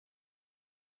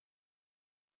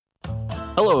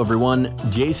Hello, everyone.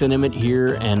 Jason Emmett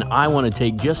here, and I want to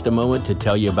take just a moment to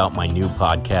tell you about my new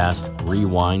podcast,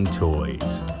 Rewind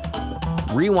Toys.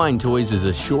 Rewind Toys is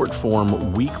a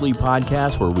short-form weekly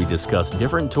podcast where we discuss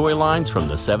different toy lines from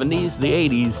the 70s, the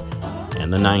 80s,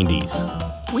 and the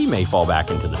 90s. We may fall back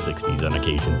into the 60s on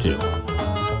occasion, too.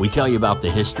 We tell you about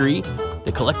the history,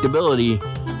 the collectability,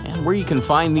 and where you can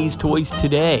find these toys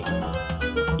today.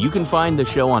 You can find the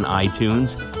show on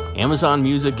iTunes, Amazon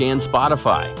Music, and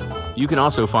Spotify. You can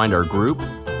also find our group,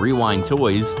 Rewind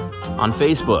Toys, on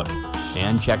Facebook,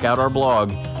 and check out our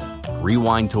blog,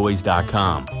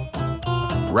 rewindtoys.com.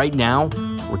 Right now,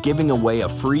 we're giving away a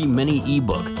free mini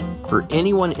ebook for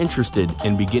anyone interested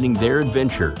in beginning their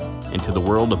adventure into the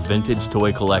world of vintage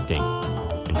toy collecting.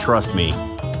 And trust me,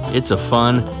 it's a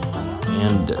fun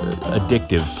and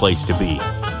addictive place to be.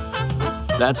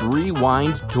 That's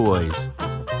Rewind Toys,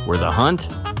 where the hunt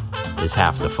is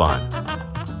half the fun.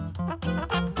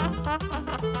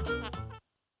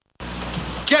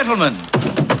 Gentlemen,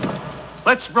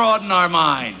 let's broaden our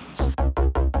minds.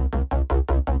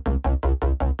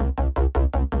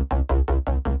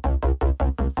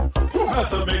 Who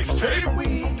has a mixtape?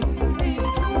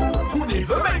 Who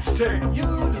needs a mixtape?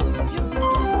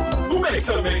 Who makes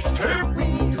a mixtape?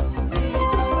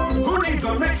 Who needs a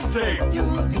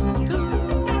mixtape?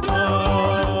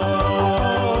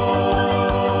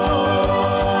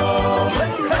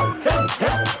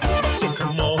 So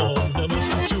come on and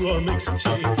listen to our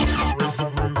mixtape. Raise the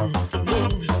roof and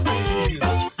move your feet.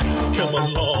 Come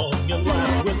along and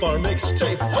laugh with our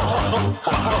mixtape.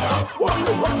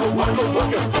 Waka, waka, waka,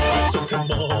 waka. So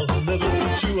come on and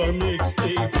listen to our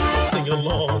mixtape. Sing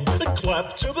along and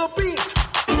clap to the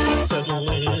beat.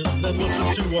 Settle in and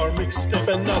listen to our mixtape.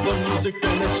 And now the music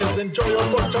finishes. Enjoy our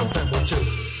pork chop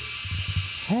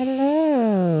sandwiches.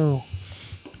 Hello.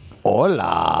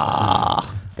 Hola.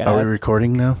 Are we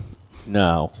recording now?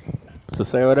 No. So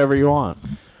say whatever you want.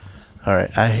 All right.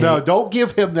 No, don't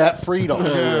give him that freedom.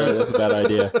 That's a bad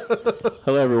idea.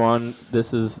 Hello, everyone.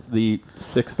 This is the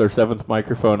 6th or 7th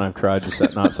microphone I've tried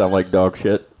to not sound like dog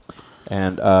shit.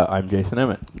 And I'm Jason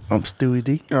Emmett. I'm Stewie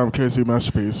D. I'm Casey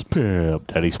Masterpiece. Pimp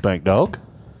Daddy Spank Dog.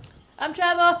 I'm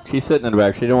Trevor. She's sitting in the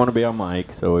back. She didn't want to be on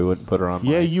mic, so we wouldn't put her on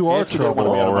mic. Yeah, you are And she didn't want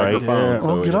trouble, to be on a all right. microphone, Yeah. so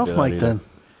Well, we get didn't off do that mic either. then.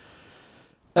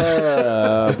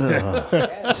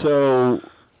 So,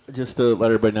 just to let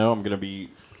everybody know, I'm going to be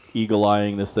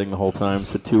eagle-eyeing this thing the whole time.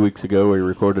 So 2 weeks ago, we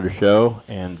recorded a show,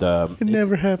 and It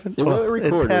never happened. It, Well,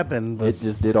 recorded. it happened, but It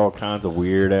just did all kinds of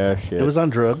weird-ass shit. it was on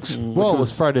drugs. Well, it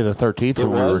was Friday the 13th It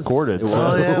when we was. recorded. It so-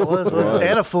 Oh, yeah, it was. It was.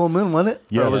 And a full moon, wasn't it?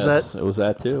 Yes. Or was that? It was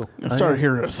that, too. I started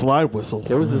hearing a slide whistle.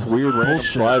 There was this weird random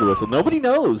slide whistle. Nobody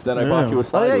knows that I bought you a Oh,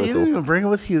 slide yeah, you whistle. didn't even bring it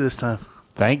with you this time.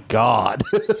 Thank God.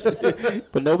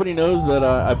 But nobody knows that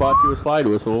I bought you a slide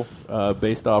whistle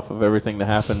based off of everything that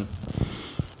happened.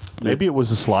 Maybe it was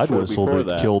a slide Short whistle before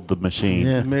that that. killed the machine.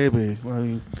 Yeah. Maybe. I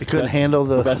mean, It couldn't handle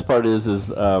The the... best part is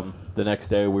the next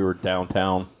day we were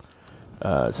downtown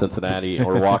Cincinnati, and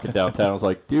we're walking downtown. I was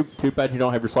like, dude, too bad you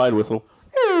don't have your slide whistle.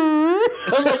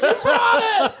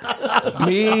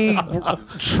 me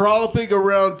trolloping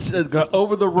around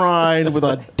over the Rhine with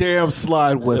a damn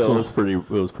slide It whistle. was pretty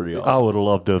awesome. I would have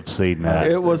loved to have seen that.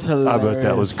 It was I hilarious. bet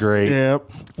that was great. Yep.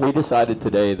 We decided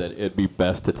today that it'd be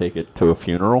best to take it to a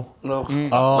funeral.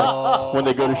 Oh, When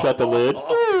they go to shut the lid,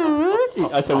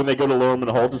 I said when they go to lower them in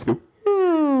the hole, just go.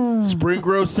 Spring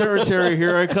Grove Cemetery,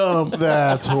 here I come.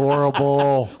 that's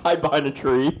horrible. Hide behind a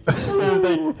tree. As soon as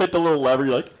they hit the little lever,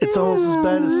 you're like, It's almost as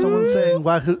bad as someone saying,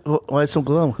 why so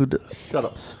glum? shut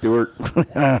up, Stuart.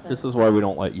 This is why we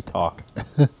don't let you talk.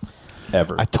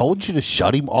 Ever. I told you to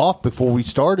shut him off before we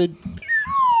started.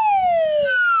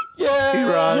 Yeah. He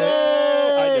brought it.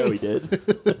 I know he did.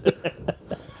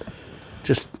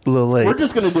 Just a little late. We're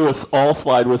just going to do an all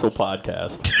slide whistle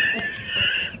podcast.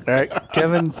 All right,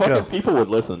 Kevin, Fucking go. people would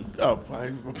listen. Oh,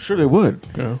 I'm sure they would.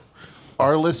 Yeah.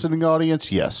 Our listening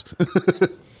audience, yes.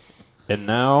 And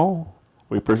now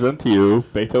we present to you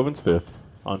Beethoven's Fifth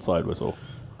on slide whistle.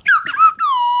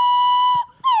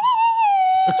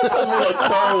 Something like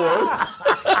Star Wars.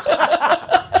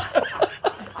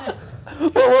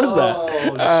 What was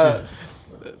that?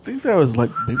 I think that was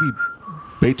like maybe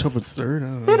Beethoven's third. I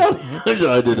don't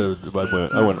know.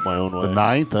 I went my own way. The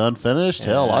ninth, unfinished?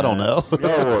 Hell, I don't know. Star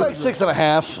It's like Wars.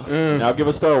 6.5. Now give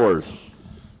us Star Wars.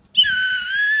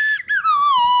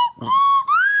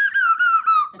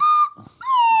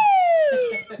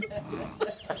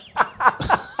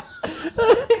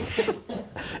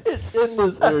 It's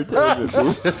endless entertainment,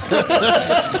 dude.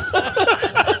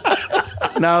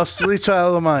 Now, Sweet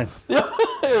Child of Mine.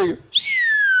 There you go.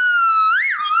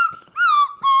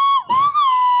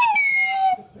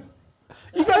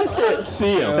 You guys can't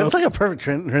see him. It's like a perfect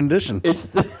rendition. It's,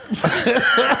 if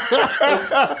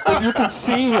you can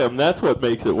see him, that's what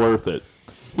makes it worth it.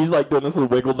 He's like doing this little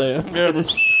wiggle dance, and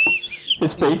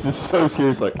his face is so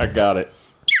serious. Like, I got it,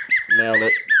 nailed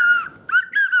it.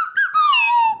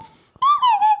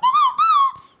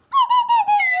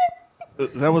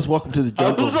 That was Welcome to the I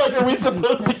Jungle. was like, are we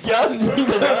supposed to guess? I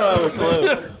don't have a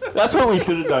clue. That's what we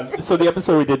should have done. So the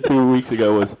episode we did 2 weeks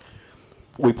ago was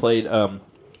we played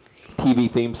TV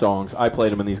theme songs. I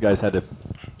played them, and these guys had to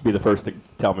be the first to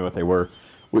tell me what they were.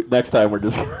 Next time, we're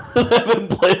just going to have them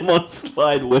play them on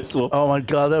slide whistle. Oh my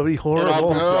god, that would be And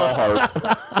I'll horrible. do jaw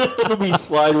harp. It'll be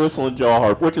slide whistle and jaw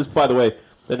harp, which is, by the way,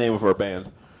 the name of our band.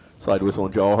 Slide whistle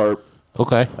and jaw harp.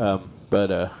 Okay.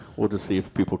 But we'll just see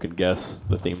if people can guess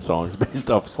the theme songs based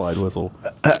off slide whistle.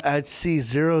 I'd see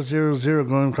 000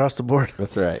 going across the board.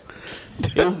 That's right.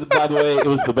 It was, by the way, it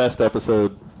was the best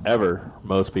episode ever.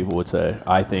 Most people would say.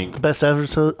 I think. Best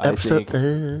episode. I think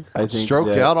Stroked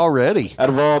that out already. out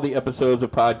of all the episodes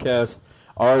of podcast,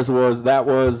 that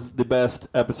was the best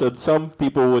episode. Some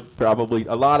people would probably,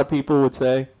 a lot of people would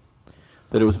say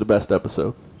that it was the best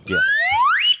episode. Yeah.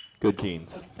 Good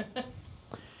genes.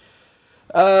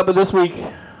 But this week,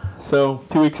 so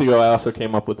 2 weeks ago, I also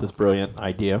came up with this brilliant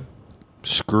idea.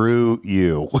 Screw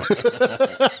you.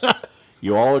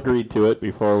 You all agreed to it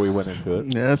before we went into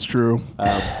it. Yeah, that's true.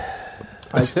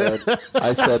 I said,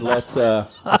 let's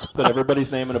put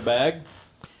everybody's name in a bag, and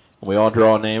we all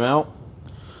draw a name out.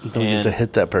 Don't get to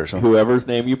hit that person. Whoever's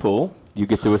name you pull, you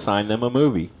get to assign them a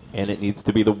movie, and it needs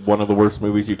to be one of the worst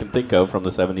movies you can think of from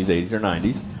the 70s, 80s, or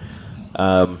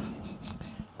 90s.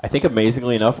 I think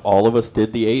amazingly enough, all of us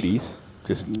did the 80s.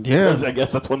 Just because I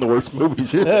guess that's when the worst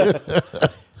movies were.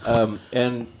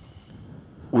 And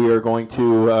we are going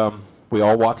to. We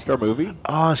all watched our movie.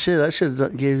 Oh shit! I should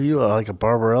have gave you like a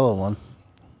Barbarella one.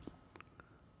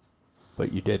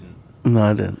 But you didn't. No,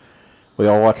 I didn't. We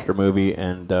all watched our movie,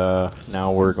 and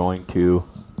now we're going to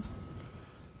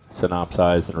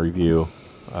synopsize and review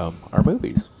our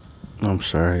movies. I'm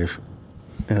sorry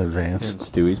in advance. And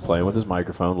Stewie's playing with his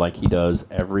microphone like he does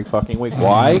every fucking week.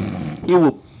 Why? He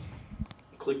will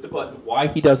click the button. Why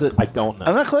he does it, I don't know.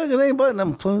 I'm not clicking any button.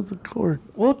 I'm playing with the cord.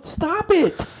 Well, stop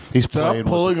it. He's Stop playing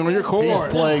pulling on your He's cord.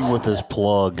 playing with his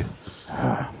plug.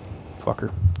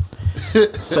 Fucker.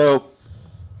 So,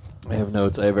 I have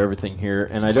notes. I have everything here.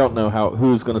 And I don't know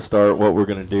who's going to start, what we're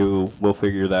going to do. We'll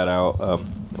figure that out.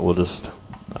 I'll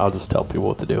just tell people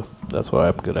what to do. That's what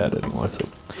I'm good at anyway.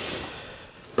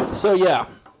 So yeah,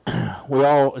 we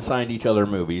all assigned each other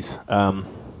movies.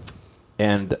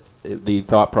 And the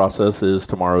thought process is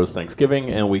tomorrow's Thanksgiving,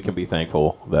 and we can be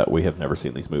thankful that we have never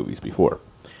seen these movies before.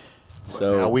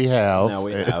 So Now we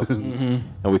have. and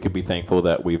we can be thankful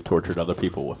that we've tortured other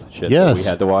people with shit that Yes. we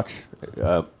had to watch.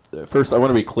 First, I want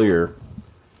to be clear.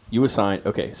 You assigned...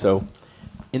 Okay, so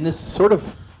in this sort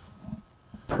of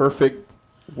perfect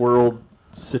world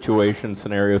situation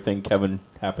scenario thing, Kevin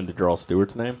happened to draw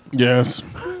Stewart's name. Yes.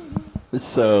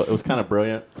 So it was kind of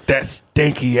brilliant. That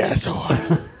stinky asshole.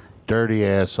 Dirty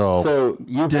asshole. So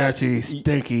you Dirty,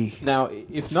 stinky. now,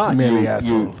 if not, Smelly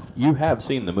asshole. you have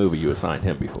seen the movie you assigned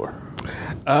him before.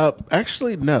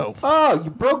 Actually, no. Oh, you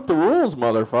broke the rules,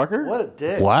 motherfucker. What a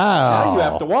dick! Wow. Now you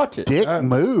have to watch it. Dick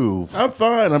move. I'm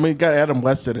fine. I mean, got Adam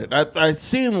West in it. I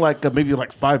seen like maybe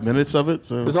like 5 minutes of it.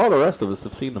 So. Because all the rest of us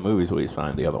have seen the movies we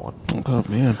assigned the other one. Oh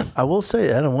man. I will say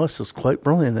Adam West is quite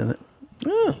brilliant in it.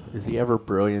 Yeah. Is he ever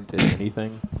brilliant in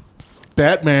anything?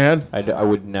 Batman. I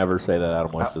would never say that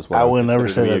Adam West is well. I would never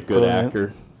considered say to be that a good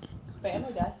brilliant. actor.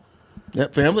 Family Guy.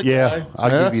 Yep. Family Yeah, Guy. I'll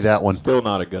give you that one. Still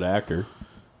not a good actor.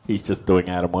 He's just doing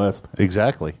Adam West.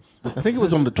 Exactly. I think it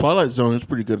was on the Twilight Zone. It's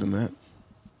pretty good in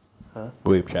that.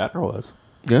 William Shatner was.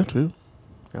 Yeah, too.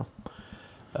 Yeah.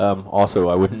 Also,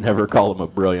 I would never call him a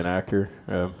brilliant actor.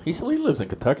 He lives in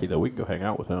Kentucky, though. We can go hang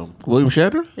out with him. William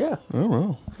Shatner. Yeah. Oh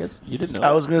well. Yes, you didn't know.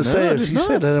 I was going to say I if did you not.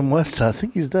 said Adam West, I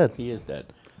think he's dead. He is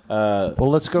dead. Well,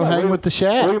 let's go hang with the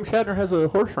Shat. William Shatner has a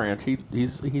horse ranch.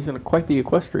 He's in quite the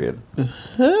equestrian.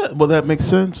 Well, that makes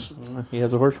sense. He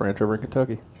has a horse ranch over in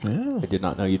Kentucky. Yeah. I did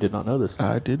not know you did not know this.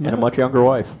 I did And a not. much younger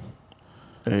wife.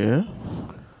 Yeah.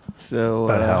 So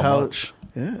But how much?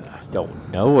 Yeah. Don't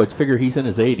know. I figure he's in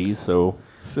his 80s, so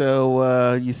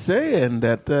So you saying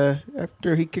that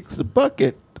after he kicks the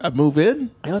bucket, I move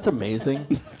in? you know, it's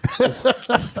amazing. That's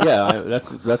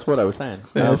what I was saying.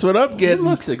 That's what I'm He getting.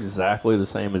 looks exactly the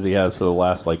same as he has for the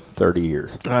last 30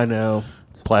 years. I know.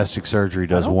 Plastic surgery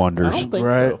does I wonders. don't think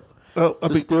Right. so. Well, I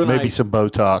So mean, Stu and Maybe I, some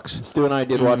Botox. Stu and I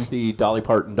did watch the Dolly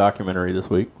Parton documentary this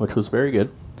week, which was very good.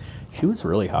 She was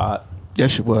really hot.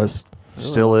 yes, it was.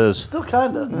 Still is. Still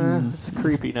kind of. It's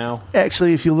creepy now.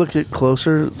 Actually, if you look at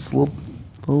closer, it's a little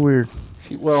little weird.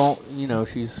 She's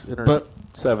in her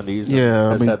 70s.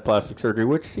 Yeah, and has had plastic surgery,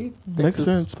 which she makes is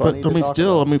sense. funny But I to mean, talk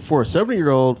still, about. for a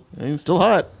 70-year-old, he's still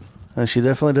hot. And she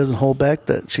definitely doesn't hold back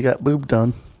that she got boob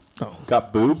done.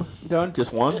 Got boob done?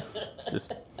 Just one?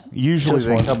 Just Usually Just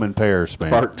they one. come in pairs, man.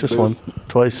 part Just boob? one.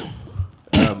 Twice.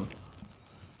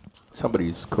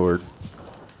 Somebody's cord.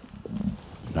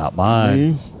 Not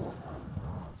mine. Me?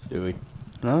 Stewie.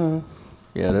 No.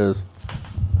 Yeah, it is.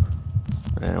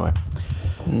 Anyway.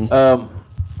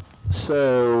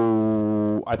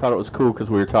 So I thought it was cool because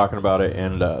we were talking about it,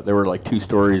 and there were like 2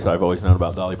 stories I've always known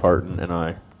about Dolly Parton,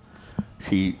 and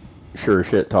she sure as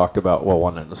shit talked about, well,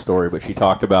 one in the story, but she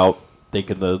talked about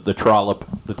thinking the trollop,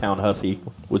 the town hussy,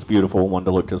 was beautiful, wanted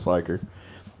to look just like her.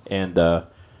 And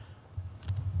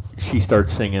she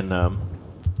starts singing, I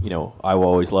Will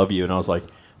Always Love You, and I was like,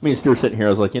 me and Stu were sitting here, I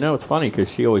was like, it's funny because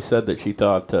she always said that she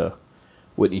thought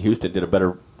Whitney Houston did a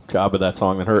better job of that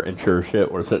song than her, and sure as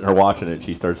shit, we're sitting here watching it, and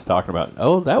she starts talking about,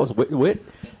 that was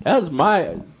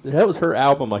that was her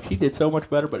album, like she did so much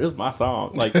better, but it was my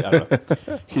song. Like, I don't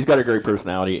know. She's got a great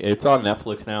personality. It's on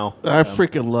Netflix now. I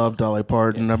freaking love Dolly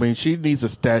Parton. I mean, she needs a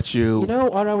statue. You know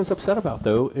what I was upset about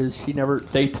though is she never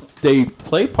they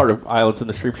play part of Islands in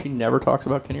the Stream. She never talks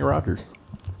about Kenny Rogers.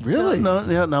 Really?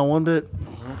 No, not one bit.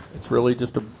 It's really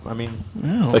just but she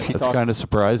That's talks, kind of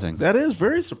surprising. That is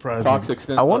very surprising. talks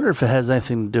extent. I wonder if it has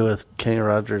anything to do with Kenny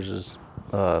Rogers'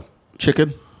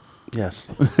 Chicken? yes.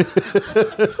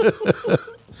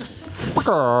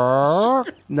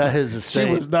 Not his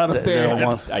estate. was not a They fan. don't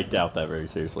want- I doubt that very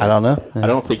seriously. I don't know. I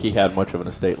don't think he had much of an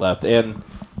estate left. And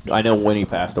I know when he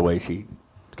passed away, she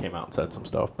came out and said some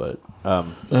stuff, but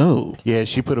Oh. Yeah,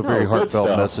 she put a very good heartfelt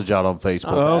stuff. message out on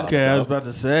Facebook. Okay, I was about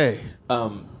to say.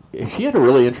 she had a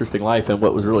really interesting life, and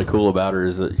what was really cool about her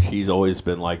is that she's always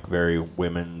been like very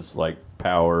women's like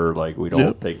power, like we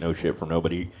don't take no shit from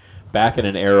nobody. Back in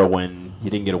an era when you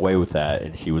didn't get away with that,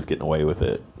 and she was getting away with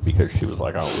it because she was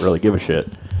like, I don't really give a shit.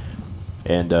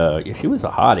 And she was a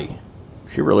hottie.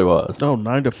 She really was. Oh,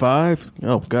 9 to 5?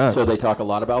 Oh, God. So they talk a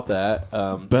lot about that.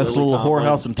 Best Lily little Tomlin-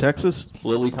 whorehouse in Texas?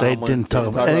 Lily They Tomlin. didn't talk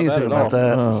about that anything at all. about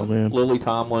that. Oh, man. Lily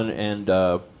Tomlin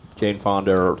and Jane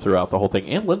Fonda are throughout the whole thing,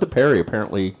 and Linda Perry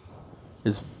apparently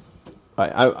is.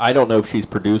 I don't know if she's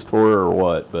produced for her or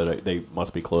what, but they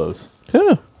must be close.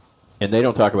 Yeah. And they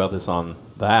don't talk about this on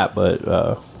that,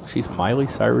 but she's Miley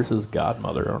Cyrus's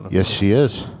godmother. I don't know. Yes, she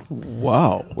is.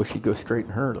 Wow. Well, she'd go straight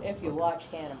in her. If you watch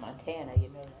Hannah Montana, you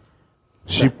know that.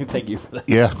 She, Thank you for that.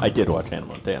 yeah. I did watch Hannah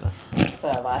Montana. So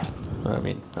have I. I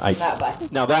mean, Not by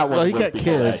now that one. Well, he was got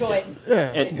because I- kids. choice.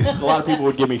 Yeah. And a lot of people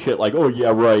would give me shit like, oh, yeah,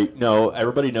 right. No,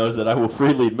 everybody knows that I will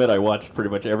freely admit I watched pretty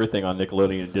much everything on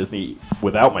Nickelodeon and Disney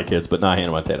without my kids, but not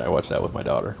Hannah Montana. I watched that with my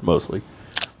daughter, mostly,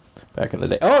 back in the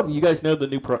day. Oh, you guys know the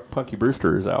new Punky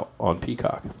Brewster is out on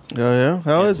Peacock. Oh, yeah?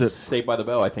 How is it? Saved by the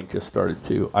Bell, I think, just started,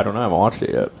 too. I don't know. I haven't watched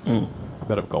it yet.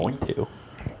 But I'm going to.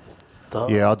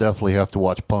 Yeah, I'll definitely have to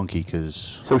watch Punky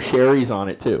because So Sherry's on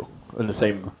it, too, in the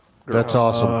same... that's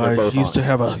awesome. I both used on to it.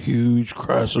 have a huge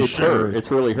crush on It's her. Sherry. It's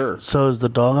really her. So is the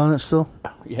dog on it still?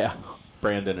 Yeah.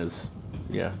 Brandon is...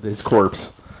 Yeah, his corpse.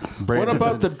 What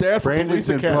about the dad from Brandon's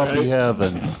Police in puppy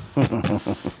Academy?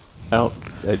 heaven.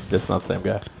 That's not the same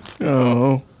guy.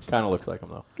 Oh. Kind of looks like him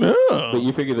though. But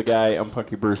you figure the guy on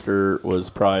Punky Brewster was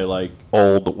probably like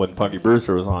old when Punky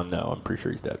Brewster was on. No, I'm pretty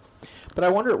sure he's dead. But I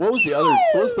wonder what was the other?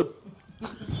 There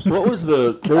was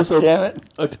Damn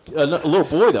it. a little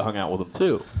boy that hung out with him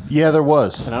too, Yeah, there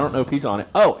was. and I don't know if he's on it.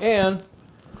 Oh, and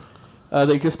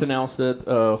they just announced that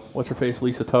what's her face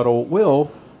Lisa Tuttle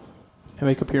will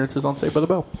make appearances on Saved by the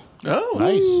Bell. Oh.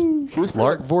 Nice. She was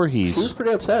Lark She was Voorhees.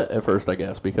 pretty upset at first, I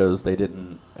guess, because they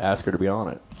didn't ask her to be on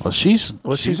it. Well, she's an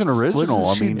original. Wasn't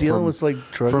I she mean, dealing from, with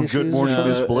like drug from issues? Good Morning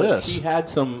Miss Bliss. She had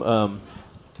some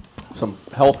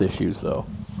health issues though.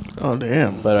 Oh,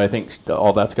 damn. But I think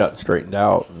all that's gotten straightened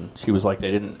out. And she was like,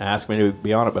 they didn't ask me to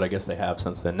be on it, but I guess they have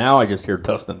since then. Now I just hear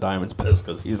Dustin Diamond's pissed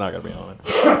because he's not going to be on it.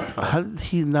 How did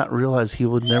he not realize he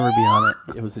would never be on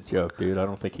it? It was a joke, dude. I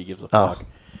don't think he gives a Oh. fuck.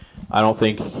 I don't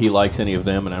think he likes any of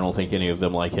them, and I don't think any of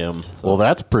them like him. So. Well,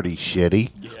 that's pretty shitty.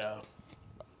 Yeah.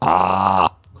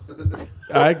 Ah.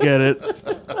 I get it.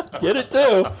 Get it,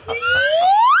 too.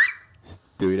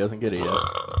 Stewie doesn't get it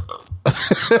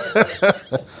yet.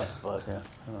 But, yeah.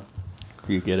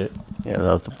 Do you get it? Yeah,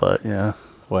 without the butt, yeah.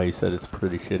 Why he said it's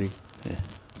pretty shitty? Yeah.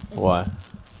 Why?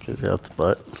 Because without the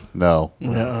butt. No.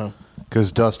 Yeah.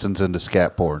 Because Dustin's into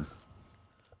scat porn.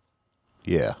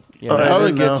 Yeah. Yeah, Oh, I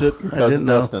Howard didn't gets know. it. Your I cousin didn't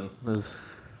know. Dustin is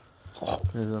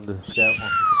on the scat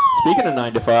one. Speaking of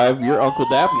 9 to 5, your Uncle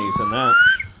Daphne's in that.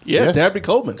 Yeah, Yes. Dabney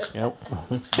Coleman.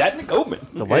 Yep. Dabney Coleman.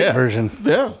 The white Yeah. version.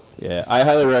 Yeah. Yeah, I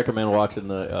highly recommend watching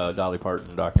the Dolly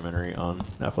Parton documentary on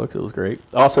Netflix. It was great.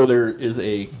 Also, there is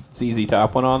a ZZ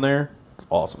Top one on there. It's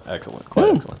awesome. Excellent.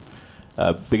 Quite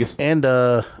excellent. Biggest And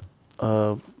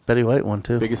Betty White one,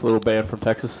 too. biggest little band from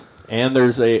Texas. And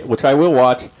there's which I will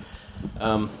watch,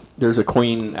 there's a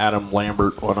Queen Adam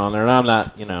Lambert one on there. And I'm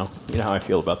not, you know how I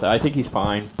feel about that. I think he's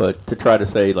fine, but to try to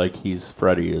say, like, he's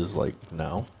Freddie is like,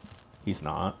 no, he's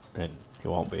not, and he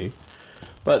won't be.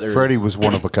 But there's, Freddie was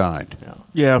one of a kind.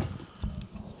 Yeah.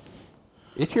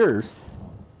 It's yours.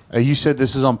 You said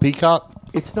this is on Peacock?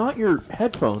 It's not your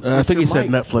headphones. I It's think your he said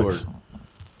mic Netflix. cord.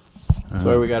 That's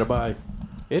why we got to buy.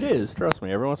 It is. Trust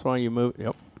me. Every once in a while you move.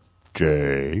 Yep.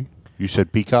 Jay. You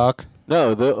said Peacock?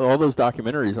 No, all those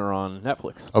documentaries are on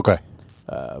Netflix. Okay.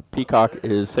 Peacock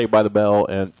is Saved by the Bell,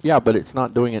 and yeah, but it's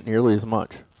not doing it nearly as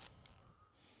much.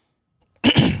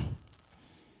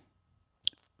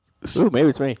 Ooh, maybe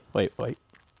it's me. Wait.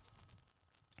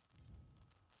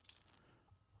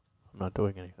 I'm not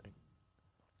doing anything.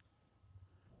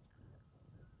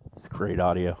 It's great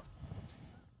audio.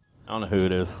 I don't know who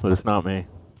it is, but it's not me.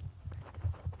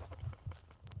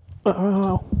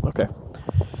 Oh, okay.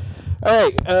 All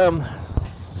right.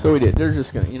 So we did. They're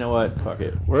just gonna. You know what? Fuck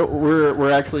it.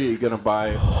 We're actually gonna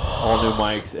buy all new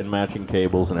mics and matching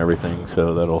cables and everything.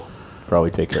 So that'll probably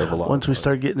take care of a lot. Once we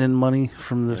start getting in money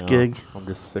from this gig. I'm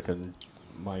just sick of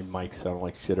my mic sounding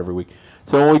like shit every week.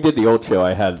 So when we did the old show,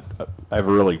 I have a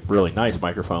really, really nice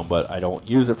microphone, but I don't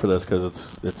use it for this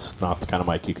because it's not the kind of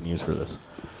mic you can use for this.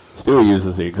 Stewie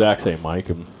uses the exact same mic,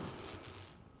 and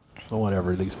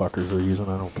whatever these fuckers are using,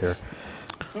 I don't care.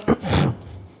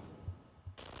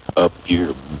 Up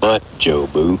your butt, Joe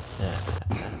Boo.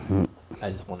 I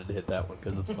just wanted to hit that one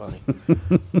because it's funny.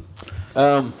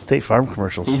 State Farm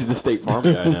commercials. He's the State Farm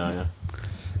guy now, yeah.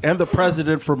 And the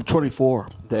president from 24.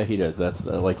 That he does. That's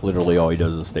like literally all he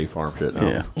does is State Farm shit now.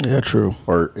 Yeah. Yeah, true.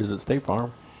 Or is it State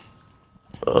Farm?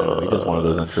 I don't know. He does one of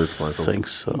those insurance commercials. I think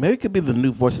so. Maybe it could be the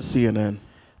new voice of CNN.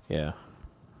 Yeah.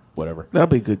 Whatever. That'd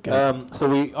be a good guy. So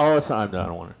we all the time. No, I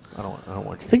don't want it. I don't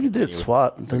want you. I think he to did continue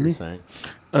SWAT, what didn't you're he? saying.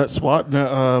 SWAT.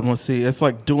 Let's see. It's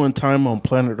like doing time on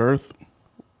planet Earth.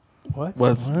 What?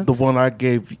 Was the one I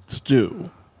gave Stu.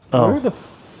 Where the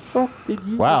fuck did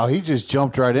you? Wow, he just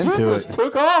jumped right You into just it.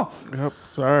 took off. Yep.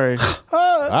 Sorry.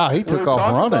 Wow, he We took were off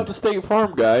talking running. about the State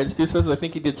Farm guy, and Stu says, "I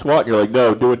think he did SWAT." And you're like,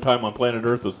 "No, doing time on planet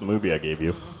Earth was the movie I gave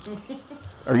you."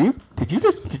 Are you?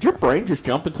 Did your brain just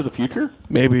jump into the future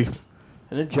Maybe. and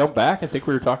then jump back and think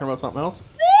we were talking about something else?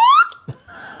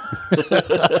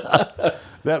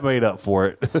 That made up for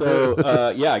it.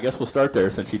 So, yeah, I guess we'll start there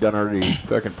since you done already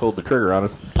fucking pulled the trigger on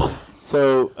us.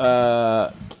 So,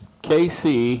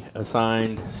 KC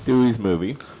assigned Stewie's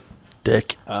movie.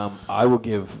 Dick. I will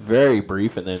give very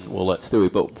brief, and then we'll let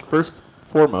Stewie. But first,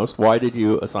 foremost, why did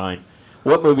you assign?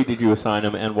 What movie did you assign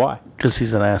him, and why? Because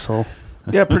he's an asshole.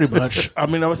 Yeah, pretty much. I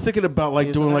mean, I was thinking about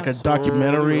like doing like a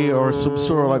documentary or some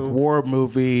sort of like war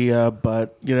movie,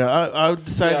 but you know, I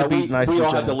decided to be nice we and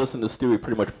all had to gentle. listen to Stewie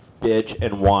pretty much bitch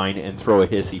and whine and throw a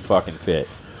hissy fucking fit.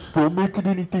 Don't make it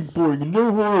anything boring.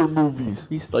 No horror movies.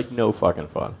 He's like no fucking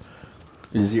fun.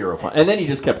 Zero fun. And then he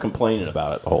just kept complaining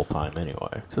about it the whole time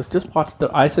anyway. Just watch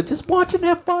I said, just watch and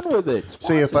have fun with it. Just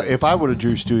See, watch it. if I would have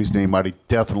drew Stewie's name, I'd have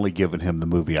definitely given him the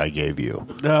movie I gave you.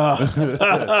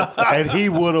 And he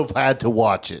would have had to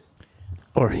watch it.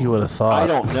 Or he would have thought. I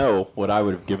don't know what I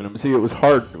would have given him. See, it was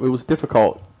hard. It was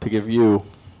difficult to give you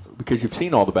because you've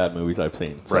seen all the bad movies I've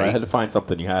seen. So I Right. had to find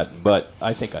something you hadn't. But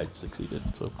I think I succeeded.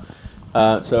 So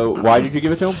why did you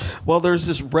give it to him? Well, there's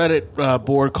this Reddit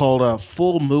board called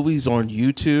Full Movies on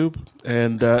YouTube,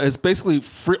 and it's basically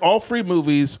all free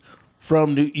movies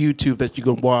from YouTube that you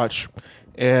can watch.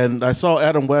 And I saw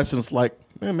Adam West, and it's like,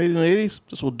 man, made in the 80s,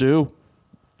 this will do.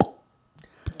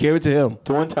 Gave it to him.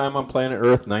 To One Time on Planet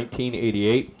Earth,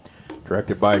 1988,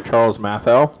 directed by Charles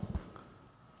Mathel,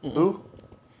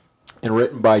 and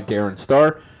written by Darren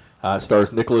Star.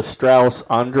 Stars Nicholas Strauss,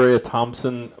 Andrea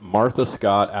Thompson, Martha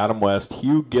Scott, Adam West,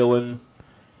 Hugh Gillen,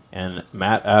 and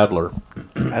Matt Adler.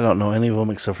 I don't know any of them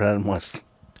except for Adam West.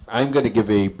 I'm going to give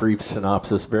a brief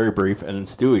synopsis, very brief, and then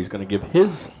Stewie's going to give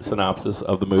his synopsis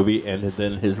of the movie and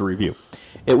then his review.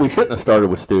 We shouldn't have started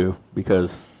with Stu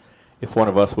because if one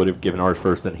of us would have given ours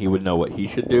first, then he would know what he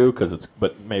should do.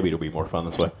 But maybe it'll be more fun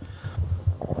this way.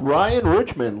 Ryan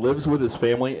Richmond lives with his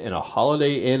family in a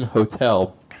Holiday Inn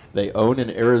hotel they own in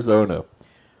Arizona.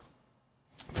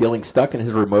 Feeling stuck in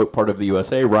his remote part of the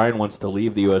USA, Ryan wants to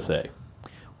leave the USA.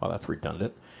 Well, that's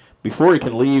redundant. Before he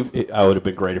can leave, it would have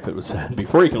been great if it was said,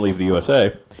 before he can leave the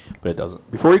USA, but it doesn't.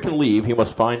 Before he can leave, he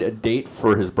must find a date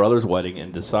for his brother's wedding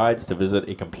and decides to visit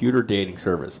a computer dating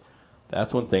service.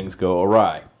 That's when things go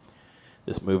awry.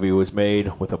 This movie was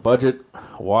made with a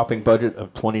whopping budget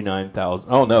of $29,000.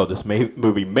 Oh, no, this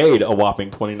movie made a whopping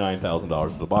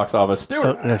 $29,000 at the box office.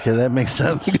 Stuart! Okay, that makes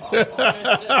sense. Stuart,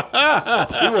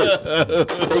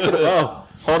 take it. Oh,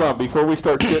 hold on. Before we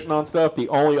start shitting on stuff, the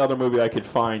only other movie I could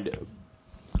find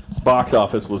box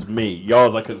office was me.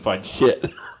 Y'all's I couldn't find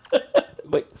shit.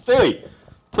 Wait, Stewie,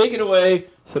 take it away.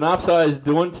 Synopsize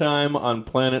Doing Time on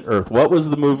Planet Earth. What was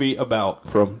the movie about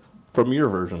from your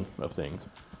version of things?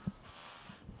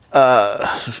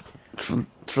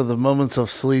 For the moments of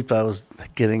sleep I was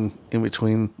getting in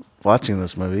between watching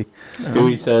this movie.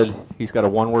 Stewie said he's got a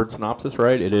one-word synopsis,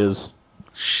 right? It is...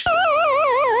 Is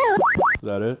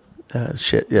that it?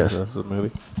 Shit, yes. That's the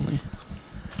movie.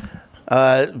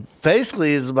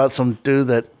 Basically, it's about some dude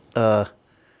that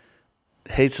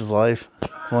hates his life,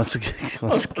 wants to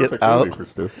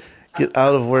get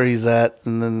out of where he's at,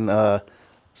 and then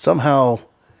somehow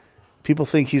people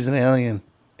think he's an alien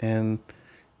and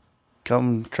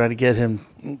come try to get him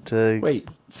to... Wait.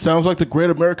 Sounds like the Great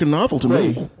American Novel to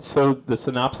me. So the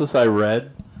synopsis I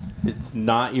read, it's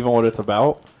not even what it's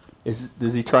about? Is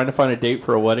he trying to find a date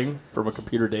for a wedding from a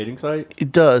computer dating site?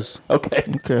 It does.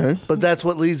 Okay. But that's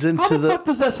what leads into How the fuck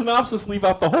does that synopsis leave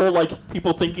out the whole, like,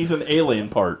 people think he's an alien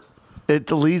part? It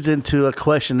leads into a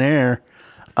questionnaire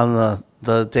on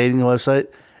the dating website,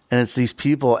 and it's these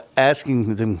people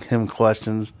asking him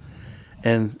questions,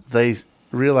 and they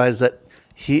realize that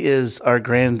he is our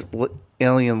grand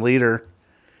alien leader,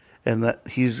 and that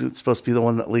he's supposed to be the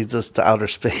one that leads us to outer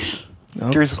space.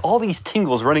 There's all these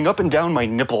tingles running up and down my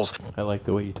nipples. I like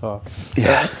the way you talk.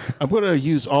 Yeah. I'm going to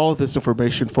use all of this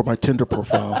information for my Tinder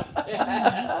profile.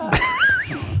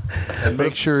 And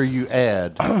make sure you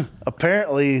add.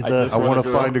 Apparently, I want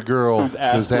to find a girl whose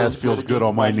ass feels good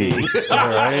on my knee. All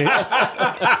right.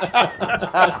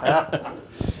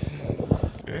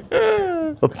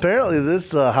 Apparently,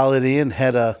 this Holiday Inn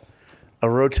had a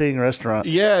rotating restaurant.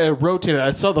 Yeah, it rotated.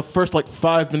 I saw the first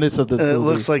 5 minutes of this And movie. it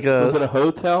looks like Was it a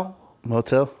hotel?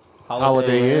 motel.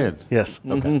 Holiday Inn. Yes.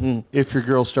 Okay. If your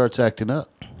girl starts acting up,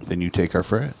 then you take our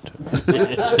friend.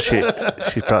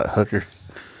 She's probably a hooker.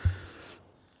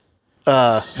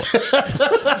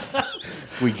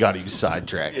 We got him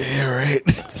sidetracked. Yeah, right.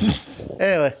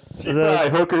 Anyway,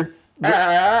 hooker.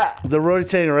 the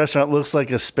rotating restaurant looks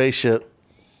like a spaceship.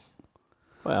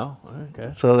 Well,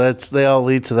 okay. So they all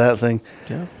lead to that thing.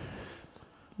 Yeah.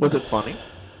 Was it funny?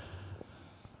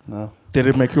 No. Did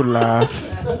it make you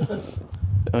laugh?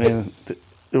 I mean,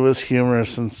 it was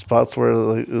humorous in spots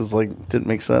where it was didn't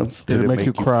make sense. Did it make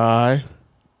you cry?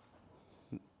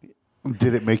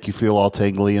 Did it make you feel all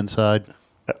tingly inside?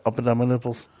 Up and down my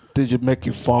nipples. Did it make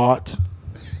you fart?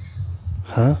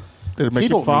 Huh? Did it make He you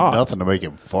don't fart? need nothing to make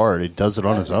him fart. He does it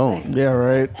on his own. Yeah,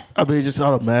 right. I mean, it's just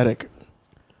automatic.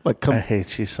 I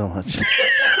hate you so much.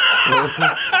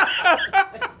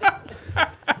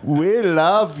 We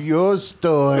love your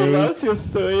story. We love your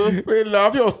story. We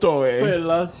love your story. We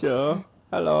love you.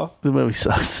 Hello. The movie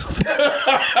sucks.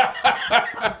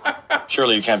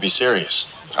 Surely you can't be serious.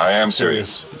 I am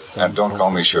serious. And don't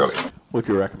call me Shirley. Would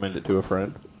you recommend it to a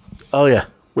friend? Oh, yeah.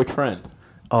 Which friend?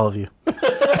 All of you.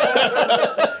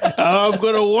 I'm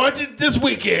going to watch it this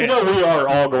weekend. You know, we are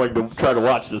all going to try to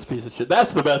watch this piece of shit.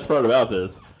 That's the best part about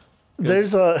this.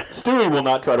 There's a... Stewie will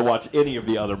not try to watch any of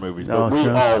the other movies, but we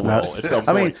all will at some point.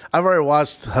 I mean, I've already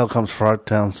watched Hell Comes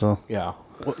Frogtown, so... Yeah.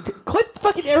 Well, quit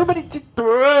fucking everybody. Just,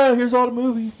 here's all the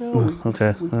movies. No,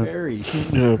 okay. We vary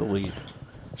the lead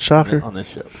Shocker. on this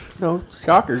show. No,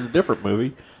 Shocker's a different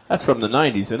movie. That's from the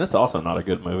 90s, and it's also not a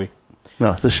good movie.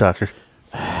 No, The Shocker.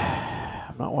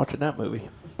 I'm not watching that movie.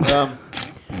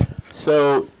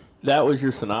 So that was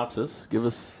your synopsis. Give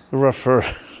us A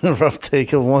rough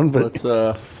take of one, but...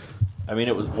 let's. I mean,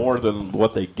 it was more than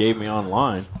what they gave me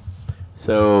online.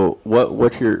 So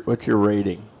what's your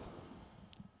rating?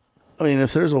 I mean,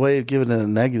 if there's a way of giving it a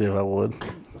negative, I would.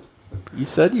 You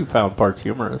said you found parts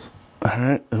humorous. All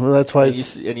right. Well, that's why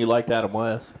And you liked Adam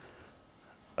West.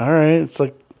 All right. It's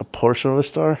like a portion of a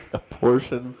star. A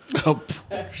portion.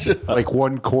 Like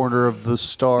one corner of the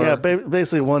star. Yeah,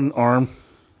 basically one arm.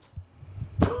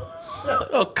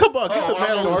 Oh, come on. Give the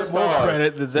man a little more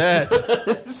credit than that.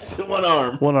 One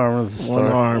arm. One arm of the star.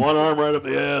 One arm. One arm right up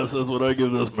the ass. That's what I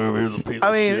give this movie. It's a piece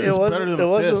I mean, of shit. it wasn't... Better than it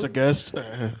a fist, I wasn't guess.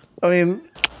 I mean...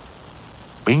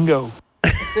 Bingo.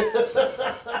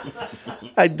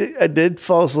 I did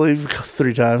fall asleep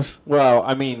 3 times. Well,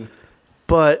 I mean,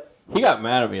 But He got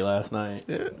mad at me last night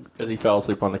because he fell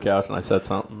asleep on the couch and I said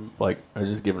something like I was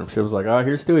just giving him shit. I was like, "Oh,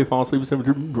 here's Stewie falling asleep."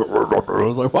 I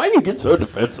was like, "Why do you get so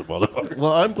defensive, motherfucker?"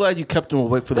 Well, I'm glad you kept him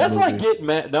awake for that. That's movie. like getting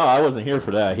mad. No, I wasn't here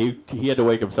for that. He had to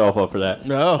wake himself up for that.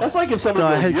 No, that's like if somebody.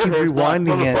 No, I goes, had to "Your keep hair's black,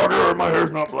 rewinding it. motherfucker, my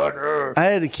hair's not black." I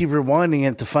had to keep rewinding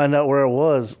it to find out where it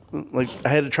was. Like I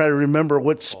had to try to remember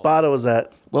which spot it was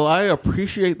at. Well, I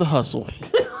appreciate the hustle.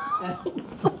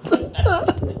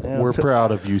 We're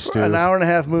proud of you, Stu. An hour and a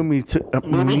half movie.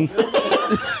 Movie.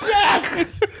 Yes.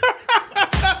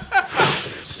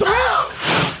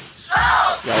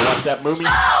 Y'all watch that movie?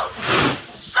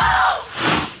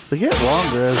 They get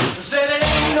longer as it. Said it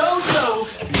ain't no joke.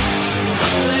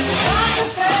 Let your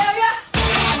conscience fail ya.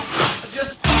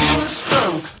 Just feel the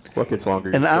stroke. What gets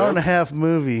longer? An your hour and a jokes? half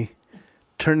movie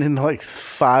turned into like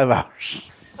 5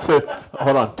 hours.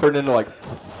 Hold on, turned into like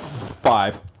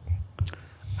 5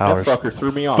 hours. That fucker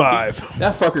threw me off. 5.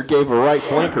 That fucker gave a right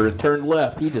blinker and turned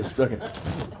left. He just fucking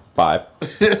 5.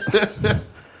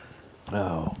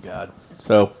 Oh God.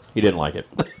 So he didn't like it.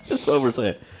 That's what we're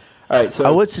saying. All right. So I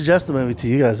would suggest the movie to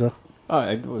you guys though.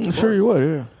 I'm sure you would.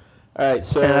 Yeah. All right.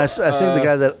 So And I think the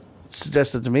guy that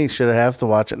suggested to me should have to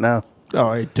watch it now. Oh,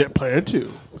 I did plan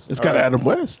to. It's got right. Adam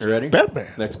West. You ready?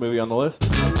 Batman. Next movie on the list.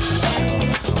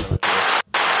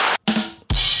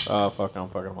 Oh fuck! I'm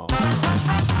fucking them all.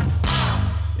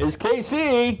 Is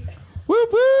KC?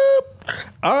 Whoop whoop!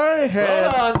 I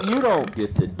had. Hold on, you don't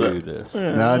get to do this.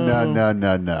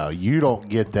 No. You don't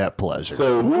get that pleasure.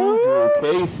 So who drew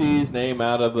KC's name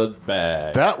out of the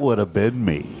bag? That would have been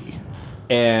me.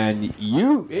 And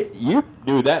you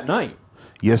knew that night.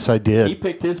 Yes, I He did.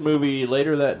 picked his movie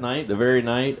later that night, the very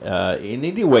night, and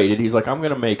he waited. He's like, I'm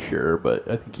going to make sure, but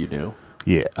I think you knew.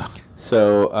 Yeah.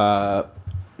 So,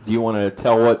 do you want to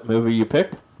tell what movie you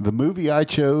picked? The movie I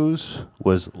chose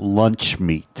was Lunch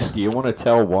Meat. Do you want to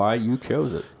tell why you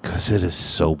chose it? Because it is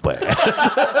so bad.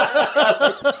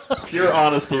 Pure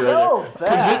honesty right there.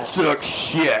 Because it sucks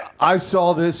shit. I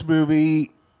saw this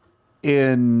movie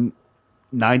in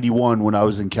 91 when I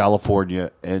was in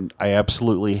California, and I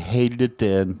absolutely hated it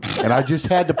then. And I just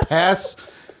had to pass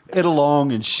it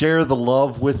along and share the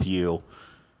love with you.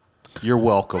 You're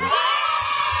welcome.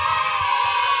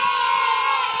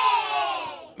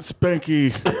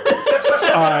 Spanky.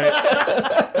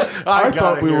 I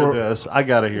thought we were this. I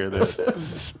gotta hear this.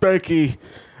 Spanky.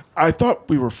 I thought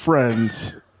we were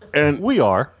friends, and We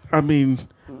are. I mean,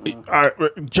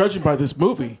 judging by this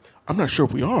movie, I'm not sure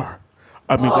if we are.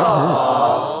 I mean, that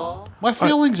hurt. My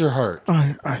feelings are hurt.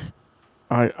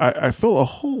 I feel a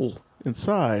hole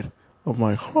inside of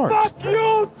my heart. Fuck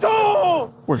you,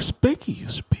 too! Where Spanky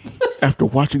used to be after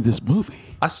watching this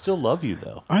movie. I still love you,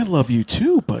 though. I love you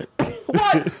too, but You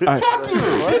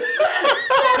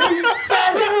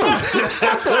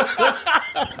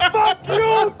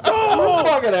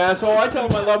fucking asshole. I tell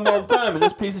him I love him all the time, and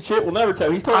this piece of shit will never tell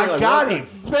me. He's told me I like got one him.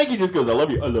 time. Spanky just goes, I love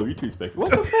you too, Spanky.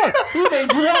 What the fuck? He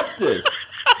made you watch this.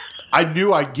 I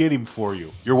knew I'd get him for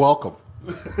you. You're welcome.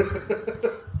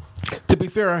 to be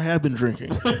fair, I have been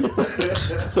drinking.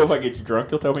 So if I get you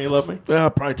drunk, you'll tell me you love me? I'll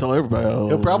probably tell everybody.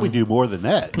 He'll probably do more than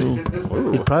that.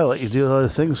 He'd probably let you do other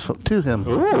things to him.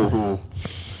 Ooh.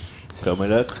 Tell me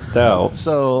that stout.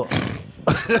 So,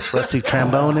 Rusty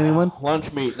Trombone, anyone?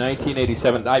 Lunch Meat,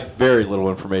 1987. I have very little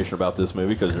information about this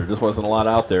movie because there just wasn't a lot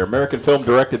out there. American film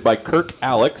directed by Kirk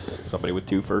Alex, somebody with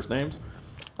 2 first names.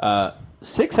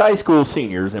 6 high school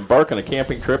seniors embark on a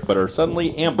camping trip but are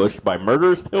suddenly ambushed by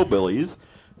murderous hillbillies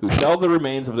who sell the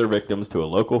remains of their victims to a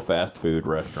local fast food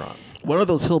restaurant. One of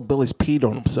those hillbillies peed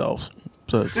on himself.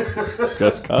 So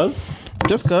Just cuz?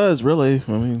 just cause, really.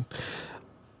 I mean,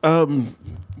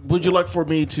 would you like for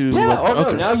me to? Yeah, oh no,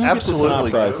 okay. now you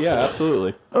Absolutely. get the synopsis. Yeah,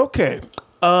 absolutely. Okay.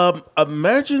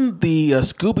 Imagine the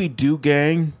Scooby Doo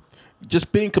gang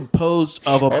just being composed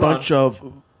of a Hold bunch of.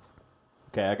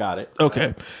 Okay, I got it.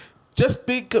 Okay. Just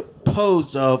being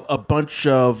composed of a bunch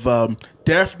of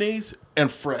Daphnes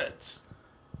and Freds.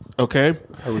 Okay?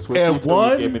 I was with And you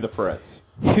till you gave me one the frets.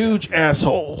 huge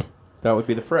asshole. That would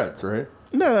be the frets, right?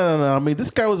 No. I mean, this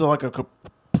guy was like a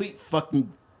complete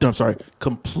fucking. I'm sorry.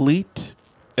 Complete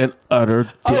and utter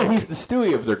dick. Oh, he's the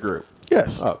Stewie of their group.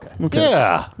 Yes. Okay.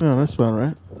 yeah. No, that's about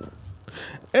right.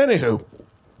 Anywho.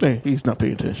 Hey, he's not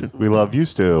paying attention. We love you,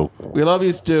 Stu. We love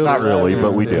you, Stu. Not really,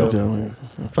 but we do.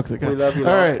 Fuck that guy. We love you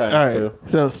all long right, time, all right.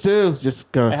 Stu. So Stu,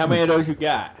 just go. Hey, how many of those you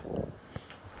got?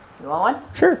 You want one?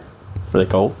 Sure. Are they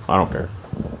cold? I don't care.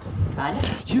 Kinda.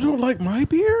 You don't like my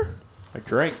beer? I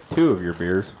drank 2 of your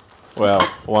beers. Well,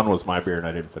 one was my beer and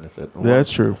I didn't finish it. That's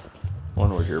true.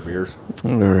 One was your beers.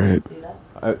 All right.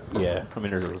 Yeah. I mean,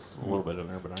 there's a little bit in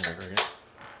there, but I didn't drink it.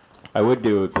 I would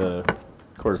do the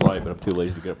Coors Light, but I'm too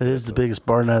lazy to get up. It is the biggest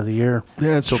bar night of the year.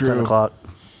 Yeah, it's till true. 10 o'clock.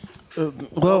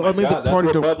 Well, I mean, God, the party.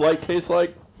 that's what Bud Light tastes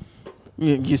like.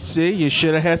 You see, you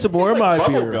should have had some more of my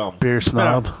Bubble beer. gum. Beer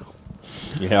snob.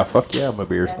 Yeah, fuck yeah, I'm a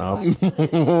beer snob.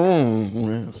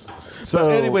 So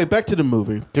Anyway, back to the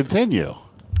movie. continue.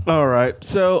 All right.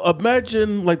 So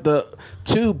imagine like the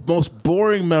two most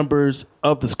boring members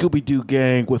of the Scooby Doo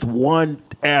gang with one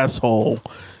asshole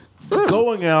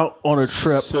going out on a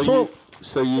trip. So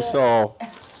you saw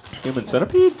Human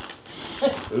Centipede?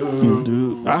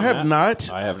 Dude, I have not.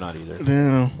 I have not either.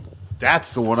 Yeah.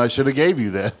 That's the one I should have gave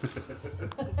you then.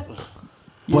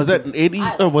 Was that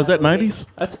 80s or was that 90s?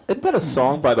 Isn't that a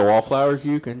song by the Wallflowers?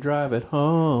 You can drive it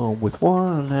home with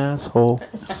one asshole.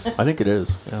 I think it is.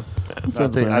 Yeah.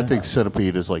 I think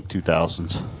Centipede is like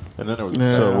 2000s. And then there was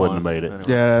So it wouldn't have made it. Anyway.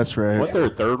 Yeah, that's right. What their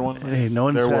third one? Hey, no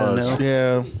one There said was. no.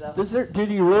 Yeah. Do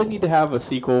you really need to have a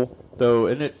sequel though?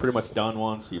 Isn't it pretty much done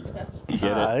once? You get it.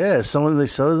 Yeah, someone they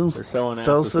sew them. They're sewing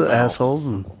sells asses to to the house. assholes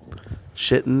and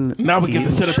shitting. Now we get the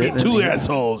eating, Centipede shitting, 2 and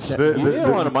assholes. You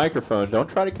didn't want a microphone. Don't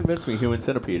try to convince me Human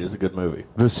Centipede is a good movie.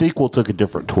 The sequel took a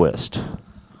different twist,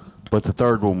 but the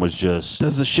third one was just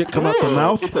Does the shit come out the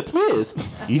mouth? It's a twist.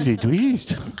 easy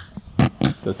twist.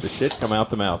 Does the shit come out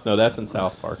the mouth? No, that's in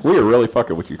South Park. We are really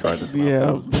fucking what you tried to say.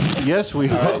 Yeah. Yes, we.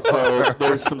 So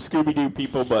there's some Scooby-Doo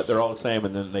people, but they're all the same,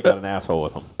 and then they got an asshole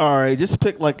with them. All right, just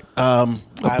pick like I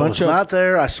was not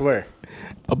there, I swear.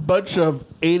 a bunch of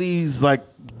 80s like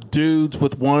dudes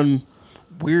with one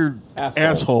weird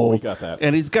asshole. We got that.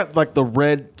 And he's got like the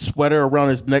red sweater around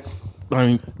his neck. I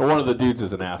mean, But one of the dudes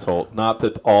is an asshole. Not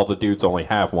that all the dudes only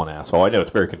have one asshole. I know it's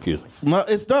very confusing.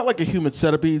 it's not like a Human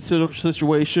Centipede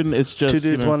situation. It's just Two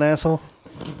dudes, one asshole.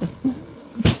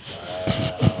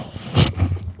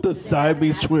 the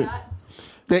Siamese twin.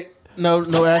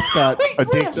 No ascot. A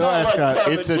dick. No ascot.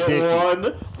 It's a Get dick.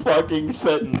 one fucking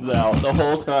sentence out the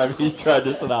whole time he's trying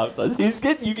to synopsize.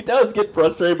 You can tell he's getting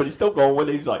frustrated, but he's still going with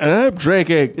it. He's like, I'm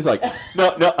drinking. he's like,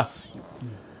 no.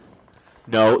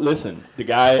 Listen, the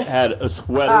guy had a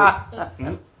sweater.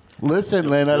 Listen,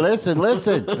 Lena. Listen.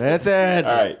 That's it.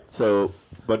 All right, so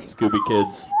a bunch of Scooby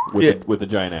kids Yeah. with a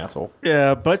giant asshole.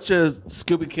 Yeah, a bunch of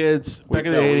Scooby kids back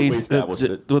in the we 80s established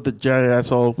it. with the giant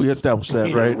asshole. We established that,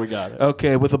 Yes, right? we got it.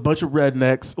 Okay, with a bunch of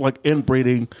rednecks, like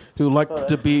inbreeding, who like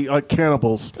to be like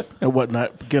cannibals and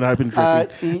whatnot. Again, I've been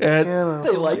drinking. And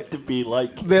They like to be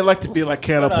like. they like to be like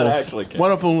cannibals. actually cannibals.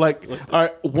 One of them, like, all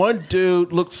right, one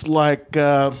dude looks like,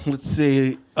 let's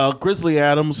see, Grizzly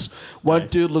Adams. One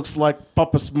Nice. dude looks like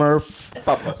Papa Smurf.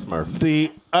 Papa Smurf.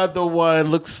 The other one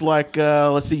looks like,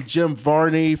 let's see, Jim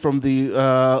Varney from the,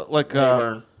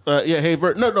 Hayvern.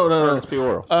 Hayvern. No. Ernest P.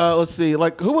 Worrell. Let's see,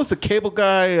 like, who was the cable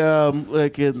guy?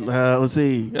 Like in, let's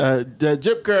see, Jim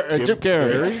Carrey.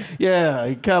 Carrey? Yeah,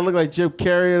 he kind of looked like Jim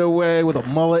Carrey in a way with a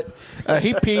mullet.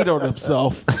 He peed on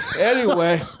himself.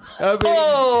 Anyway. I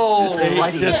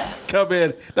mean, he just come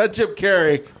in. Not Jim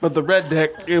Carrey, but the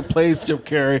redneck who plays Jim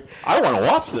Carrey. I want to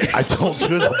watch this. I told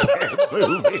you it's a bad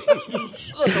movie.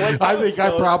 I think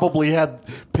I probably had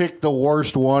picked the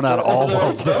worst one out of all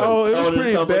of them. Oh, it was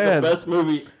pretty sounds bad. Like the best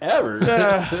movie ever.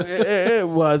 It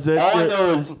wasn't. All I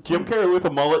know is Jim Carrey with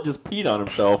a mullet just peed on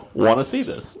himself. Want to see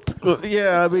this?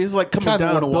 Yeah, I mean, he's like coming Kinda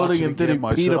down a wanna watch building it and then he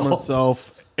again peed on myself.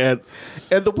 himself. And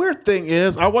the weird thing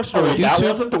is, I watched it on That YouTube.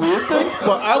 wasn't the weird thing.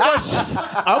 Well,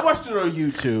 I watched it on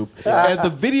YouTube, and the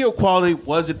video quality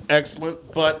wasn't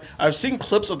excellent. But I've seen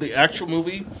clips of the actual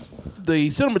movie. The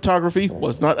cinematography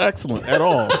was not excellent at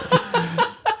all.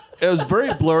 It was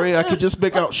very blurry. I could just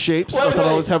make out shapes. I thought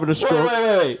I was having a stroke.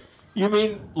 Wait. You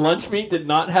mean Lunch Meat did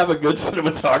not have a good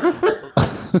cinematographer?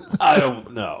 I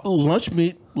don't know. Lunch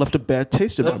meat left a bad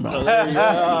taste in my mouth.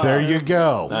 There you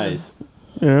go. Nice.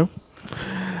 Yeah.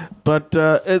 But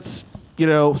it's,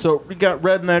 so we got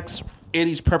rednecks,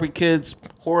 80s preppy kids,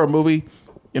 horror movie.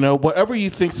 Whatever you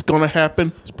think's going to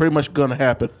happen is pretty much going to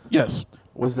happen. Yes.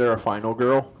 Was there a final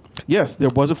girl? Yes, there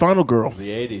was a final girl. The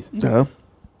 80s. Yeah.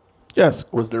 Yes.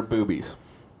 Was there boobies?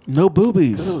 No Because it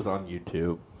boobies. was on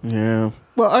YouTube. Yeah.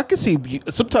 Well, I can see,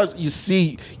 sometimes you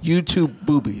see YouTube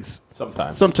boobies.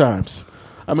 Sometimes.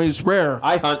 I mean, it's rare.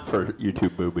 I hunt for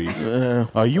YouTube boobies.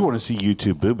 Oh, you want to see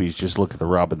YouTube boobies? Just look at the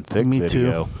Robin Thicke Me too.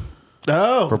 video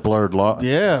Oh. for Blurred Lines.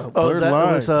 Yeah. Oh, Blurred is that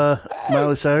Lines. with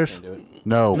Miley Cyrus?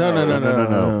 No. No. The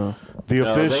No, they did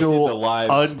official the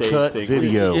live stage uncut thing.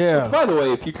 video. Yeah. By the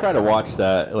way, if you try to watch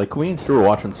that, like we and Stu were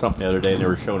watching something the other day and they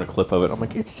were showing a clip of it. I'm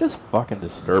like, it's just fucking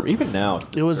disturbing. Even now, it's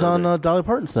It was on disturbing. Dolly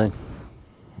Parton's thing.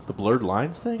 The Blurred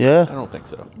Lines thing. Yeah. I don't think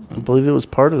so. I believe it was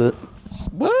part of it.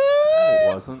 What?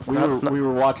 It wasn't. We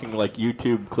were watching like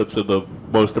YouTube clips of the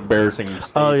most embarrassing.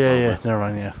 Oh, stage yeah. moments. Never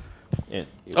mind, yeah. And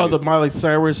Oh, the Miley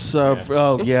Cyrus.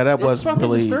 That was fucking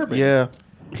really disturbing. yeah.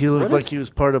 He looked What like is- he was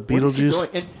part of What is she Beetlejuice. doing?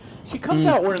 And she comes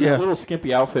out wearing yeah. that little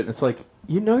skimpy outfit, and it's like,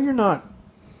 you're not.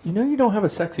 You don't have a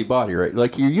sexy body, right?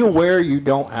 Like, you aware you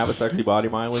don't have a sexy body,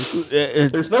 Miley?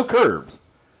 There's no curves.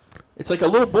 It's like a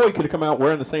little boy could have come out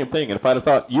wearing the same thing, and if I'd have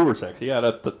thought you were sexy, I'd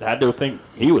have had to think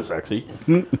he was sexy.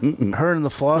 Her and the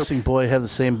flossing boy have the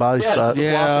same body Yes, style. the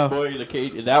Flossing Boy, the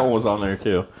Kate, that one was on there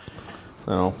too.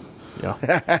 So,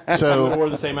 yeah. So he wore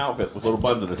the same outfit with little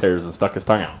buns in his hairs and stuck his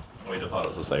tongue out. We'd have thought it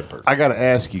was the same person. I got to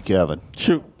ask you, Kevin.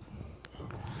 Shoot.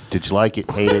 Did you like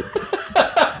it? Hate it?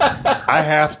 I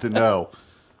have to know.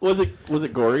 Was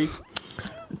it gory?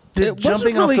 It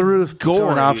Jumping wasn't off really the roof become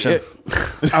gory. an option.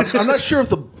 I'm not sure if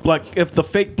the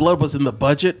fake blood was in the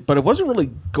budget, but it wasn't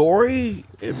really gory.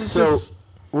 It was So just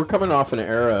we're coming off an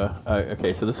era.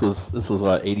 Okay, so this was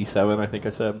what, 87, I think I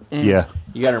said. Yeah.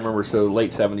 You got to remember, so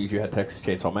late 70s, you had Texas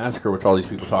Chainsaw Massacre, which all these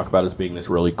people talk about as being this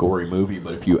really gory movie.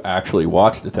 But if you actually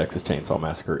watch the Texas Chainsaw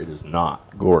Massacre, it is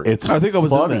not gory. It's I think I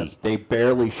was in funny. that. They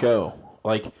barely show.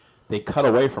 Like, they cut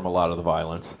away from a lot of the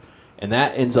violence. And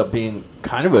that ends up being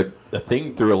kind of a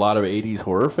thing through a lot of 80s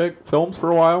horror films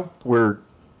for a while, where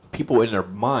people in their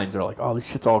minds are like, oh, this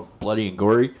shit's all bloody and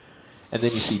gory. And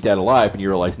then you see Dead Alive, and you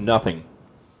realize nothing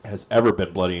has ever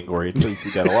been bloody and gory until you see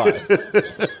Dead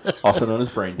Alive. Also known as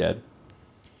Brain Dead.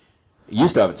 You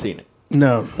still haven't seen it.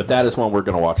 no. But that is one we're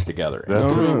going to watch together. And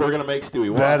That's we're going to make Stewie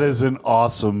watch. That is an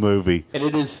awesome movie. And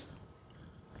it is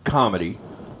comedy.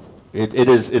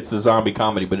 It's a zombie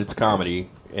comedy, but it's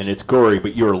comedy. And it's gory,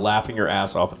 but you're laughing your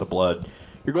ass off at the blood.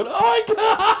 You're going, oh my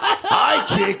God! I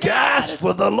kick ass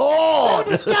for the Lord.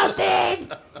 Disgusting!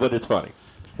 But it's funny.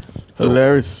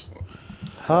 Hilarious.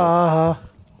 So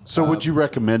would you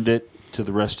recommend it to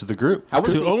the rest of the group? How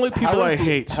was To only people I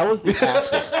hate. How was the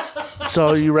acting?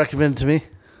 So you recommend it to me?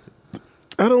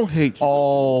 I don't hate you.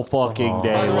 All fucking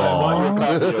day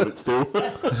long.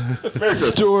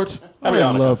 Stuart. I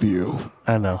love you.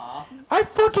 I know. I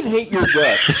fucking hate your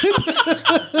guts.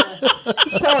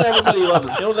 He's telling everybody he loves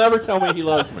him. He'll never tell me he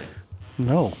loves me.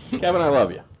 No. Kevin, I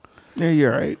love you. Yeah,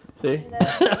 you're right. See?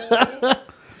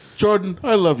 Jordan,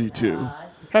 I love you too.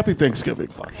 Happy Thanksgiving.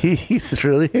 He's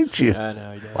really hates you. I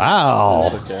know. He does.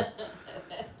 Wow. Okay.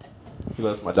 He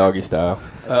loves my doggy style.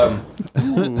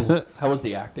 How was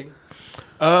the acting?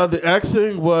 The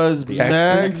acting was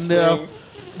acting?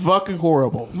 fucking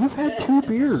horrible. You've had 2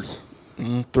 beers.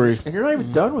 3. And you're not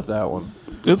even done with that one.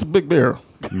 It's a big beer.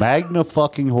 Magna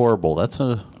fucking horrible. That's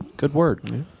a good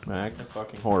word. Magna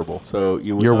fucking horrible. So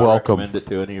you would You're not welcome. recommend it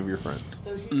to any of your friends?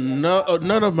 No,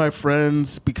 none of my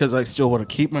friends, because I still want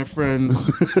to keep my friends.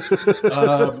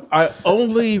 I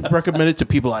only recommend it to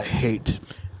people I hate.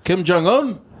 Kim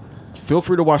Jong-un, feel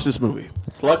free to watch this movie.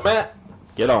 Slug Matt,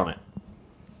 get on it.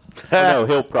 No,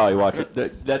 he'll probably watch it.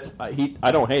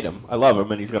 I don't hate him. I love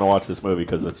him, and he's going to watch this movie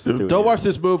because it's just too Don't easy. watch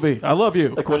this movie. I love you.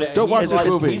 Like when Don't watch this like,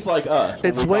 movie. He's like us.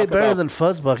 When It's we way talk better about- than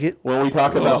Fuzzbucket. when we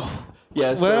talk about.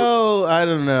 Yeah, so, Well, I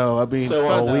don't know. I mean, So,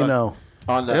 Oh, we know.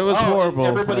 on the, It was horrible.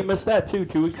 Everybody missed that too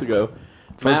 2 weeks ago.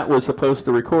 Matt was supposed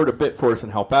to record a bit for us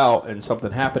and help out, and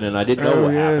something happened, and I didn't know Oh,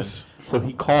 what yes. happened. So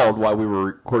he called while we were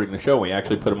recording the show. We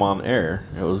actually put him on air.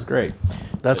 It was great.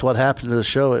 That's what happened to the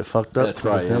show. It fucked up. That's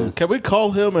 'cause of right, him. yes. can we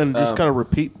call him and just kind of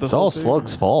repeat the It's whole all thing?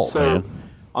 Slug's fault, So man.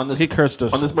 on this, He cursed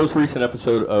us. on this most recent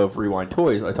episode of Rewind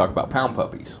Toys, I talk about pound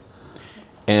puppies,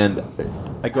 and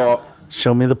I go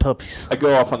Show me the puppies.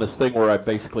 off on this thing where I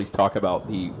basically talk about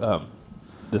the.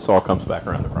 This all comes back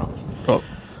around, I promise. Oh.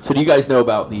 So do you guys know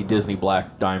about the Disney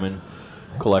Black Diamond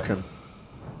collection?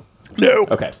 No.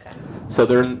 Okay, so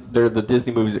they're the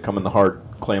Disney movies that come in the hard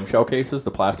clamshell cases,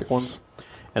 the plastic ones.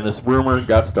 And this rumor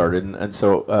got started, and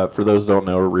so for those who don't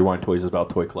know, Rewind Toys is about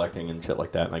toy collecting and shit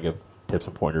like that, and I give tips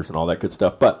and pointers and all that good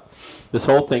stuff. But this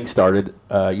whole thing started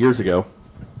years ago.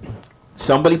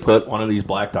 Somebody put one of these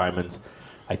black diamonds,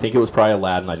 I think it was probably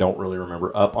Aladdin, I don't really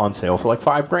remember, up on sale for like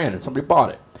 $5,000, and somebody bought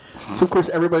it. So of course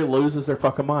everybody loses their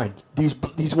fucking mind. These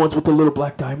ones with the little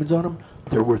black diamonds on them,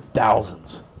 they're worth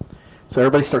thousands. So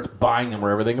everybody starts buying them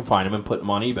wherever they can find them and putting them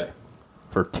on eBay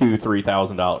for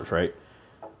 $2,000-$3,000, right?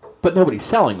 But nobody's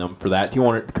selling them for that. Do you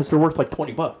want it because they're worth like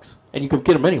 $20, and you can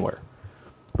get them anywhere.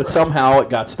 But somehow it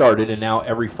got started, and now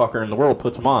every fucker in the world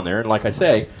puts them on there. And like I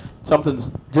say,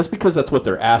 something's just because that's what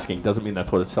they're asking doesn't mean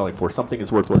that's what it's selling for. Something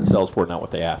is worth what it sells for, not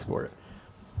what they ask for it.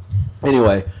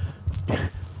 Anyway,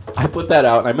 I put that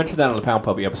out, and I mentioned that on the Pound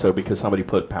Puppy episode because somebody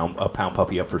put a Pound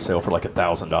Puppy up for sale for like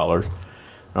 $1,000. And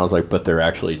I was like, but they're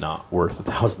actually not worth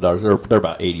 $1,000. They're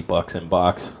about $80 in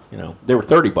box. You know, they were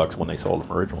 $30 when they sold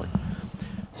them originally.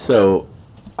 So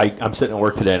I'm sitting at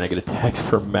work today, and I get a text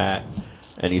from Matt,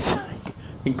 and he's like,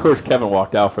 of course, Kevin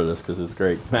walked out for this because it's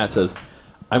great. Matt says,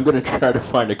 I'm going to try to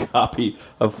find a copy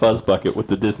of Fuzz Bucket with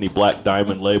the Disney Black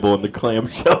Diamond label and the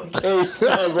clamshell case.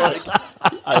 I was like,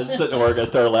 I was sitting at work, I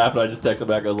started laughing, I just texted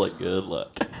back, I was like, good luck.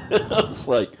 I was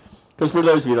like, because for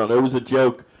those of you who don't know, it was a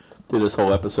joke to this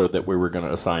whole episode that we were going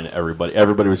to assign everybody.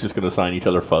 Everybody was just going to assign each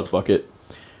other Fuzz Bucket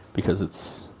because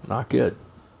it's not good.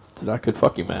 It's not good.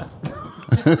 Fuck you, Matt.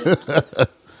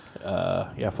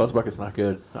 Yeah, Fuzz Bucket's not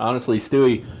good. Honestly,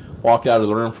 Stewie walked out of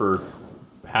the room for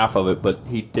half of it, but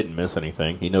he didn't miss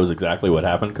anything. He knows exactly what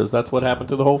happened because that's what happened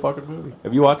to the whole fucking movie.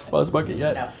 Have you watched Fuzz Bucket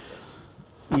yet?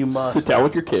 No. You must. Sit down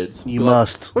with your kids. You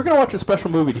must. We're going to watch a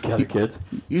special movie together, kids.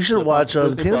 You should watch the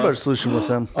Disney Peanut Butter Plus. Solution with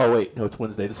them. Oh, wait. No, it's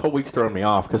Wednesday. This whole week's throwing me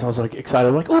off because I was like excited.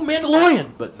 I'm like, oh,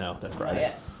 Mandalorian. But no, that's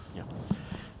Friday. Yeah.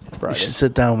 It's You Friday. should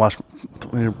sit down and watch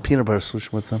Peanut Butter Solution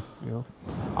with them. Yeah.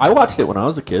 I watched it when I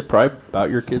was a kid, probably about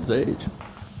your kid's age.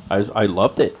 I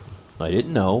loved it. I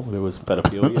didn't know there was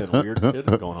pedophilia and weird shit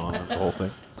going on in the whole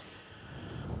thing.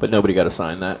 But nobody got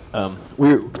assigned that.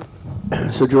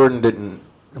 So Jordan didn't.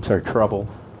 I'm sorry, Trouble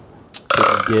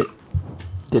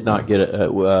did not get it.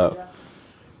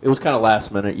 It was kind of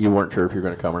last minute. You weren't sure if you were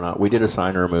going to come or not. We did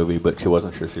assign her a movie, but she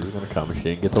wasn't sure she was going to come, and she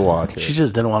didn't get to watch it. She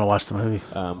just didn't want to watch the movie.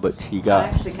 But she I got.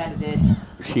 actually kind of did.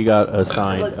 She got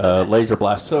assigned Laser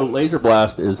Blast. So Laser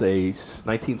Blast is a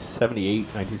 1978,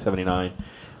 1979.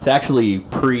 It's actually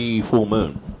pre-Full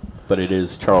Moon, but it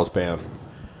is Charles Band.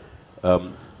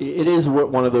 It is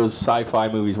one of those sci-fi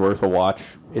movies worth a watch.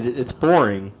 It's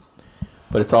boring,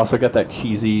 but it's also got that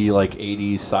cheesy like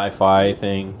 80s sci-fi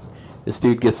thing. This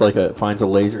dude gets finds a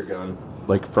laser gun,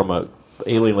 like from a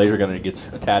alien laser gun, and it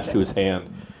gets attached to his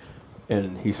hand.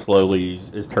 And he slowly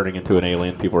is turning into an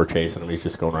alien. People are chasing him. He's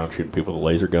just going around shooting people with a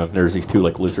laser gun. There's these two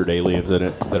lizard aliens in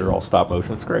it that are all stop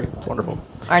motion. It's great. It's wonderful.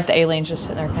 Aren't the aliens just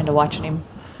sitting there kind of watching him?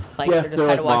 Like Yeah, they're just they're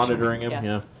kind of watching monitoring him.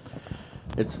 Yeah,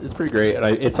 it's pretty great. And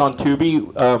it's on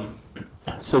Tubi.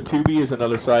 So Tubi is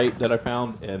another site that I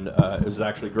found, and it was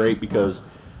actually great because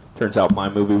it turns out my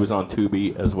movie was on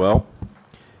Tubi as well.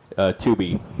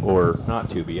 Tubi or not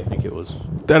Tubi? I think it was.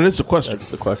 That is the question. That's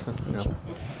the question. Yeah.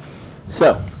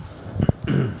 So.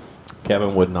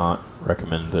 Kevin would not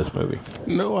recommend this movie.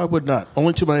 No, I would not.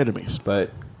 Only to my enemies.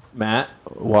 But Matt,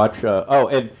 watch.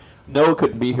 And Noah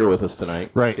couldn't be here with us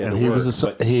tonight. Right, He had and to he work, was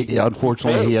but-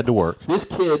 unfortunately he had to work. This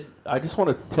kid, I just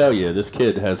wanted to tell you, this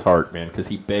kid has heart, man, because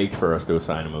he begged for us to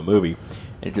assign him a movie.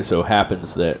 And it just so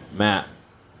happens that Matt,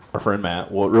 our friend Matt,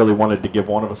 really wanted to give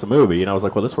one of us a movie, and I was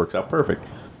like, well, this works out perfect,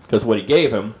 because what he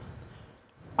gave him,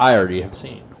 I already have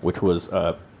seen, which was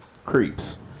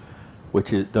Creeps.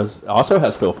 Which also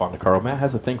has Phil Fondacaro. Matt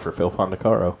has a thing for Phil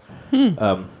Fondacaro.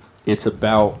 It's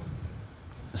about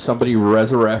somebody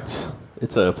resurrects.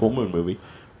 It's a full moon movie.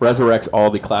 Resurrects all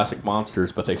the classic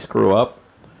monsters, but they screw up,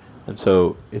 and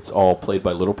so it's all played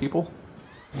by little people.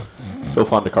 Phil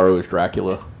Fondacaro is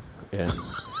Dracula, and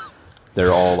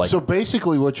they're all like. So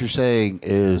basically, what you're saying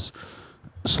is,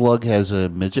 Slug has a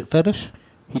midget fetish.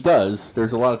 He does.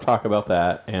 There's a lot of talk about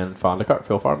that, and Phil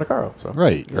Fondacaro. So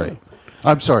Right.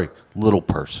 I'm sorry, little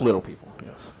person. little people.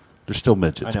 Yes. They're still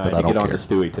midgets, I know. but I I had to don't get on care. to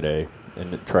Stewie today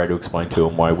and try to explain to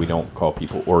him why we don't call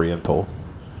people Oriental.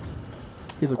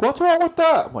 He's like, "What's wrong with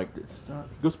that?" I'm like, "It's not."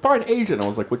 He goes, "Fine, Asian." I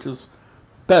was like, "Which is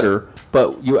better?"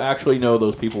 But you actually know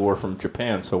those people were from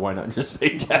Japan, so why not just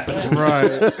say Japanese?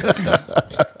 Right.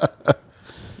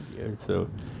 Yeah, so,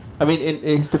 I mean, in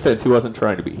his defense, he wasn't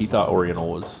trying to be. He thought Oriental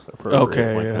was appropriate.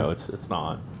 Okay, Like, yeah. no, it's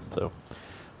not. So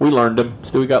we learned him.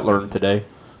 Stewie got learned today.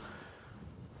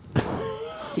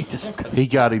 He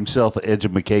got himself an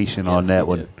education on that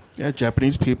one. Yeah,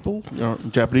 Japanese people.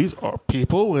 Japanese are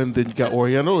people, and then you got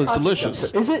Oriental. It's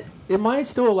delicious. Is it? Am I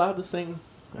still allowed to sing?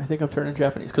 I think I'm turning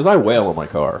Japanese because I wail in my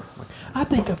car. Like, I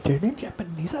think I'm turning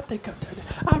Japanese. I think I'm turning.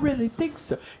 I really think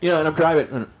so. You know, and I'm driving.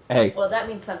 And, hey, Well, that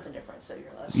means something different, so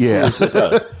you're less. Yeah. yes, it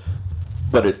does.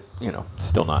 But it,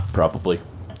 still not probably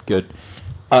good.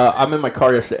 I'm in my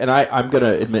car yesterday, and I'm going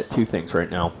to admit two things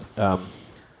right now.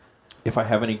 If I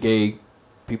have any gay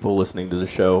people listening to the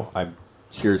show, I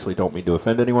seriously don't mean to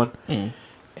offend anyone,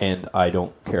 and I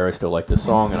don't care. I still like this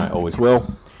song, and I always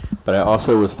will. But I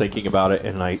also was thinking about it,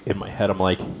 and in my head, I'm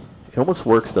like, it almost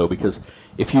works though, because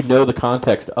if you know the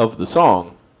context of the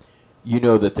song, you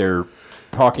know that they're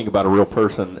talking about a real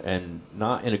person and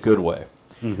not in a good way.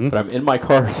 But I'm in my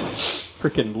car,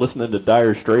 freaking listening to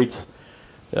Dire Straits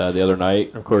the other night.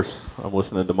 And of course, I'm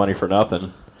listening to Money for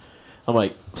Nothing. I'm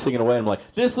like singing away. I'm like,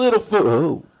 this little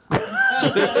fool.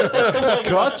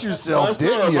 Caught yourself,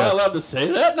 didn't Am you? I allowed to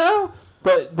say that now?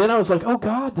 But then I was like, oh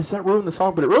God, does that ruin the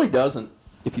song? But it really doesn't,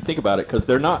 if you think about it, because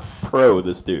they're not pro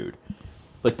this dude.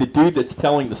 Like the dude that's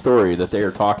telling the story that they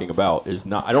are talking about is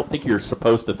not. I don't think you're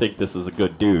supposed to think this is a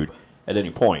good dude at any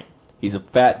point. He's a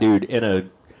fat dude in a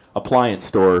appliance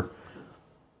store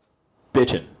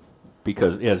bitching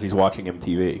because as he's watching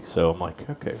MTV. So I'm like,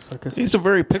 okay. So I guess He's a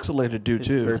very pixelated dude,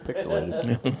 too. very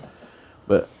pixelated.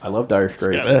 But I love Dire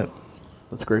Straits. Yeah.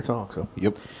 That's a great song. So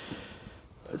Yep.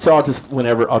 So I'll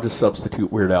just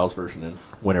substitute Weird Al's version in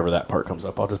whenever that part comes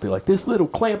up. I'll just be like, this little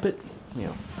clampet,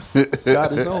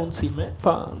 got his own cement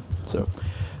pond. So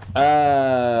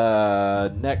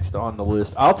next on the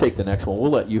list, I'll take the next one.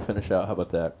 We'll let you finish out. How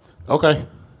about that? Okay.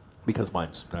 Because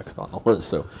mine's next on the list.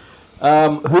 So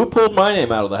who pulled my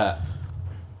name out of the hat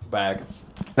bag?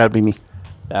 That'd be me.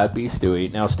 That'd be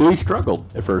Stewie. Now Stewie struggled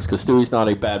at first because Stewie's not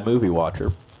a bad movie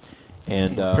watcher.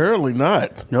 And Apparently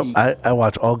not. Nope. I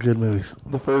watch all good movies.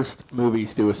 the first movie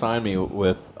Stu assigned me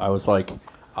with, I was like,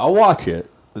 I'll watch it.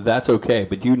 That's okay.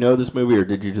 But do you know this movie or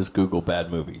did you just Google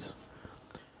bad movies?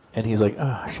 And he's like,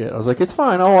 oh, shit. I was like, it's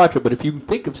fine. I'll watch it. But if you can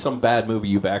think of some bad movie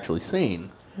you've actually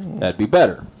seen, that'd be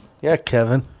better. Yeah,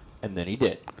 Kevin. And then he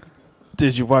did.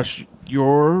 Did you watch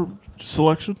your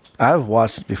selection? I've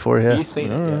watched it before, yeah. He's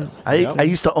seen it, yes. I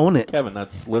used to own it. Kevin,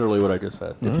 that's literally what I just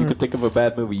said. If you could think of a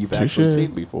bad movie you've actually Touche.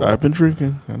 seen before. I've been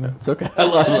drinking. I know. It's okay. I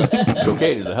love it.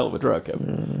 Cocaine is a hell of a drug,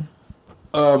 Kevin.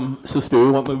 So,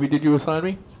 Stewie, what movie did you assign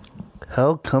me?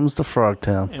 Hell Comes to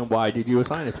Frogtown. And why did you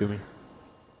assign it to me?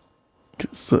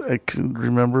 So I can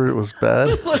remember it was bad.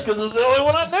 It's like, because it's the only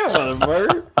one I know,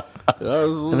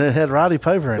 motherfucker. And it had Roddy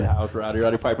Piper in it. House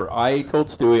Roddy Piper. I told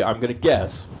Stewie I'm going to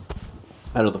guess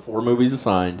out of the 4 movies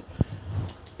assigned,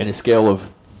 in a scale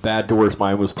of bad to worst,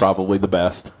 mine was probably the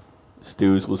best.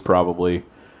 Stu's was probably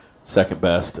second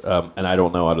best, and I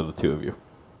don't know out of the 2 of you.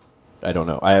 I don't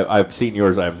know. I've seen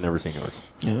yours. I've never seen yours.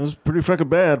 Yeah, it was pretty fucking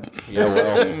bad. Yeah,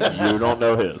 well, you don't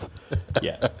know his.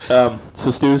 Yeah. So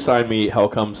Stu assigned me Hell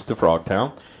Comes to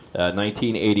Frogtown.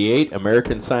 1988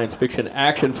 American science fiction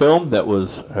action film that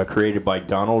was created by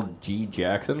Donald G.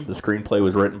 Jackson. The screenplay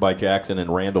was written by Jackson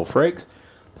and Randall Frakes.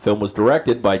 The film was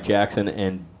directed by Jackson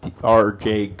and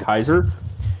R.J. Kaiser.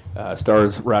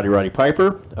 Stars Roddy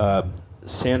Piper.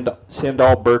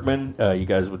 Sandal Bergman. You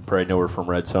guys would probably know her from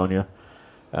Red Sonja.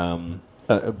 A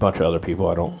bunch of other people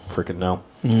I don't freaking know.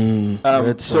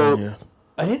 Red Sonja.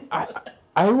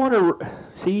 I want to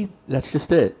see. That's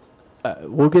just it.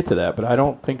 We'll get to that, but I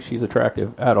don't think she's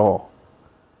attractive at all.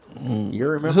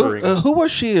 You're remembering Who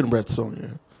was she in Red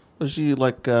Sonja? Was she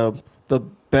like the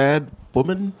bad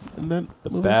woman in that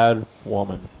movie? Bad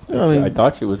woman. I mean- I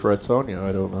thought she was Red Sonja.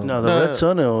 I don't know. No, the Red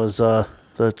Sonja was the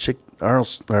chick Arnold,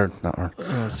 or not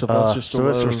Arnold. Sylvester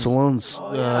Sylvester Stallone's.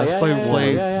 Flavor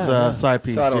Flav's side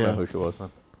piece. So I don't know Yeah. who she was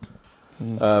then.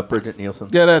 Bridget Nielsen.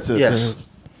 Yeah, that's it.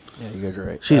 Yes. Yeah, you guys are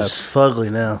right. She's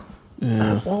fugly now.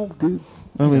 Yeah. Well, dude.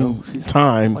 I mean, she's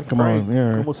time. like Come on. probably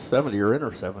Yeah. almost 70 or in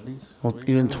her 70s. Well,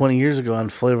 even 20 years ago on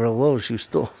Flavor of Love, she was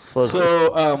still fugly.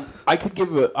 So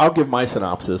I'll give my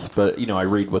synopsis, but I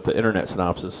read what the internet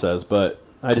synopsis says. But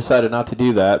I decided not to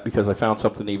do that because I found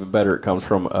something even better. It comes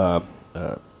from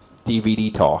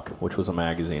DVD Talk, which was a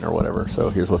magazine or whatever. So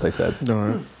here's what they said. All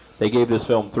right. They gave this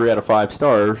film 3 out of 5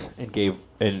 stars and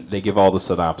they give all the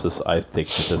synopsis I think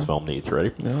that this film needs.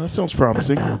 Ready? Yeah, that sounds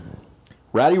promising.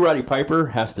 Roddy Piper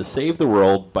has to save the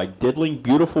world by diddling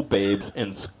beautiful babes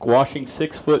and squashing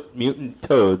 6-foot mutant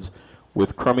toads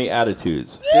with crummy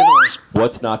attitudes.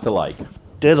 What's not to like?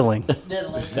 Diddling. That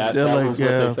was what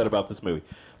yeah. they said about this movie.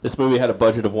 This movie had a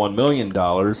budget of $1 million,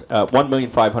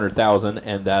 $1,500,000,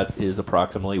 and that is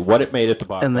approximately what it made at the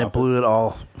box And they office. blew it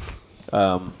all.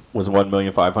 Was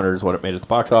 $1,500,000 is what it made at the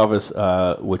box office,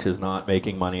 which is not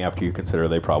making money after you consider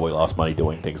they probably lost money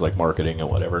doing things like marketing and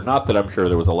whatever. Not that I'm sure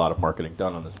there was a lot of marketing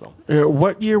done on this film.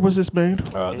 What year was this made?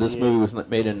 This movie was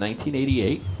made in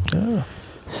 1988. Oh.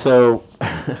 So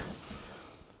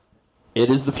it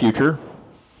is the future.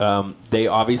 They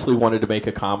obviously wanted to make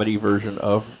a comedy version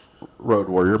of Road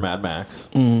Warrior, Mad Max.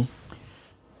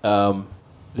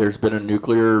 There's been a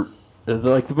nuclear...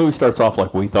 Like, the movie starts off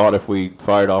like, we thought if we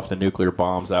fired off the nuclear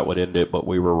bombs, that would end it, but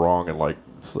we were wrong, and like,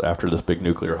 after this big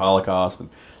nuclear holocaust, and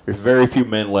there's very few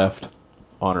men left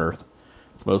on Earth.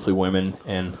 It's mostly women,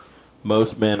 and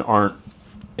most men aren't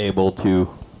able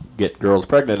to get girls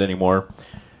pregnant anymore.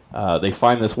 They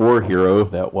find this war hero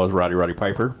that was Roddy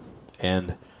Piper,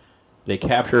 and they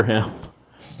capture him,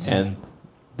 and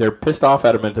they're pissed off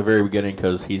at him at the very beginning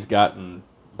because he's gotten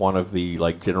one of the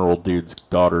like general dude's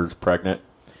daughters pregnant.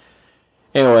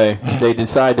 Anyway, they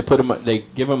decide to put him. They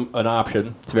give him an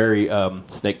option. It's very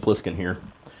Snake Plissken here.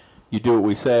 You do what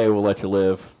we say, we'll let you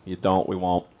live. You don't, we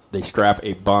won't. They strap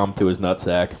a bomb to his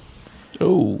nutsack.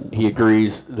 Oh. He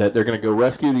agrees that they're going to go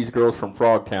rescue these girls from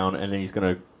Frogtown, and then he's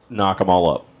going to knock them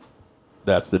all up.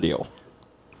 That's the deal.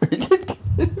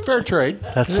 Fair trade.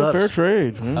 That sucks. Fair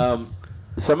trade.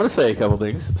 So I'm going to say a couple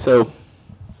things. So,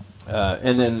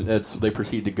 and then they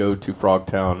proceed to go to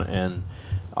Frogtown, and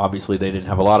obviously they didn't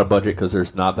have a lot of budget because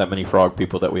there's not that many frog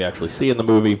people that we actually see in the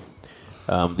movie.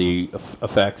 The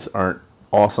effects aren't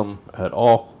awesome at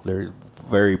all. They're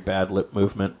very bad lip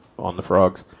movement on the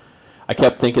frogs. I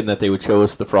kept thinking that they would show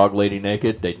us the frog lady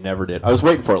naked. They never did. I was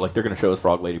waiting for it. Like, they're going to show us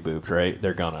frog lady boobs, right?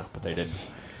 They're gonna, but they didn't.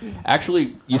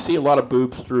 Actually, you see a lot of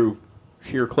boobs through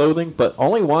sheer clothing, but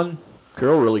only one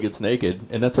girl really gets naked,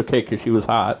 and that's okay because she was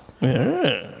hot.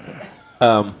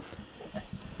 Yeah.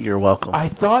 You're welcome. I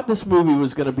thought this movie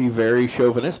was going to be very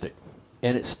chauvinistic,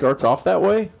 and it starts off that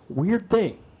way. Weird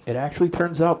thing. It actually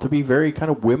turns out to be very kind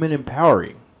of women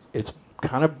empowering. It's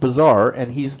kind of bizarre,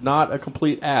 and he's not a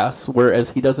complete ass,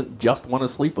 whereas he doesn't just want to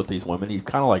sleep with these women. He's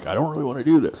kind of like, I don't really want to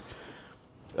do this.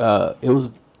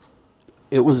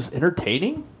 It was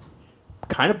entertaining,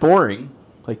 kind of boring.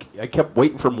 Like, I kept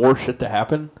waiting for more shit to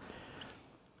happen,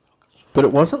 but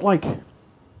it wasn't like,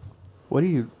 what are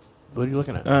you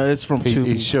looking at? It's from Tubi.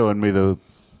 He's showing me the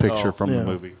picture from the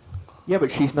movie. Yeah,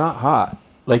 but she's not hot.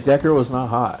 Like, that girl is not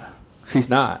hot. She's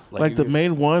not. Like the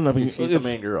main one? I mean, she's the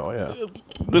main girl, yeah.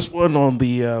 This one on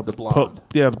the blonde.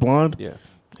 the blonde? Yeah.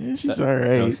 Yeah, she's all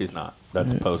right. No, she's not.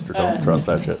 That's a poster. Don't trust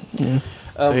that shit. Yeah.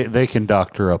 They can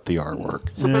doctor up the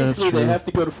artwork. So basically, they have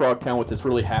to go to Frogtown with this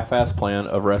really half-assed plan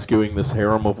of rescuing this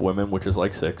harem of women, which is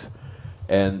like 6.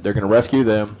 And they're going to rescue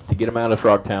them to get them out of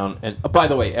Frogtown. And by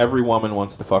the way, every woman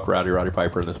wants to fuck Roddy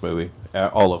Piper in this movie.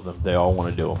 All of them. They all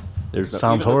want to do them.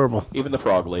 Sounds horrible. Even the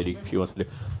frog lady, she wants to do.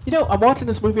 You know, I'm watching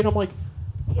this movie and I'm like,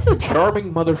 he's a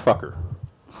charming motherfucker.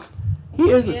 He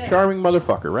is a charming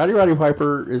motherfucker. Roddy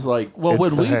Piper is like... Well,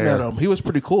 when we met him, he was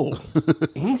pretty cool.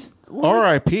 He's...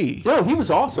 R.I.P. No, he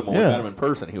was awesome when we met him in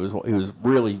person. He was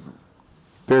really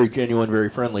very genuine, very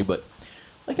friendly. But,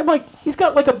 like, I'm like, he's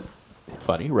got like a...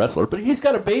 Funny wrestler, but he's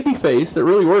got a baby face that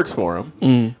really works for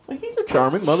him. Like, he's a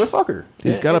charming motherfucker.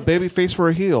 He's got a baby face for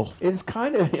a heel. It's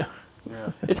kind of...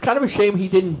 It's kind of a shame he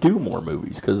didn't do more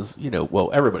movies because, you know, well,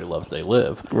 everybody loves They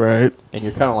Live. Right. And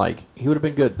you're kind of like, he would have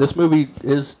been good. This movie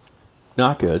is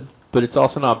not good, but it's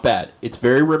also not bad. It's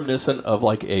very reminiscent of,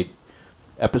 like, a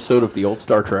episode of the old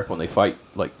Star Trek when they fight,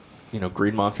 like, you know,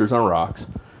 green monsters on rocks.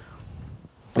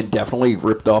 It definitely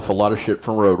ripped off a lot of shit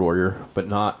from Road Warrior, but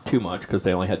not too much because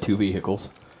they only had 2 vehicles.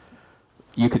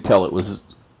 You could tell it was a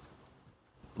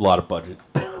lot of budget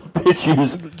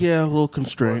issues. Yeah, a little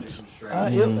constraints.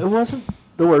 It wasn't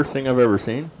the worst thing I've ever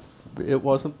seen. It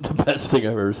wasn't the best thing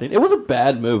I've ever seen. It was a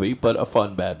bad movie, but a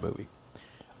fun bad movie.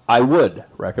 I would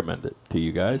recommend it to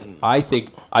you guys. I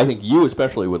think you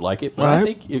especially would like it. But I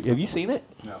think have you seen it?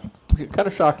 No. I'm kind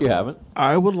of shocked you haven't.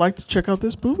 I would like to check out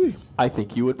this movie. I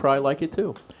think you would probably like it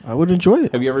too. I would enjoy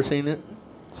it. Have you ever seen it?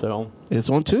 So it's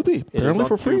on Tubi. Apparently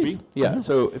for free. Tubi. Yeah.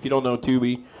 So if you don't know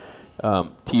Tubi,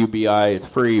 TUBI, it's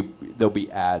free. There'll be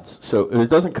ads, so it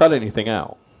doesn't cut anything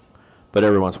out. But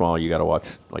every once in a while, you got to watch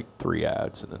like 3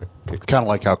 ads, and then it kicks. Kind of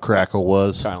like how Crackle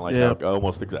was. Kind of like how,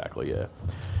 almost exactly, yeah.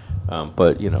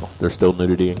 But you know, there's still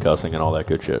nudity and cussing and all that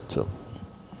good shit. So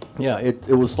yeah, it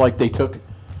was like they took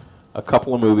a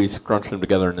couple of movies, crunched them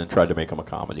together, and then tried to make them a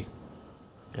comedy.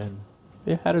 And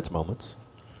it had its moments.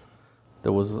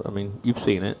 There was, I mean, you've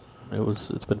seen it.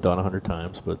 It's been done 100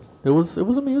 times, but it was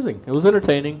amusing. It was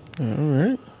entertaining. All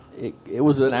right. It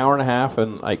was an hour and a half,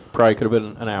 and I probably could have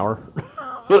been an hour.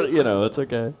 But, you know, it's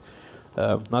okay.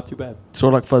 Not too bad.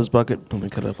 Sort of like Fuzz Bucket when they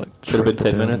could have Should have been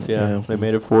 10 minutes, yeah. They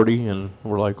made it 40, and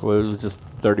we're like, well, it was just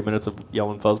 30 minutes of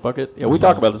yelling Fuzz Bucket. Yeah, we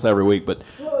talk about this every week, but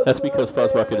that's because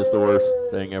Fuzz Bucket is the worst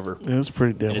thing ever. It's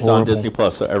pretty damn and it's horrible. on Disney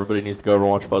Plus, so everybody needs to go over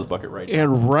and watch Fuzz Bucket right now.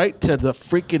 And right to the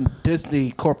freaking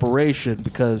Disney Corporation,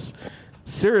 because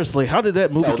seriously, how did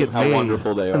that movie get how made?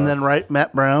 Wonderful they are. And then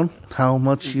Matt Brown, how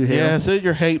much you hate him. Yeah, send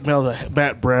your hate mail to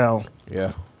Matt Brown.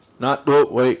 Yeah.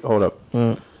 Wait, hold up.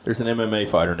 There's an MMA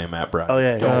fighter named Matt Brown. Oh,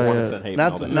 yeah. Don't want to send hate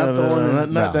mail to him. Not the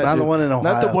one in Ohio.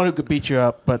 Not the one who could beat you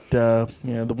up, but the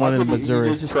one in Missouri.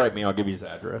 You just write me. I'll give you his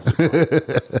address.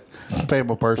 Pay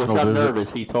him a personal I'm visit.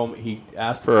 nervous. He told me he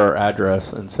asked for our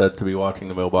address and said to be watching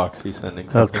the mailbox. He's sending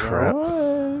something. Oh, crap.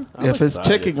 If it's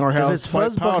ticking our house, if it's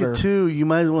Fuzz Bucket 2, you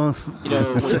might as well. You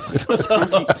know,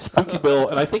 Spooky Bill,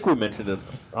 and I think we mentioned it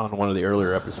on one of the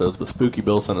earlier episodes, but Spooky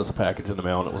Bill sent us a package in the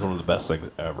mail, and it was one of the best things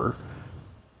ever.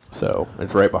 So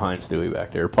it's right behind Stewie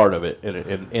back there, part of it,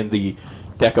 and the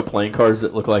deck of playing cards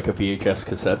that look like a VHS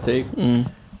cassette tape,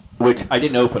 which I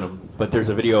didn't open them, but there's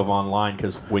a video of online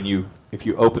because if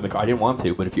you open the, I didn't want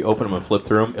to, but if you open them and flip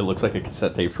through them, it looks like a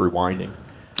cassette tape's rewinding.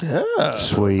 Yeah,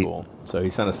 sweet. Cool. So he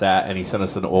sent us that, and he sent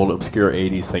us an old obscure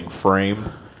 '80s thing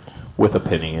framed with a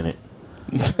penny in it.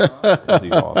 'Cause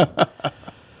he's awesome.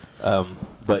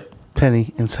 But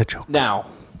penny inside joke. Now,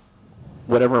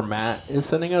 whatever Matt is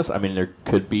sending us, I mean, there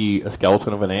could be a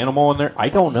skeleton of an animal in there. I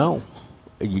don't know.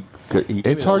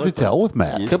 It's hard to tell with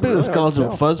Matt. Could be the skeleton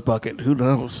of Fuzz Bucket. Who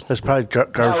knows? There's probably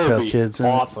Garbage Pail Kids. In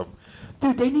awesome.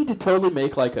 Dude, they need to totally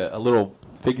make like a little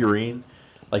figurine.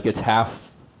 Like it's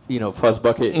half, Fuzz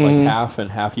Bucket, like half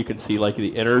and half. You can see like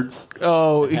the innards.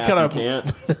 Oh, you kind of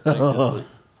can't.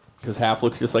 Because half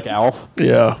looks just like Alf.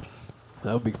 Yeah.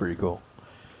 That would be pretty cool.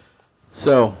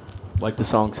 So, like the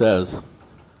song says,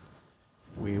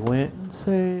 we went and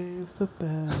saved the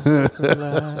best for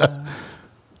last.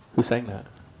 Who sang that?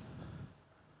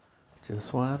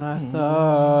 Just when I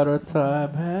thought our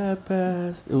time had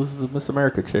passed. It was the Miss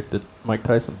America chick that Mike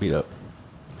Tyson beat up,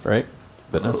 right?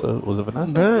 Vanessa. Was it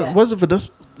Vanessa? No, was it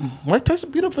Vanessa? Mike Tyson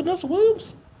beat up Vanessa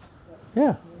Williams?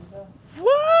 Yeah.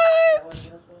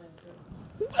 What?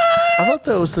 I thought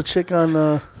that was the chick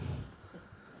on.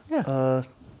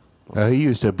 He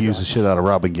used to abuse the shit out of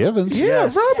Robin Givens. Yeah,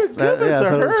 Robin Givens. I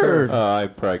thought it was her.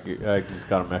 I just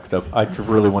got him mixed up. I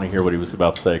really want to hear what he was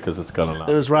about to say because it's gonna not.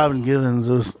 It was Robin Givens.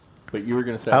 It was. But you were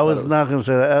gonna say. I was not gonna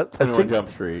say that. I 21 think. Jump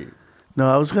Street. No,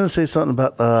 I was gonna say something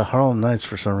about Harlem Nights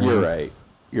for some reason.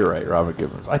 You're right, Robin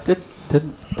Givens.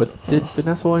 But did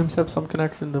Vanessa Williams have some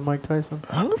connection to Mike Tyson?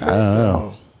 I don't think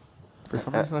so. For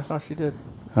some reason, I thought she did.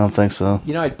 I don't think so.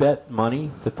 I bet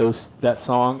money that that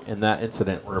song and that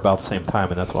incident were about the same time,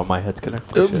 and that's why my head's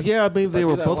connected. To shit. Yeah, I mean they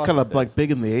were both kind of like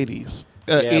big in the 80s,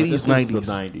 80s, 90s. The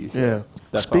 90s. Yeah.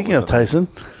 Speaking of Tyson,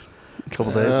 a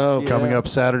couple days coming up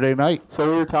Saturday night. So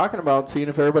we were talking about seeing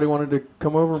if everybody wanted to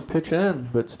come over and pitch in,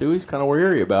 but Stewie's kind of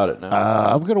weary about it now.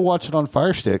 I'm gonna watch it on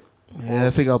Fire Stick. Yeah, I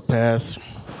think I'll pass.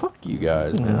 Fuck you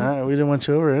guys, man. We didn't want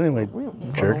you over anyway, We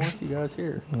don't jerks. want you guys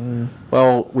here.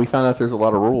 Well, we found out there's a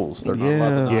lot of rules. They're not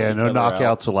allowed to knock each no other out.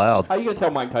 knockouts allowed. How are you gonna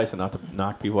tell Mike Tyson not to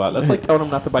knock people out? That's like telling him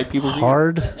not to bite people's ears.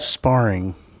 Hard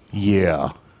sparring.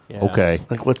 Yeah. Okay.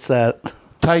 Like what's that?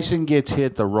 Tyson gets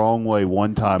hit the wrong way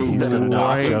one time, he's gonna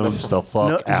knock Jones the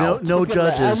fuck out. No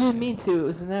judges. I didn't mean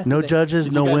to. No judges,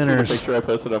 Did no you guys see the winners. picture I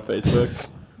posted on Facebook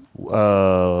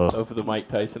of the Mike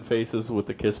Tyson faces with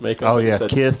the kiss makeup. Oh It yeah,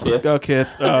 said Kith. Go, Kith.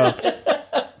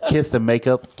 Kith the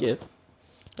makeup. Kith.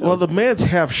 Well, the man's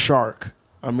half shark.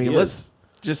 I mean, He let's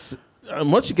just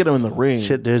once you get him in the ring.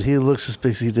 Shit, dude, he looks as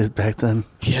big as he did back then.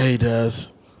 Yeah, he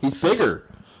does. He's bigger.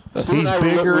 He's Stu and I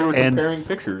bigger we were and comparing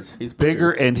pictures. He's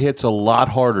bigger and hits a lot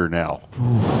harder now.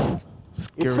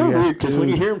 It's so weird because when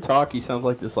you hear him talk, he sounds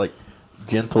like this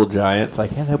gentle giant. It's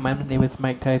like, hello, my name is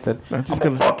Mike Tyson. I'm just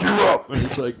gonna gonna fuck you up. And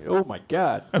he's like, oh my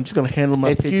god. I'm just gonna handle my.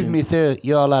 Excuse pigeon. me, sir.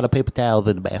 You're all out of paper towels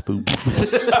in the bathroom.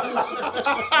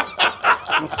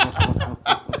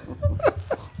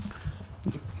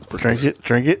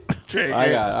 Drink it.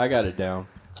 I got it down.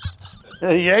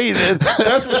 Yeah, you did.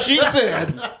 That's what she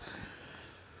said.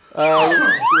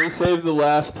 We saved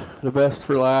the best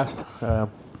for last.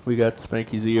 We got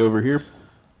Spanky Z over here.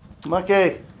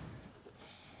 Okay.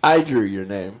 I drew your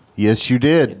name. Yes, you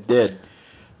did. It did.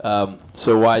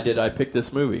 So why did I pick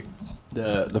this movie?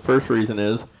 The first reason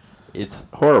is it's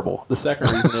horrible. The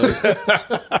second reason is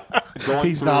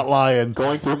He's not lying.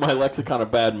 Going through my lexicon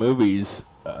of bad movies,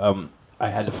 I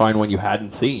had to find one you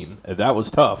hadn't seen. And that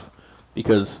was tough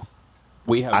because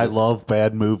we have. I love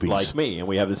bad movies. Like me, and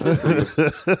we have this history of,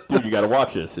 dude, you got to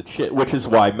watch this. It's shit. Which is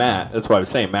why that's why I was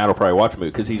saying Matt will probably watch a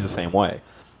movie because he's the same way.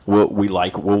 We'll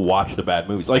watch the bad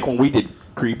movies. Like when we did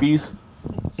Creepies,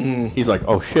 he's like,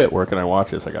 oh shit, where can I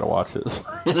watch this? I got to watch this.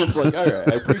 And it's like, all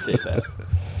right, I appreciate that.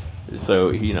 So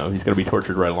he's going to be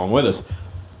tortured right along with us.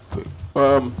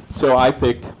 So I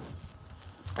picked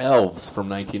Elves from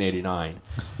 1989.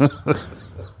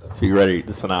 So you ready?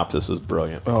 The synopsis was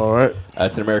brilliant. All right.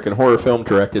 It's an American horror film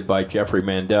directed by Jeffrey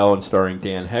Mandel and starring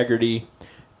Dan Haggerty,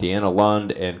 Deanna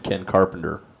Lund, and Ken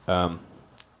Carpenter. I'm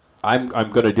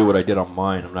going to do what I did on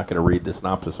mine. I'm not going to read the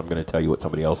synopsis. I'm going to tell you what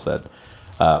somebody else said.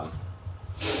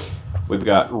 We've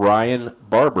got Ryan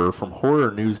Barber from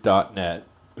HorrorNews.net,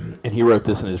 and he wrote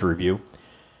this in his review.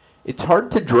 It's hard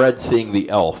to dread seeing the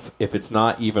elf if it's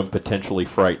not even potentially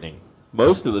frightening.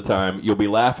 Most of the time, you'll be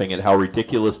laughing at how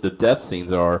ridiculous the death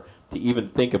scenes are to even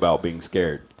think about being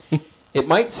scared. It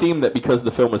might seem that because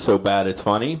the film is so bad it's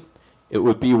funny, it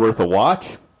would be worth a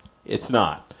watch. It's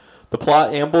not. The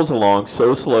plot ambles along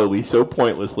so slowly, so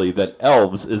pointlessly, that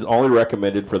Elves is only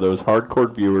recommended for those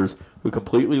hardcore viewers who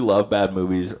completely love bad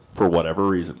movies for whatever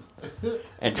reason.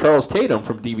 And Charles Tatum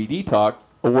from DVD Talk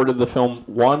awarded the film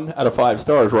 1 out of 5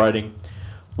 stars, writing,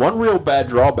 one real bad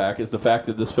drawback is the fact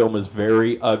that this film is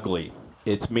very ugly.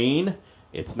 It's mean,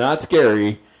 it's not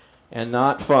scary, and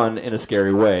not fun in a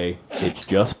scary way. It's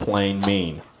just plain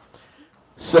mean.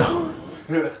 So,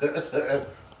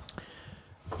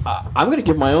 I'm going to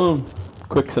give my own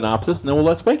quick synopsis, and then we'll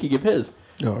let Spanky give his.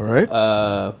 All right.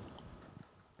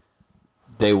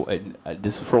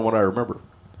 This is from what I remember.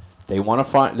 They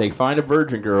find a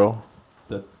virgin girl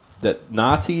that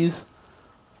Nazis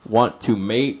want to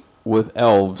mate with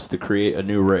elves to create a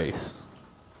new race.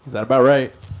 Is that about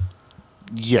right?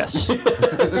 Yes. Go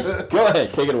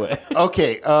ahead, take it away.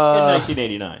 Okay. In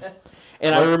 1989.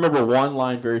 And I remember one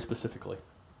line very specifically.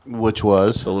 Which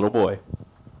was? The little boy.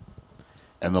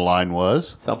 And the line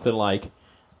was? Something like,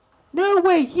 "No,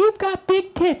 wait, you've got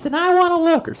big tits and I want to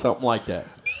look," or something like that.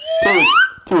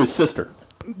 To his sister.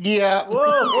 Yeah.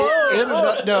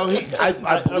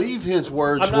 I believe his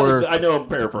words were, I know I'm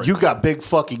paraphrasing. "You got big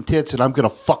fucking tits and I'm going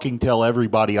to fucking tell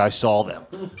everybody I saw them."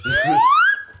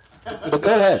 But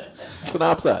go ahead.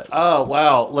 Synopsis. Oh,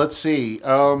 wow. Let's see.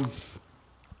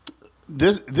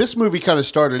 This movie kind of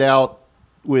started out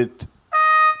with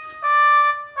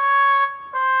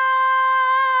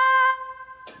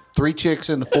three chicks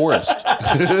in the forest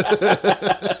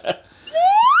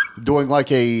doing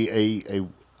like a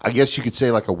I guess you could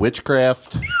say like a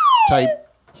witchcraft type.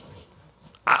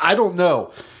 I don't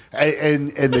know.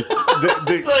 And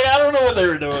It's like, I don't know what they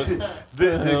were doing.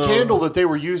 the candle that they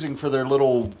were using for their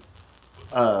little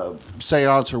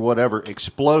seance or whatever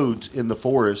explodes in the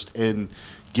forest and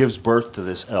gives birth to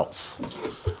this elf.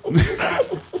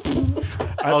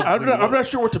 I'm not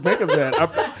sure what to make of that.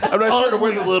 I'm not sure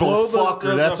Ugly to little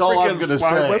fucker. That's all I'm going to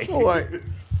say.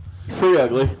 It's pretty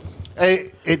ugly.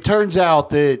 It turns out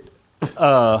that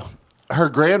her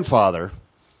grandfather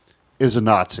is a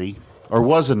Nazi, or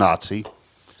was a Nazi,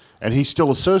 and he's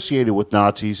still associated with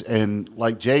Nazis. And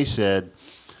like Jay said,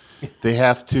 they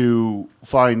have to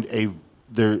find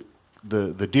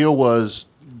the deal was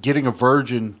getting a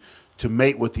virgin to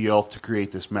mate with the elf to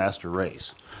create this master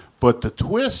race. But the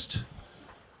twist...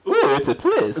 Ooh, it's a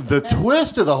twist. The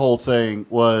twist of the whole thing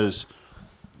was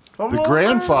the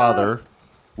grandfather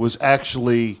was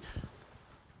actually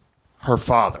her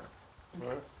father.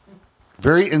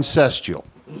 Very incestual.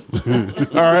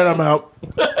 All right, I'm out.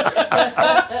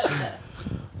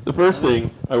 The first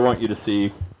thing I want you to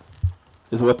see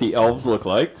is what the elves look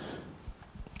like.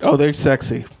 Oh, they're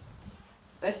sexy.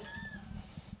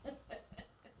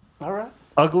 All right.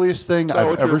 Ugliest thing I've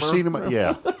what you ever remember? seen in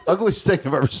my ugliest thing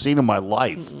I've ever seen in my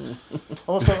life.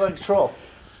 Almost look like a troll.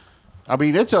 I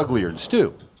mean, it's uglier than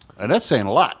Stu, and that's saying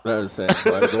a lot. That was saying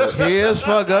quite a bit. He is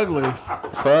fug ugly.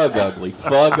 Fug ugly.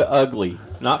 Fug ugly.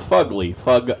 Not fugly.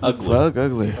 Fug ugly. Fug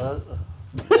ugly.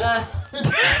 He's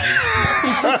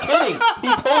just kidding.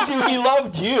 He told you he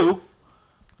loved you.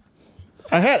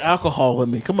 I had alcohol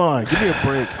in me. Come on, give me a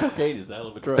break. Cocaine is out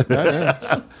of a drug.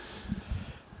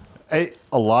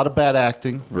 A lot of bad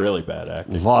acting. Really bad A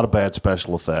acting. lot of bad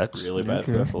special effects. Really bad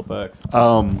special effects. I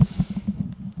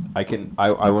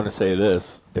want to say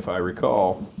this. If I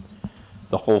recall,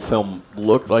 the whole film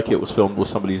looked like it was filmed with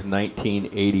somebody's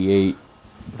 1988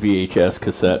 VHS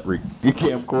cassette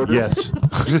camcorder. Yes.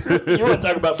 You want to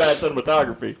talk about bad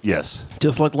cinematography? Yes.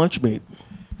 Just like lunch meat.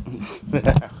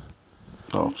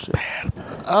 Oh shit.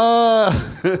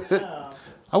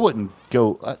 I wouldn't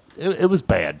go. It was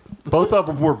bad. Both of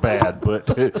them were bad, but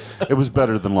it was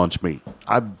better than lunch meat.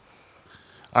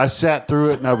 I sat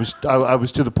through it, and I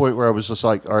was to the point where I was just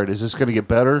like, all right, is this going to get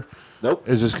better? Nope.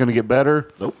 Is this going to get better?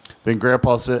 Nope. Then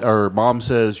Grandpa said, or Mom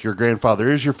says, your grandfather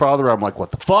is your father. I'm like, what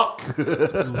the fuck?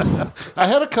 I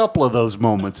had a couple of those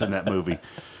moments in that movie,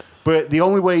 but the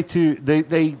only way to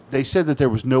they said that there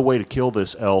was no way to kill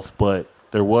this elf, but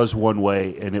there was one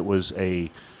way, and it was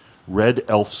a red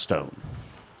elf stone.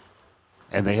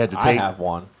 And they had to take... I have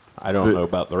one. I don't know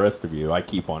about the rest of you. I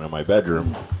keep one in my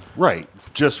bedroom. Right,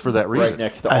 just for that reason. Right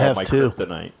next to I all have my two.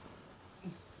 kryptonite.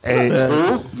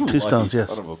 And, You Two stones, lucky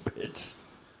yes. Son of a bitch.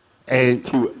 and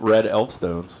Two red elf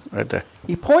stones. Right there.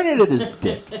 He pointed at his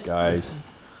dick, guys.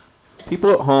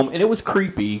 People at home, and it was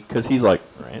creepy because he's like,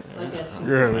 right.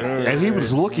 and he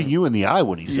was looking you in the eye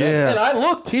when he said it. And Yeah. I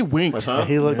looked. He winked. Huh?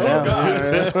 He looked down.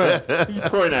 You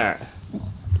point at.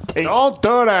 Don't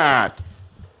do that.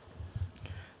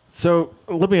 So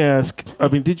let me ask. I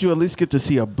mean, did you at least get to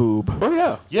see a boob? Oh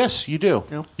yeah. Yes, you do.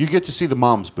 You get to see the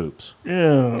mom's boobs.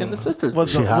 Yeah. And the sisters.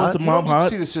 Was, She was hot? the You mom don't get to hot?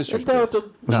 see the sister's Isn't that what boobs.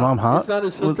 the, Was mom hot? It's not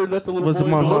his sister that the little was the boy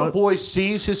mom The did? hot? little boy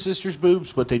sees his sister's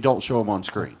boobs, but they don't show them on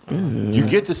screen. You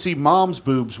get to see mom's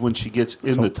boobs when she gets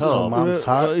in the So tub mom's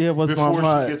hot? Yeah, was mom before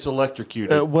hot? she gets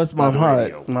electrocuted. Was by mom the hot?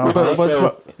 radio. Mom's But hot. was So,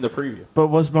 mo- in the preview. but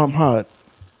was mom hot?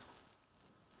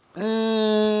 Not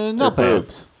They're bad.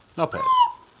 boobs. Not bad.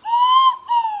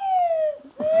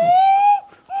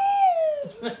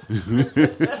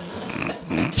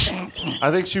 I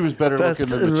think she was better Best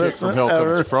looking than the chick from investment Hell Comes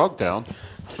ever. to Frogtown.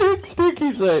 Stick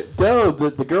keeps saying, no,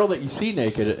 the girl that you see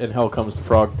naked in Hell Comes to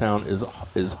Frogtown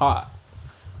is hot.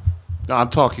 No, I'm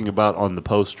talking about on the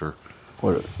poster.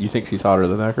 What, you think she's hotter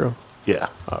than that girl? Yeah.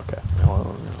 Okay.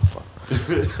 Well,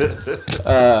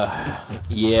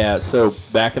 yeah, so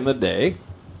back in the day,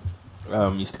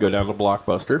 used to go down to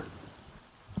Blockbuster.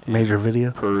 Major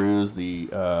Video. Peruse the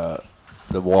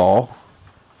wall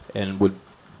and would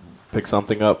pick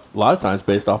something up a lot of times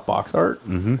based off box art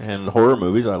and horror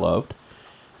movies I loved.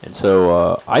 And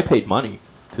so I paid money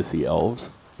to see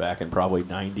Elves back in probably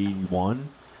 91.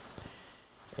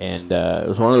 And it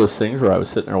was one of those things where I was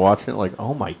sitting there watching it like,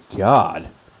 oh my God,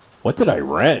 what did I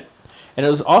rent? And it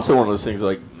was also one of those things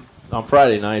like on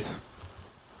Friday nights,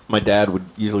 my dad would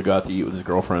usually go out to eat with his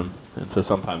girlfriend. And so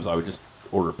sometimes I would just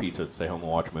order pizza and stay home and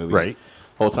watch a movie. Right.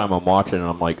 The whole time I'm watching and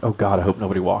I'm like, oh God, I hope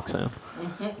nobody walks in.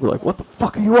 We're like, what the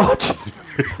fuck are you watching?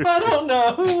 I don't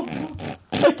know.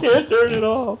 I can't turn it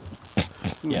off.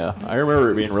 Yeah, I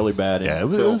remember it being really bad. Yeah, it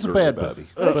was a bad movie.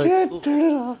 I can't turn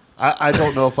it off. I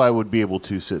don't know if I would be able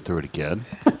to sit through it again.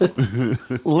 Yeah,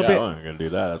 I'm not going to do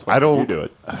that. That's why I don't you do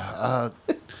it.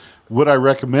 Would I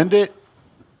recommend it?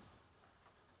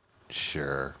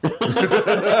 Sure. If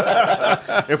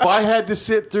I had to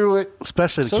sit through it,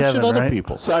 Especially to so Kevin, should other right?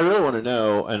 people. So I really want to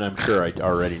know, and I'm sure I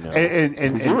already know.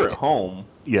 And you were at home,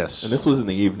 yes, and this was in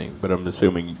the evening, but I'm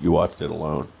assuming you watched it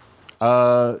alone.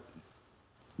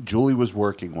 Julie was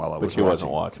working while I was. But she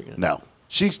wasn't watching it. No,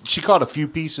 she caught a few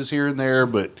pieces here and there,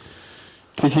 but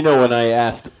because when I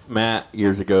asked Matt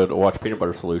years ago to watch Peanut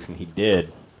Butter Solution, he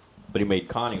did, but he made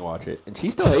Connie watch it, and she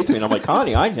still hates me. And I'm like,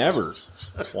 Connie, I never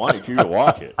wanted you to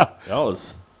watch it. That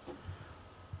was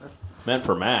meant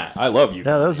for Matt. I love you.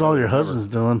 Yeah, that was all your husband's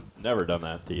doing. Never done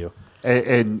that to you.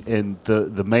 and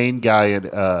the main guy in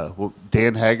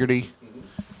Dan Haggerty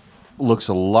looks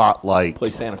a lot like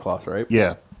Plays Santa Claus, right?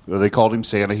 Yeah, they called him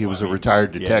Santa. He was a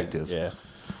retired detective. Yeah.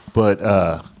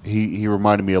 But he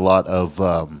reminded me a lot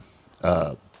of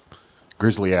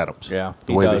Grizzly Adams. Yeah,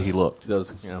 the way that he looked. He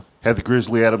does, you know. Had the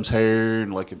Grizzly Adams hair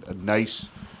and like a nice,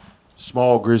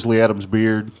 small Grizzly Adams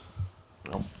beard.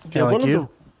 Yeah, like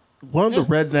one of the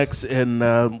rednecks in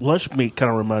Lunch Meat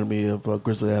kind of reminded me of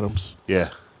Grizzly Adams. Yeah.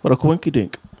 What a quinky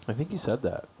dink. I think you said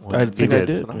that. I think I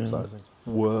did. Synopsizing.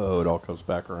 Whoa, it all comes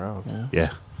back around.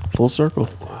 Yeah. Full circle.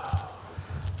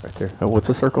 Right there. What's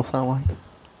a circle sound like?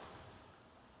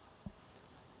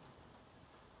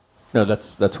 No,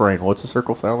 that's rain. What's a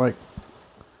circle sound like?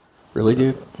 Really,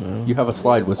 dude? You have a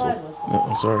slide whistle.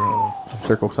 I'm sorry.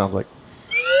 Circle sounds like.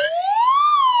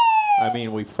 I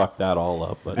mean, we fucked that all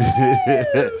up, but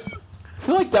I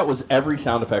feel like that was every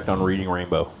sound effect on Reading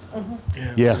Rainbow.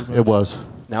 Yeah, it was.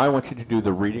 Now I want you to do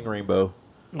the Reading Rainbow.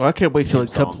 Well, I can't wait till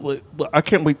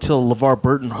LeVar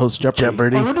Burton hosts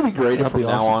Jeopardy. Wouldn't it be great if That'd from be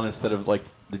now awesome. on, instead of like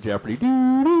the Jeopardy,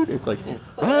 it's like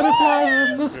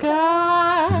butterfly in the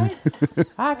sky.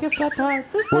 I can fly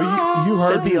twice as Well, you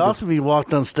heard It'd be awesome if he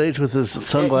walked on stage with his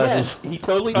sunglasses. Yes, he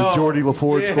totally. the Geordie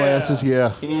LaForge glasses.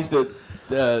 Yeah. He needs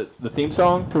the theme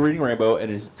song to Reading Rainbow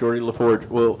and his Geordie LaForge.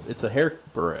 Well, it's a hair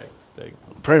beret thing.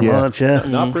 Pretty Yeah. much, yeah.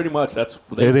 Not pretty much. That's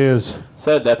what they It is.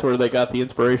 said. That's where they got the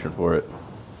inspiration for it.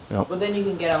 Well, then you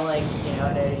can get on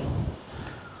any.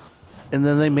 And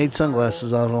then they made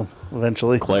sunglasses out of them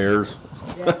eventually. Claire's.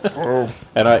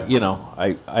 And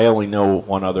I only know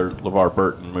one other LeVar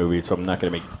Burton movie, so I'm not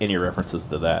going to make any references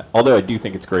to that. Although I do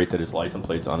think it's great that his license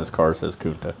plates on his car says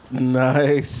Kunta.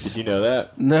 Nice. Did you know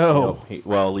that? No.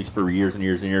 Well, at least for years and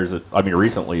years and years.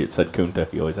 Recently it said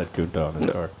Kunta. He always had Kunta on his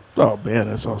car. Oh man,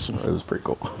 that's awesome. It was pretty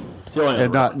cool. It's the only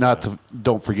And not to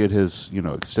don't forget his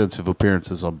extensive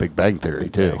appearances on Big Bang Theory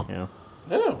too. Yeah.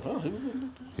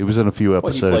 He was in a few Well, he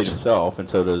played episodes. himself, and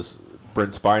so does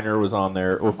Brent Spiner was on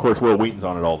there. Well, of course, Will Wheaton's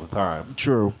on it all the time.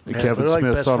 True. Kevin they're like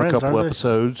Smith's best on a friends, couple aren't they?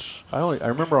 episodes. I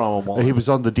remember on one. He was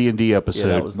on the D&D episode.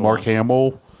 Yeah, that was the Mark one.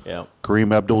 Hamill, Yeah.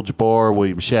 Kareem Abdul-Jabbar,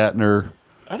 William Shatner.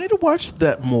 I need to watch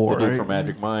that more. The dude from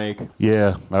Magic Mike.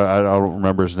 Yeah, I don't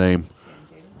remember his name.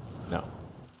 No.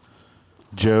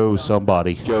 Joe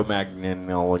somebody. Joe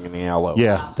Magnaniello.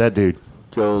 Yeah, that dude.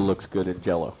 Joe looks good in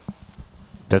Jello.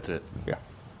 That's it. Yeah.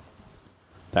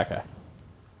 That guy.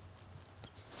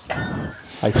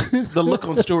 The look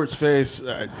on Stewart's face,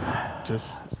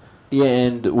 just Yeah,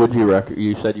 and would you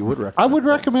you said you would recommend. I would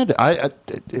recommend it. I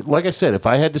like I said, if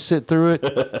I had to sit through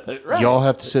it, y'all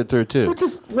have to sit through it too. Which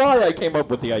is why I came up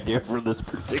with the idea for this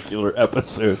particular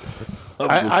episode.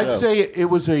 I'd say it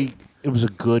was a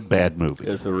good bad movie.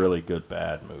 It's a really good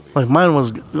bad movie. Like mine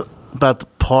was about the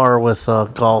par with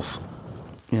golf.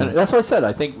 And that's what I said.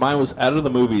 I think mine was, out of the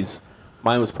movies,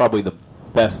 mine was probably the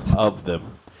best of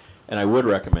them. and I would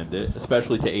recommend it,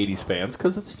 especially to 80s fans,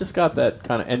 because it's just got that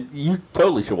kind of... And you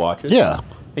totally should watch it. Yeah.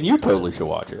 And you totally should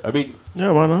watch it. I mean...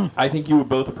 Yeah, why not? I think you would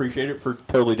both appreciate it for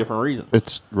totally different reasons.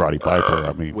 It's Roddy Piper.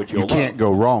 I mean, Which you you'll can't love.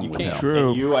 go wrong You with can't. him. True.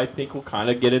 And you, I think, will kind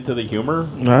of get into the humor,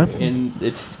 Right. and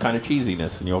it's kind of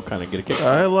cheesiness, and you'll kind of get a kick.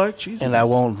 I like cheese. And I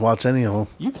won't watch any of them.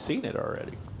 You've seen it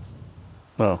already.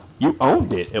 Well, You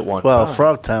owned it at one well, time.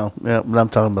 Frogtown. Yeah, but I'm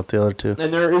talking about the other two.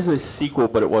 And there is a sequel,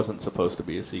 but it wasn't supposed to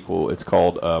be a sequel. It's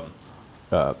called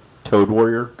Toad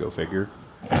Warrior. Go figure.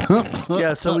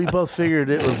 Yeah, so we both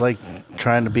figured it was like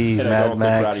trying to be And I Mad don't think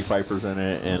Roddy Max. Piper's in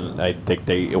it, and I think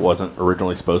it wasn't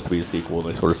originally supposed to be a sequel, and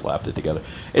they sort of slapped it together.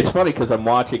 It's funny because I'm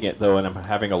watching it though, and I'm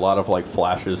having a lot of like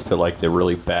flashes to like the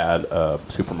really bad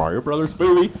Super Mario Brothers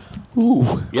movie.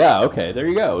 Ooh. Yeah, okay, there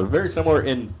you go. Very similar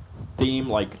in theme,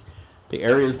 like the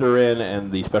areas they're in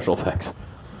and the special effects.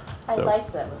 I So,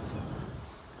 liked that movie,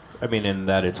 I mean, in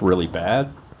that it's really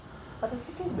bad. but it's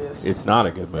a good movie. It's not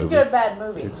a good It's a movie. good bad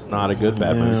movie. It's not a good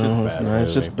bad movie. It's just a bad movie.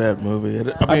 It's just a bad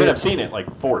movie. I mean, I've seen it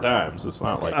like 4 times. It's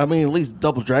not like... I mean, at least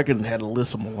Double Dragon had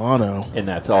Alyssa Milano. And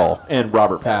that's all. And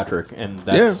Robert Patrick. And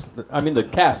that's... I mean, the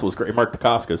cast was great. Mark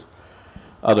Dacascos.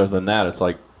 Other than that, it's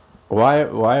like, why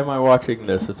am I watching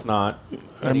this? It's not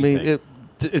I mean, anything.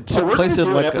 it So took we're place gonna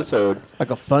in do an like episode.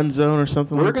 like a fun zone or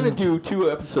something. We're like going to that? do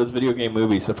 2 episodes, video game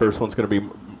movies. The first one's going to be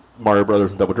Mario Brothers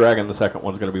and Double Dragon. The second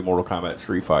one's going to be Mortal Kombat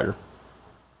Street Fighter.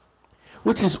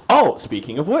 Which is... Oh,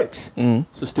 speaking of which.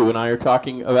 So Stu and I are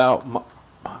talking about...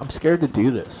 I'm scared to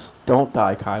do this. Don't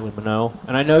die, Kylie Minogue.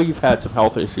 And I know you've had some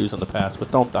health issues in the past,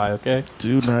 but don't die, okay?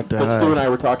 Do not die. But Stu and I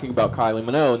were talking about Kylie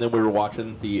Minogue, and then we were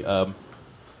watching the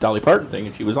Dolly Parton thing,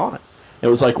 and she was on it. It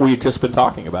was like we had just been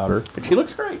talking about her, and she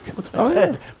looks great. She looks Oh,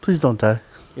 yeah. Please don't die.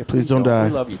 Yeah, Please don't die.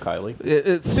 We love you, Kylie.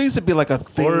 It seems to be like a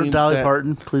thing. Or Dolly that-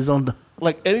 Parton. Please don't die.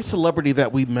 Like any celebrity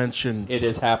that we mention. It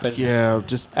has happened. Yeah,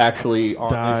 just actually on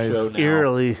dies. this show now.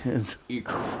 Eerily. It's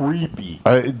Creepy.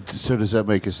 So does that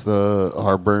make us the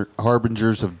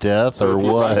harbingers of death, So or if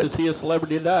you'd what? like to see a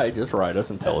celebrity die, just write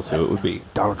us and tell us who it would be.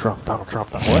 Donald Trump. Donald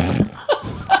Trump. What?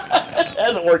 It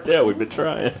hasn't worked out. We've been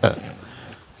trying.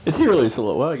 Is he really a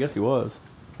celebrity? Well, I guess he was.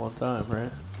 One time,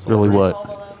 right? Really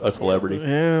what? A celebrity.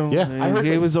 Yeah. Yeah. I heard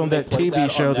he was on they that played TV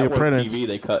that show, on The network Apprentice. TV,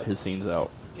 they cut his scenes out.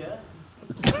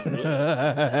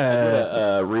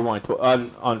 I did Rewind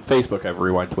on Facebook. I have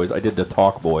Rewind Toys. I did the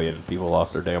Talk Boy, and people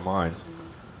lost their damn minds.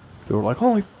 They were like,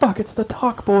 "Holy fuck, it's the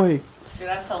Talk Boy!" Dude,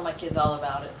 I tell my kids all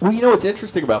about it. Well, you know what's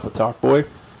interesting about the Talk Boy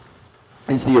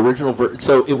is the original version.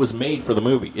 So it was made for the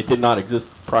movie. It did not exist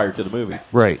prior to the movie.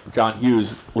 Right. John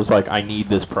Hughes was like, "I need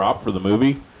this prop for the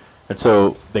movie," and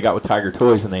so they got with Tiger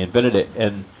Toys and they invented it.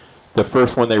 And the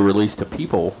first one they released to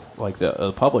people, like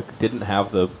the public, didn't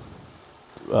have the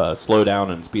slow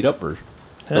down and speed up version.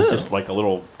 It was just like a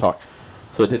little talk.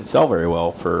 So it didn't sell very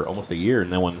well for almost a year.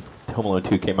 And then when Home Alone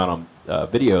 2 came out on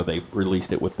video, they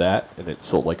released it with that, and it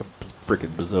sold like a freaking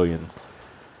bazillion.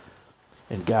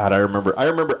 And God, I remember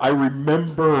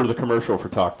the commercial for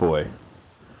Talk Boy.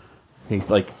 He's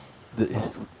like,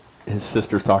 his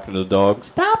sister's talking to the dog.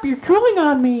 Stop! You're drooling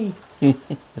on me. And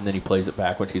then he plays it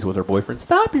back when she's with her boyfriend.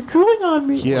 Stop! You're drooling on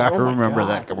me. Yeah, Oh I my remember God.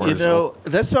 that commercial. You know,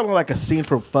 that sounded like a scene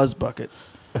from Fuzz Bucket.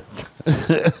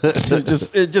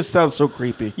 it just sounds so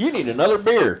creepy. You need another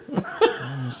beer.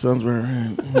 Sounds very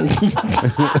right.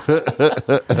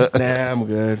 Nah, I'm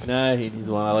good. Nah, he needs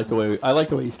one. I like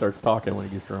the way he starts talking when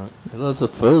he gets drunk. That's a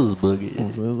fuzz bucket.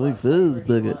 Sounds like Fuzz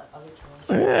Bucket.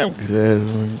 Yeah, I'm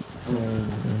good.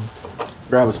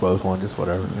 Grab us both one, just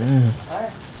whatever.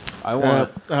 I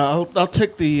want, I'll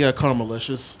take the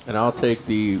Caramelicious. and I'll take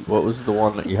the. What was the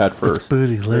one that you had first?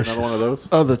 bootylicious. Is there another one of those?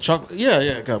 Oh, the chocolate. Yeah,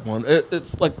 I got one.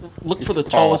 It's like look for the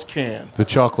tall. tallest can. The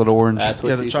chocolate orange. That's what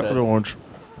Yeah, the she chocolate said. orange.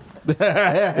 It's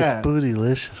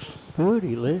bootylicious.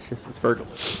 Bootylicious. It's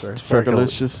Fergalicious, right?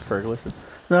 Fergalicious. Fergalicious.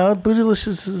 No,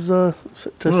 bootylicious is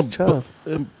just a child.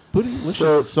 Bootylicious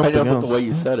So is something I know, else. but the way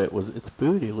you said it was it's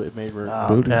booty. It made me.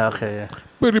 Yeah, okay, yeah.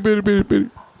 Booty.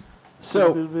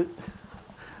 So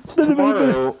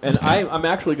tomorrow, and I'm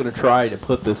actually going to try to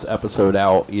put this episode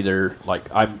out either like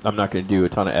I'm not going to do a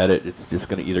ton of edit. It's just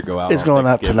going to either go out. It's on going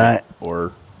out Thanksgiving tonight.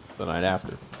 or the night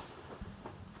after.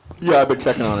 Yeah, I've been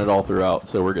checking on it all throughout,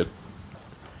 so we're good.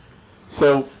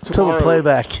 So Till the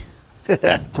playback.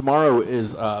 tomorrow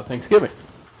is Thanksgiving,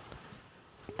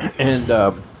 and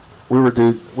we were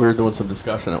doing some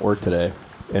discussion at work today,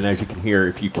 and as you can hear,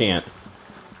 if you can't,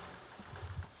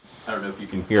 I don't know if you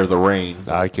can hear the rain.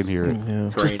 I can hear it. Yeah.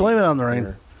 It's Just raining. blame it on the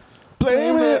rain.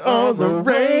 Blame it on the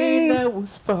rain. that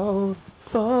was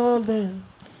falling.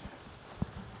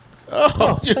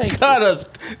 Oh, you thank got us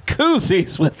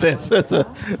koozies with this. It's You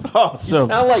awesome.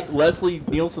 sound like Leslie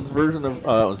Nielsen's version of. It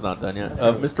was not done yet.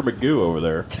 Of Mr. Magoo over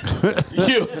there.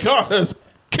 You got us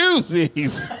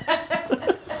koozies.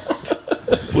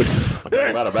 Which talk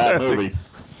about a bad movie.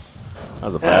 That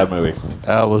was a bad movie.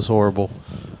 That was horrible.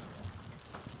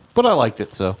 But I liked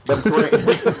it, so. But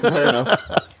it's fair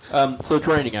enough. So it's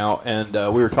raining out, and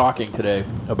we were talking today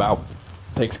about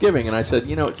Thanksgiving, and I said,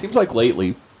 it seems like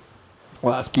lately,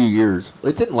 last few years,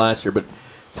 it didn't last year, but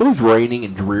it's always raining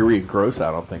and dreary and gross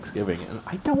out on Thanksgiving. And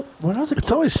I don't. When I was a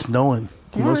It's always snowing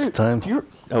most of the time.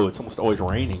 No, it's almost always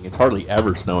raining. It's hardly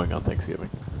ever snowing on Thanksgiving.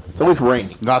 It's always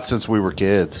raining. Not since we were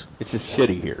kids. It's just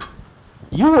shitty here.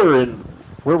 You were in.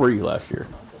 Where were you last year?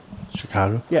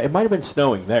 Chicago. Yeah, it might have been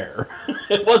snowing there.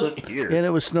 It wasn't here. And it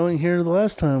was snowing here the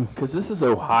last time. Because this is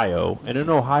Ohio, and in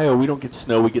Ohio we don't get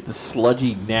snow. We get the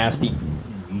sludgy, nasty,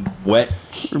 wet.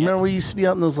 Remember we used to be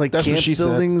out in those That's what camp she said.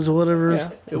 buildings or whatever? Yeah,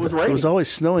 it was raining. It was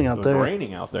always snowing out It was there.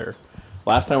 raining out there.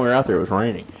 Last time we were out there, it was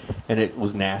raining, and it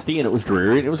was nasty, and it was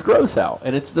dreary, and it was gross out.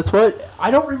 And that's what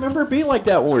I don't remember it being like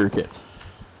that when we were kids.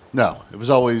 No, it was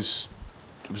always.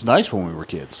 It was nice when we were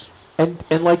kids. And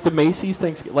like the Macy's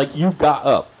things, like you got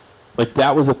up, like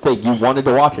that was a thing. You wanted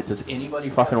to watch it. Does anybody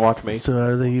fucking watch Macy's? So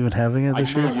are they even having it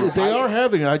this year? They are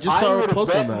having it. I just saw a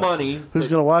post on that. Money. Who's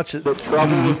going to watch it? The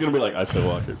trouble was going to be like, I still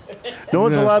watch it. No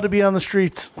one's Yeah. allowed to be on the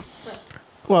streets.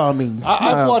 Well, I mean,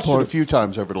 I've watched it a few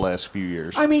times over the last few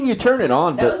years. I mean, you turn it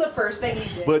on, That was but the first thing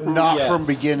he did. But not Yes. from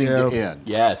beginning to Yeah. end.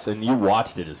 yes, and you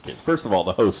watched it as kids. First of all,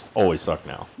 the hosts always suck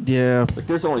now. yeah. Like,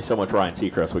 there's only so much Ryan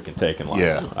Seacrest we can take in life.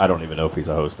 Yeah. I don't even know if he's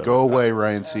a host of Go it. away,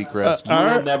 Ryan Seacrest.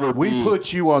 You will never we be.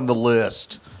 put you on the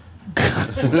list.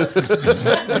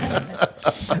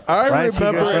 I Ryan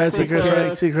remember.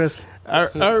 Seacrest.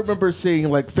 I remember seeing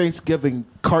like Thanksgiving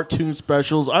cartoon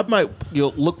specials. I might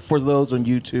look for those on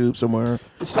YouTube somewhere.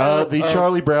 The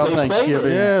Charlie Brown they played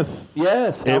Thanksgiving. it. Yes.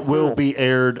 Yes, how It will cool. be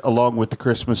aired along with the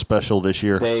Christmas special this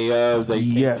year. They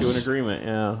came Yes. to an agreement.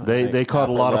 Yeah, They caught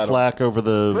a lot of flack over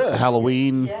the Good.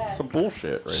 Halloween, Some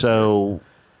bullshit. Right so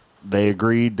they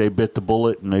agreed. They bit the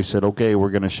bullet, and they said, "Okay, we're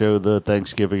going to show the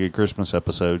Thanksgiving and Christmas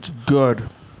episodes." Good. there.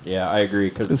 Yeah, I agree.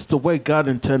 Because It's the way God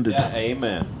intended. yeah,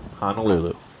 amen.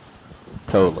 Honolulu,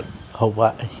 totally.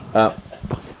 Hawaii.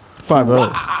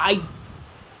 5-0.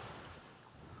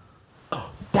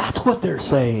 That's what they're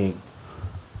saying.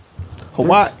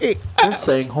 Hawaii. They're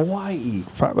saying Hawaii.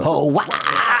 5-0.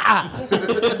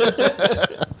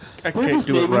 I They're can't just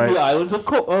do it naming right. the islands of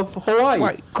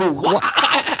Hawaii.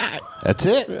 That's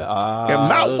it.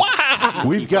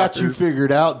 We've got you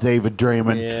figured out, David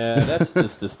Draymond. Yeah, that's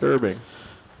just disturbing.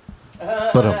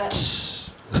 But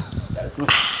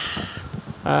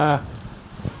I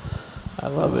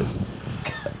love it.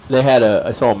 They had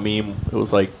I saw a meme. It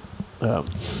was like,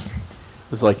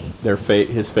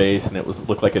 his face, and it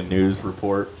looked like a news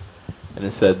report, and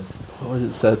it said, what was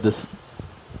it said?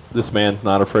 This man's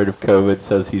not afraid of COVID.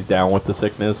 Says he's down with the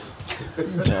sickness.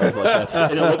 And I was like,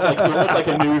 and it looked like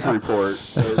a news report.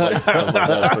 So it was like, I was like,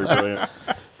 that's pretty brilliant.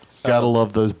 gotta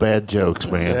love those bad jokes,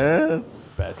 man. Yeah.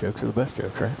 Bad jokes are the best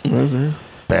jokes, right?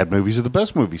 Bad movies are the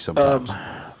best movies sometimes,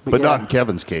 but yeah. not in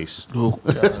Kevin's case. Oh,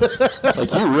 God.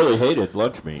 Like you really hated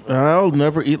lunch meat. I'll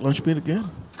never eat lunch meat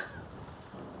again.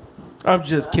 I'm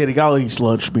just kidding. I'll eat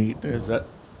lunch meat.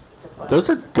 Those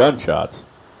are gunshots,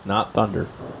 not thunder.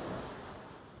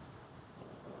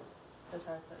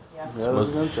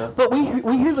 But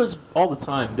we hear those all the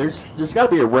time. There's got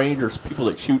to be a range or people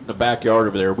that shoot in the backyard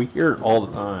over there. We hear it all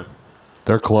the time.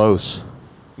 They're close.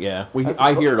 Yeah,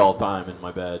 I hear it all the time in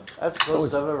my bed. That's the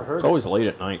closest I've ever heard. It's always late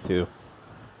at night too.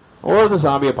 Or the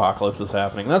zombie apocalypse is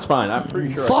happening. That's fine. I'm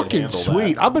pretty sure I can Fucking handle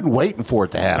sweet. that. I've been waiting for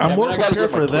it to happen. I'm more I gotta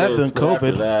prepared get my for that kids, than but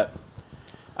after COVID. that,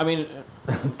 I mean,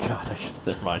 God,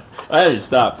 never mind. I had to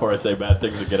stop before I say bad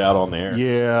things that get out on the air.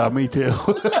 Yeah, me too.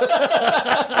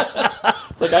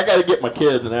 It's like I got to get my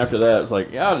kids, and after that, it's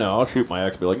like, yeah, no, I'll shoot my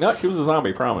ex. Be like, no, she was a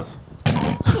zombie. Promise.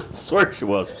 Swear she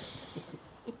was.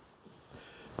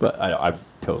 But I'm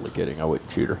totally kidding. I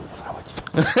wouldn't shoot her. Yes, I would.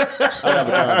 I have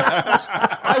a gun.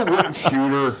 I wouldn't shoot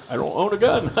her. I don't own a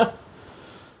gun. What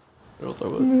else I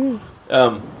would?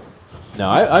 No,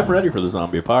 I'm ready for the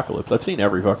zombie apocalypse. I've seen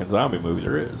every fucking zombie movie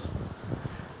there is.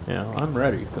 Yeah, I'm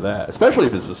ready for that. Especially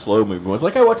if it's a slow moving one. It's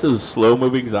like I watch those slow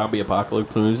moving zombie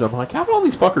apocalypse movies. I'm like, how did all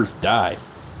these fuckers die?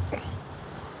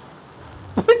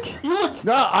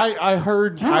 No, I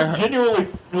heard. You were genuinely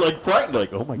like frightened.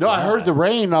 Like, oh my god. No, I heard the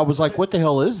rain. I was like, "What the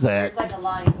hell is that?" It's like a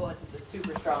line going to the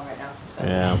super strong right now. So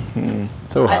Yeah,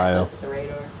 it's I Ohio. slipped the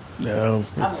radar. No.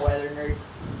 I'm a weather nerd.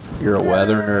 You're a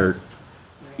weather nerd.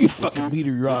 You fucking Did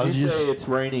you meteorologist. say it's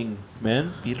raining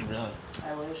men? I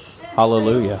wish.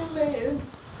 Hallelujah.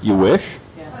 You wish?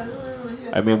 Yeah.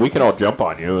 I mean, we can all jump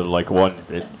on you like one.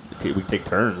 We take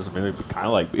turns. I mean, it'd be kind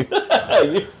of like.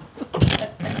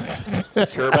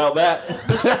 Sure about that?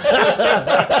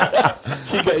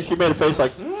 she made a face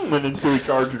like, and then Stewie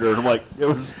charged her, and I'm like, it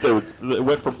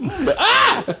went from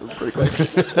It was pretty quick.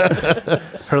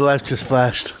 Her life just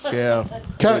flashed. Yeah.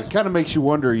 Kind of makes you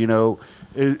wonder, you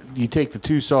take the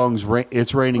two songs,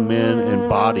 It's Raining Men and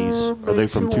Bodies, are they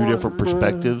from two different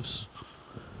perspectives?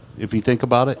 If you think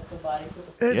about it.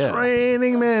 It's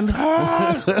raining men.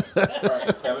 Kevin?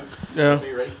 Yeah. Are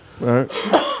you ready? All right.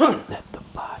 Let the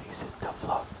bodies hit the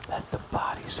floor. Let the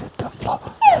bodies hit the floor.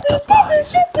 Let the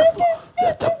bodies hit the floor.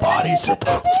 Let the bodies hit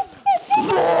the floor.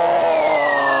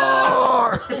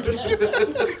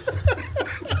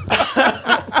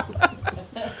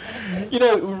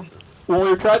 When we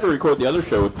were trying to record the other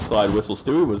show with the slide whistle,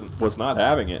 Stewie was not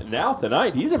having it. Now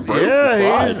tonight he's embraced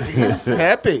the slide. He's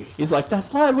happy. He's like, that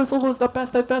slide whistle was the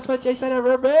best investment Jason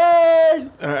ever made.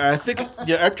 I think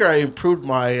after I improved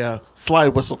my slide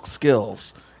whistle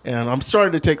skills, and I'm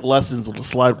starting to take lessons on the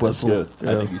slide whistle. Good.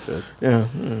 Yeah. I think you should. Yeah.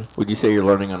 Would you say you're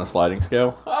learning on a sliding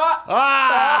scale?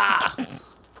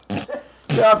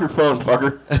 Get off your phone,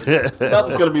 fucker.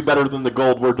 Nothing's going to be better than the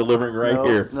gold we're delivering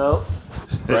here. No.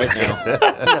 Right now.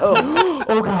 No.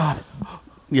 Oh, God.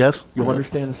 Yes. You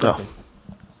understand something?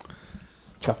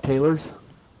 Chuck Taylor's,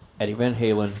 Eddie Van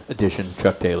Halen edition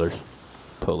Chuck Taylor's.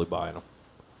 Totally buying them.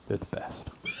 They're the best.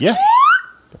 Yeah.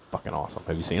 They're fucking awesome.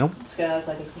 Have you seen them? It's gonna look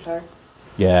like his guitar.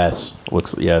 Yes.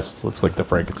 Looks like the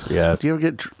Frankenstein. Yes. Do you ever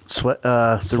get sweat?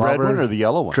 The red one or the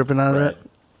yellow one? Dripping out of Red. it?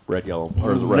 Red, yellow,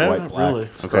 or the red, No, white, black. really.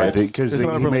 Okay, because It's he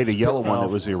not really made a yellow one that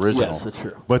was the original. Yes, that's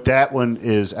true. But that one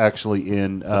is actually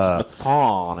in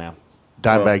Smithsonian.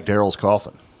 Dimebag Darrell's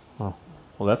coffin. Oh,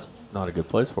 well, that's not a good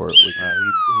place for it. He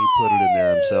put it in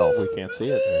there himself. We can't see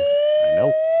it. I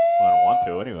know. Well, I don't want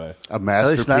to anyway. A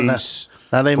least not masterpiece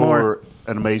not anymore.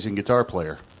 for an amazing guitar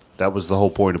player. That was the whole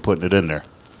point of putting it in there.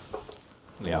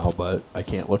 Yeah, but I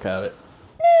can't look at it.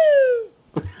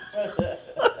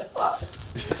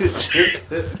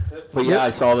 But yeah, I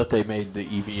saw that they made the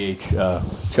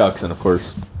EVH Chucks, and of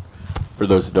course, for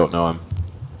those who don't know,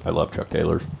 I love Chuck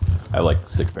Taylor's. I like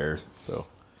 6 pairs, so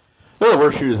they're the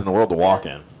worst shoes in the world to walk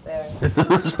in.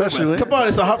 Especially Come on,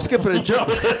 it's a hop, skip, and a jump.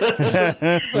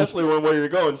 Especially when where you're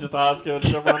going is just a hot skip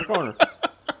and jump around the corner.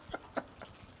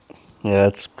 Yeah,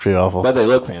 it's pretty awful. But they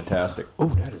look fantastic. Oh,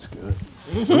 that is good.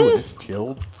 Ooh, it's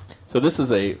chilled. So this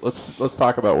is let's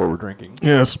talk about what we're drinking.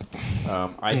 Yes.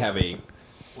 I have a.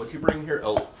 What'd you bring here?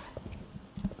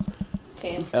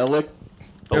 Tan. It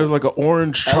was like an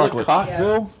orange chocolate.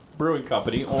 Ellicottville Brewing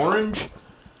Company. Orange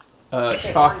Orange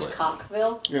chocolate.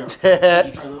 Cockville.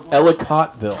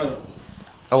 Ellicottville.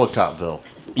 Ellicottville.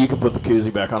 You can put the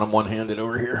koozie back on. I'm one-handed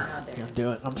over here. Can't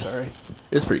do it. I'm sorry.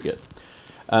 It's pretty good.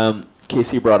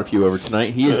 Casey brought a few over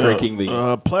tonight. He is drinking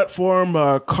the Platform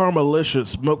Caramelicious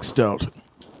Smoke Stout.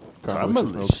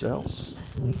 Caramelicious.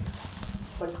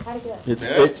 But it's kind of good.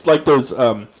 It's like those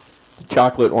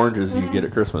chocolate oranges you get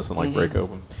at Christmas and like break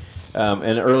open.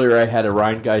 And earlier I had a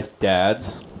Rheingeist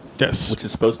Dad's, Yes. which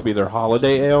is supposed to be their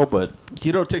holiday ale, but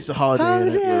You don't taste the holiday in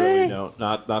it. really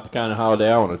not the kind of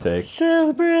holiday I want to take.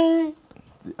 Celebrate.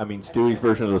 I mean, Stewie's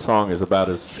version of the song is about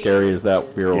as scary as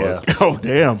that beer was. Oh,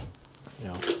 damn. You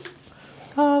know.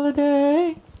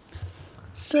 Holiday.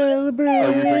 Celebrate. Oh,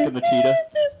 you're drinking the Cheetah?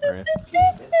 Right.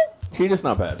 Cheetah's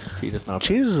not bad.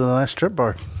 Cheese was a nice strip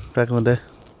bar back in the day.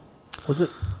 Was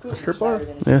it a strip bar?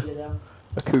 Yeah.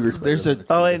 A Cougar's better There's a than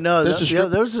Oh wait, no. There's a strip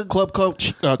there was a club called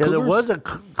yeah, there Cougars? was a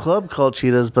club called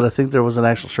Cheetahs, but I think there was an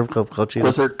actual strip club called Cheetahs.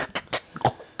 Was there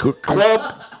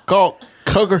club called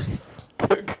Cougar.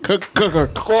 Cougar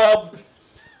club?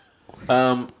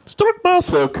 Strip bar.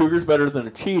 So Cougar's better than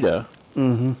a Cheetah,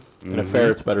 and a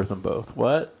Ferret's better than both.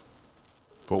 What?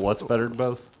 But what's better than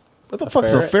both? What the fuck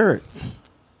is a ferret?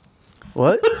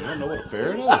 What? You don't know what a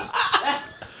ferret is?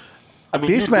 I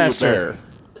mean, Beastmaster.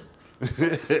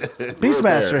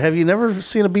 Beastmaster. Have you never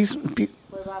seen a beast?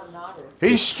 What about an otter?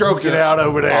 He's stroking out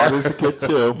over there. Otter's a kid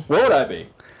too. What would I be?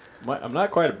 I'm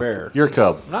not quite a bear. You're a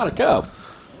cub. I'm not a cub.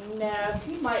 No,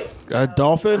 he might. A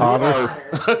dolphin?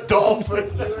 A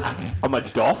dolphin. I'm a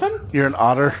dolphin? You're an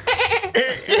otter.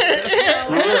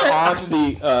 We're on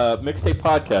the mixtape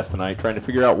podcast tonight trying to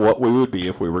figure out what we would be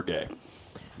if we were gay.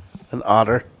 An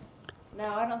otter.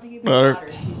 No, I don't think he'd be an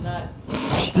otter. He's not.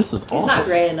 This is He's awesome. not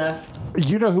gray enough.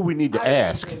 You know who we need to I don't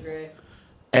ask? think he's gray.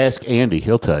 Ask Andy.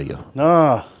 He'll tell you.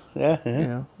 No.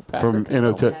 Yeah. From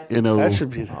That should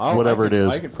be. whatever it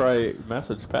is. I could probably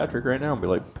message Patrick right now and be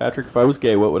like, Patrick, if I was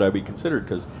gay, what would I be considered?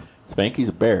 Because Spanky's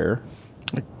a bear.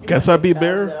 Guess I'd be a Cub,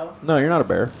 bear. though. No, you're not a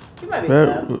bear. You might be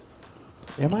a cub.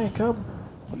 Am I a cub?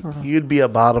 You'd be a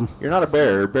bottom. You're not a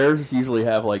bear. Bears usually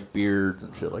have like beards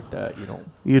and shit like that. You don't.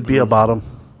 You'd be a bottom.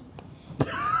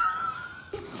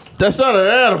 That's not an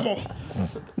animal.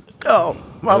 Oh,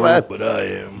 my bad. But I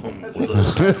am.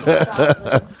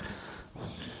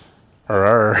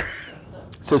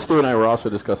 So Stu and I were also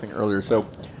discussing earlier. So,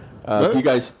 do you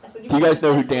guys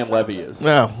know who Dan Levy is?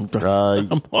 No,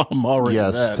 I'm already.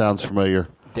 yes, that. sounds familiar.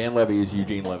 Dan Levy is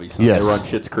Eugene Levy's son. Yes. They run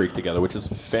Schitt's Creek together, which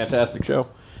is a fantastic show.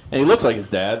 And he looks like his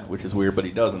dad, which is weird, but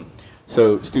he doesn't.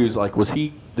 So Stu's like, was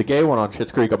he the gay one on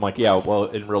Schitt's Creek? I'm like, yeah, well,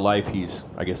 in real life, he's,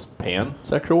 I guess,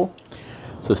 pansexual.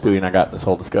 So Stu and I got this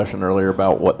whole discussion earlier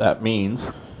about what that means.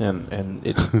 And I'm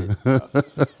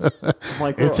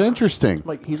like, It's interesting.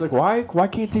 Like, he's like, why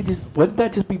can't they just, wouldn't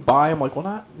that just be bi? I'm like, well,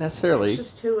 not necessarily. It's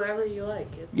just whoever you like.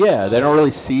 Yeah, they don't really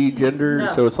see gender, No.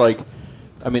 so it's like,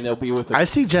 I mean, they'll be with. I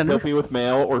see gender. They'll be with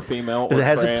male or female. If or it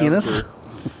has a trans penis. or-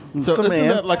 So It's a isn't man.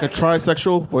 that like a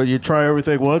trisexual where you try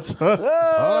everything once? He's been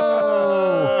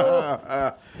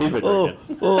very good.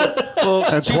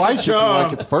 And twice if you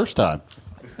like it the first time.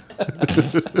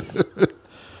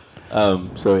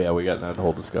 So yeah, we got in that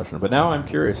whole discussion. But now I'm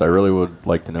curious. I really would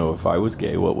like to know if I was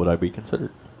gay, what would I be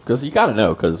considered? Because you got to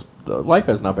know. Because life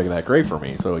has not been that great for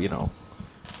me. So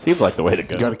seems like the way to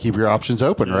go. You got to keep your options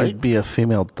open, right? You'd be a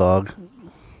female dog.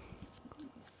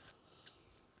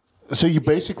 So you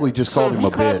basically just called him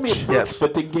a called me bitch. Yes.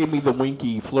 but then gave me the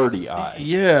winky, flirty eye.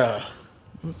 Yeah.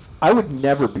 I would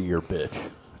never be your bitch.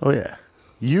 Oh yeah.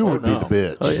 You would be no. the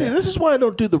bitch. See, this is why I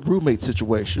don't do the roommate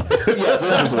situation. Yeah,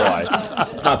 this is why.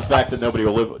 Not the fact that nobody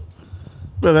will live with.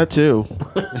 Well, that too.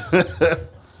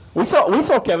 We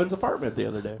saw Kevin's apartment the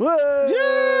other day.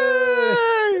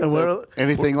 Yay! And we're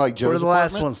Anything like Joe's we're the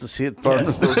last apartment? ones to see it.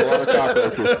 Yes, there's a lot of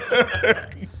cockroaches.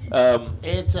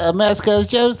 It's a mess because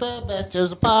Joe's the best.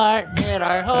 Joe's apart in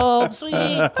our home sweet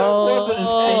home.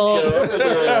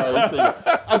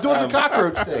 I'm doing the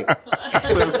cockroach thing.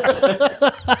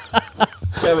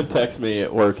 Kevin texts me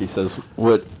at work. He says,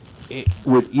 would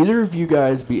either of you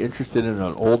guys be interested in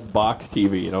an old box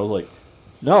TV? And I was like,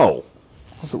 no.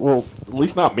 I said, well, at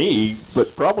least not me,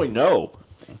 but probably no.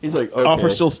 He's like, okay. Offer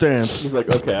still stands. He's like,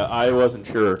 okay, I wasn't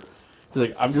sure. He's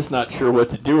like, I'm just not sure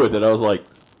what to do with it. I was like,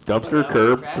 dumpster,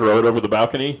 curb, throw it over the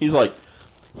balcony. He's like,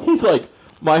 I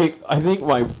think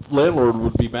my landlord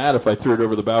would be mad if I threw it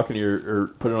over the balcony or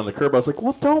put it on the curb. I was like,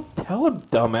 well, don't tell him,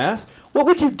 dumbass. What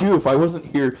would you do if I wasn't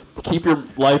here to keep your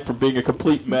life from being a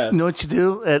complete mess? You know what you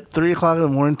do at 3 o'clock in the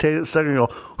morning? Take it a second and go.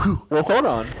 Whew. Well, hold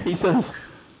on. He says,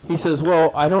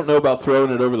 well, I don't know about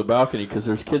throwing it over the balcony because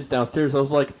there's kids downstairs. I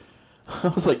was like,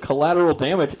 collateral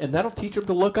damage, and that'll teach them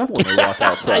to look up when they walk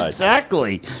outside.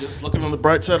 Exactly. Just looking on the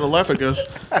bright side of life, I guess.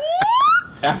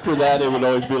 After that, it would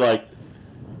always be like,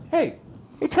 hey,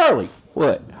 Charlie,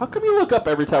 what? How come you look up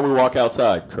every time we walk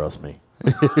outside? Trust me.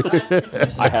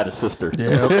 I had a sister.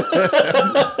 Yeah.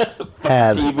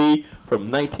 Had. TV from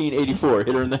 1984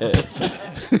 hit her in the head.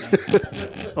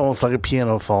 Almost like a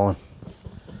piano falling.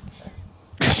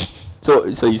 So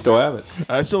you still have it?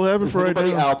 I still have it Is for right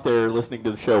anybody now. out there listening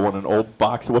to the show want an old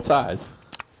box? What size?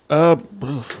 That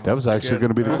was actually going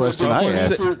to be the question I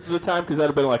asked. For the time, because that would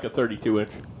have been like a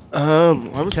 32-inch. I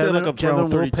would say Kevin- like a Kevin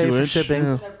will pay 32 for inch. shipping.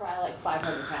 Yeah. They're probably like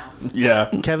 500 pounds. Yeah.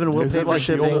 Kevin will Is pay it for like the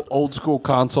shipping. old school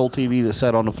console TV that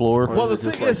sat on the floor? Well, the is it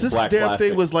just thing like is, this black damn plastic?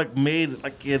 thing was like made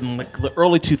like in like the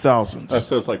early 2000s.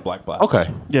 So it's like black plastic.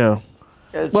 Okay. Yeah.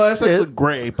 It's, Well, it's actually it-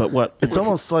 gray, but what? it's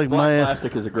almost like Black my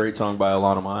Plastic is a great song by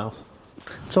Alana Miles.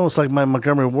 it's almost like my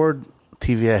Montgomery Ward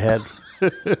TV I had.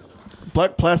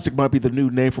 Black plastic might be the new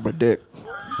name for my dick.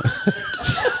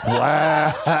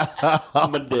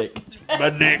 I'm a dick. My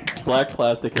dick. Black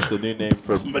Plastic is the new name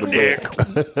for My dick.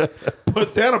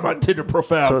 Put that on my Tinder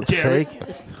profile. So it's damn it.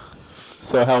 fake.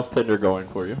 So how's Tinder going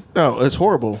for you? No, it's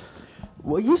horrible.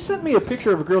 Well, you sent me a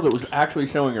picture of a girl that was actually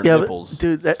showing her Yeah, nipples. but,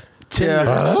 dude, that Tinder.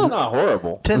 That's not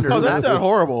horrible. Tinder. Oh, that's not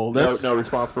horrible. No, That's no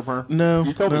response from her? no.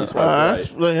 You told me no. you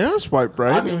swiped right. Yeah, I swiped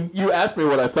right. I mean, you asked me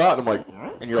what I thought, and I'm like,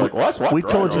 and you're like, well, I swiped We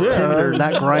right. told you Yeah. Tinder,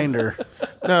 not Grinder.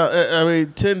 no, I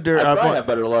mean Tinder. I probably I have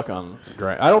better luck on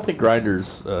Grindr. I don't think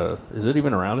Grindr's, is it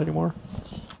even around anymore?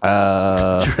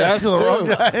 that's the wrong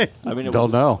true. guy. I mean, it Don't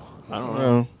was, know. I don't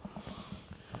know.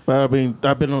 But I mean,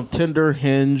 I've been on Tinder,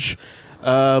 Hinge.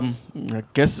 I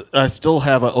guess I still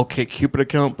have an OkCupid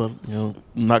account, but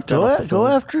not Go off the go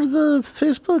phone. after the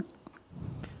Facebook.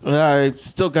 I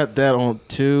still got that on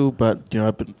too, but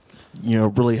I've been,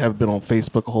 really haven't been on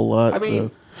Facebook a whole lot. I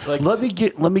mean, like,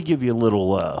 Let me give you a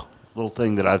little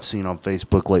thing that I've seen on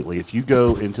Facebook lately. If you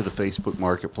go into the Facebook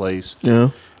Marketplace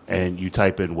so, and you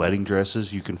type in wedding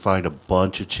dresses, you can find a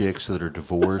bunch of chicks that are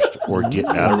divorced or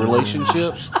getting out of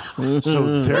relationships.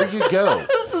 So there you go.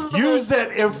 Use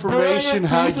that information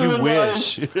how you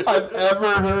wish. I've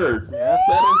ever heard.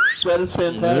 That is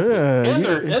fantastic. Yeah, and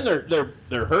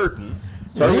they're hurting.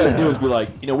 So all you gotta do is be like,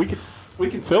 we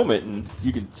can film it and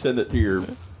you can send it to your.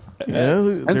 Yeah,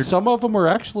 And some of them are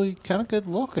actually kind of good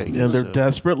looking. yeah, they're so.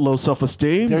 desperate, low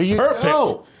self-esteem. There you Perfect.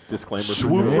 go. Disclaimer.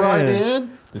 Swoop Yeah. right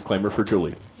in. Disclaimer for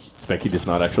Julie. Becky does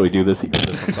not actually do this. He does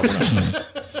this with someone else.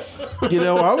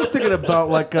 I was thinking about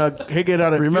like hanging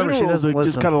out at Remember, she funerals doesn't and just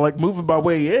listen. kind of like moving my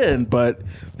way in. But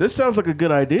this sounds like a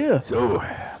good idea. So,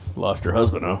 lost your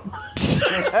husband, huh?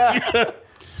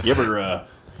 You ever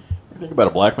think about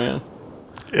a black man?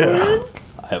 Yeah.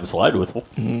 I have a slide whistle.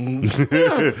 Would you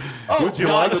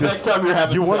like the this? next time you're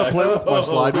having You want to sex, play with my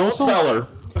slide don't whistle? tell her.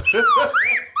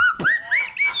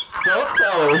 Don't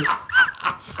tell her.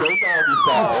 Go doggy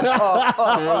style.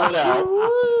 Pull it out.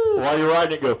 While you're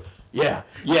riding it, go, yeah.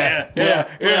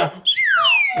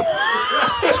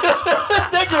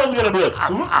 That girl's going to be like,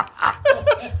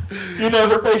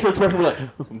 her facial expression will be like,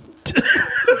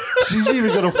 She's either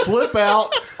going to flip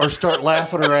out or start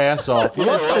laughing her ass off.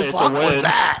 What the fuck was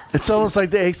that? It's almost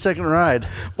like the 8-second ride.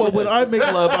 Well, when I make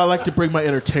love, I like to bring my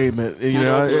entertainment. you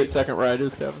know what the 8-second ride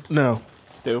is, Kevin? No.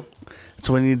 Stu? It's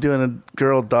when you're doing a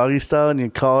girl doggy style and you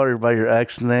call her by your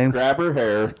ex's name. Grab her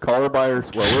hair, call her by her,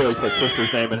 well, really said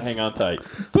sister's name, and hang on tight.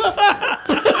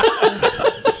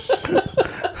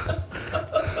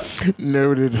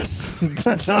 Noted.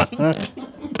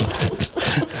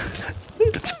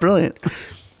 It's brilliant.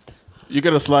 You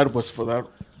get a slide whistle for that.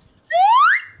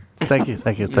 Thank you.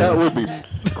 That would be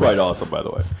quite awesome, by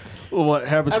the way. What,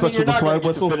 having sex you're with a not slide gonna get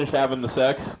whistle? to finish having the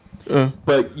sex,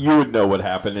 but you would know what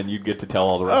happened, and you'd get to tell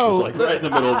all the rest. Oh, Like right in the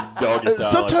middle of doggy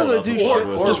style. Sometimes I do shit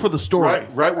whistle. just for the story.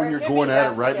 Right when you're going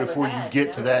at it, right before you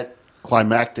get to that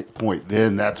climactic point,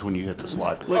 then that's when you hit the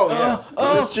slide.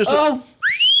 It's just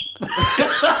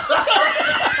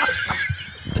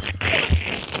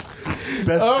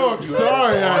I'm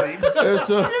sorry.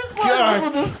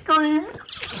 God, just screamed.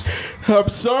 I'm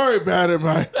sorry, madam.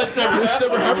 This never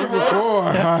happened before.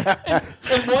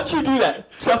 And once you do that,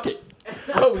 chuck it.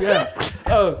 Oh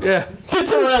yeah. She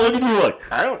turn around, look at you like,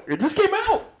 it just came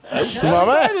out.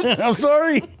 Mama, I'm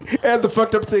sorry. And the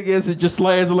fucked up thing is, it just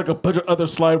lands like a bunch of other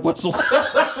slide whistles. He's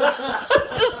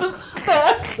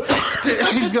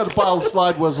got a pile of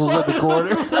slide whistles in the corner.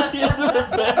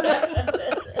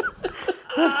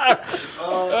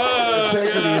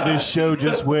 Integrity of this show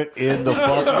just went in the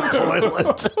fucking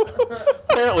toilet.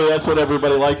 Apparently, that's what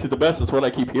everybody likes it the best. That's what I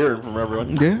keep hearing from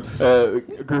everyone. Yeah. A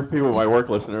group of people at my work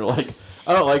listen. They're like,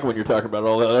 I don't like when you're talking about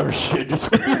all that other shit.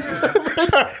 Just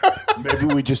Maybe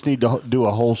we just need to do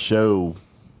a whole show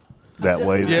that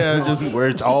way. Yeah, just where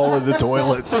it's all in the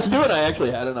toilet. So Stu and I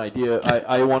actually had an idea.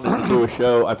 I wanted to do a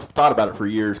show. I've thought about it for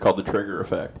years called The Trigger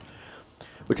Effect,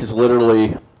 which is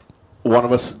literally one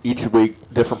of us each week,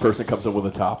 different person comes in with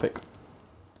a topic,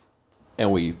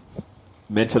 and we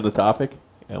mention the topic,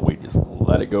 and we just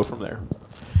let it go from there.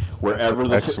 Wherever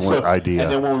the excellent idea.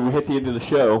 And then when we hit the end of the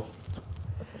show,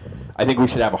 I think we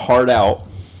should have a hard out,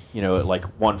 at like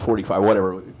 1:45,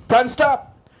 whatever. Time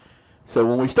stop. So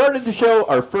when we started the show,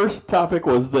 our first topic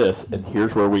was this, and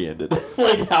here's where we ended.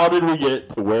 Like, how did we get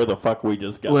to where the fuck we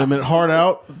just got? wait a minute. Hard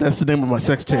out. That's the name of my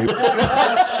sex tape.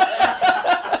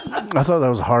 I thought that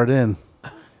was hard in.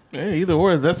 Hey, either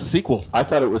or, that's a sequel. I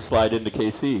thought it was Slide Into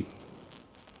KC.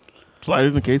 Slide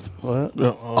in the case. What?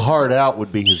 A hard out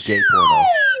would be his gay porno.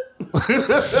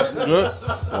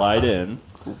 Slide in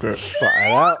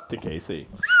Slide out. to KC.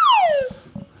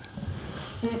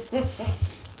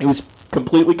 He was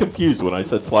completely confused when I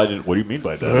said slide in. What do you mean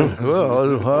by that? Well, I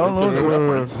don't know.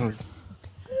 Reference.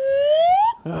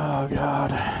 Oh,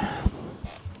 God.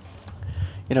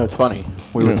 It's funny.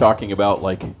 We were talking about,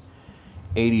 like,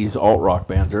 80s alt-rock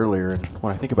bands earlier, and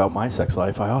when I think about my sex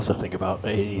life, I also think about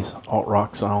 80s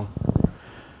alt-rock song.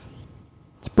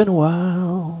 It's been a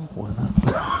while.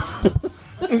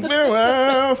 It's been a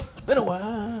while. It's been a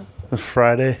while. It's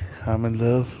Friday. I'm in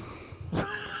love.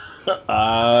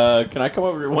 Can I come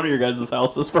over to one of your guys'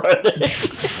 house this Friday?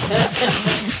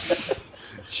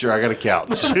 Sure, I got a couch.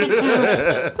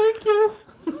 Thank you.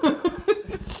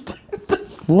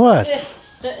 What?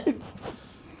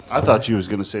 I thought you was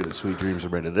going to say that sweet dreams are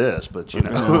made of this, but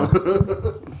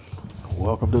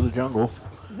Welcome to the jungle.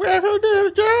 Welcome to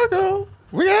the jungle.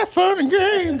 We got fun and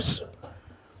games.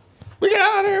 We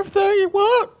got everything you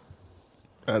want.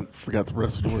 I forgot the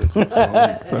rest of the words.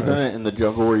 Isn't it in the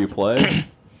jungle where you play?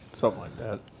 Something like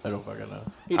that. I don't fucking know.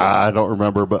 I don't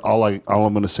remember, but all I'm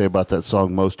going to say about that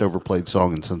song, most overplayed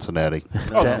song in Cincinnati.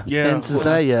 Yeah. In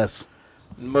Cincinnati, yes.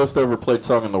 Most overplayed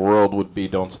song in the world would be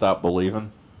 "Don't Stop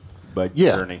Believing" by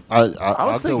Yeah, Journey. I I'll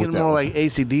was go thinking with that more one. like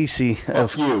AC/DC.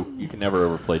 Fuck you can never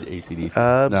overplay AC/DC.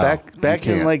 No, Back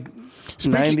you in can't. like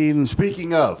 90 and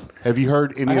Speaking of, have you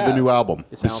heard any of the new album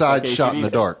It sounds besides like "Shot in the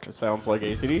AC/DC. Dark"? It sounds like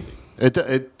AC/DC.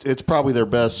 It's probably their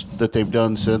best that they've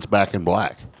done since Back in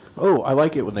Black. Oh, I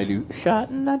like it when they do "Shot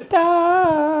in the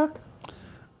Dark."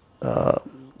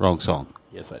 Wrong song.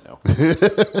 Yes, I know.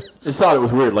 Just thought it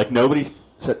was weird. Like nobody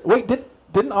said, "Wait,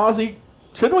 didn't Ozzy?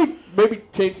 Shouldn't we maybe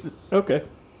change it?" Okay,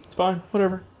 it's fine.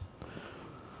 Whatever.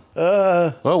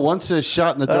 Well, one says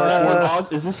 "Shot in the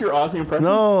Dark." Is this your Ozzy impression?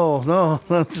 No,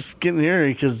 I'm just getting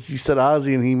eerie because you said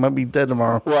Ozzy and he might be dead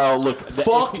tomorrow. Well, look.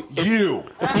 Fuck you.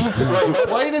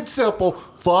 Plain and simple.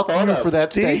 Fuck you for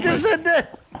that He statement. just said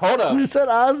that. Hold up. You said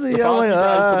Ozzy. If I'm Ozzy like,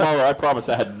 dies tomorrow, I promise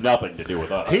that had nothing to do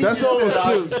with us. He That's just all it was, said Stu.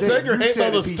 I was Say your dead. hate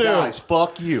said on if the he Stu. dies,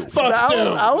 fuck you. Fuck Stu.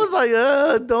 I was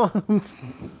like, don't.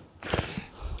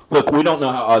 Look, we don't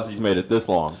know how Ozzy's made it this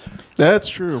long. That's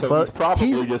true. So But he's probably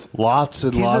he's- just Lots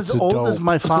and He's lots as of old dope. as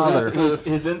my father.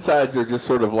 his insides are just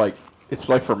sort of like it's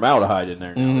like formaldehyde in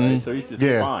there now, right? So he's just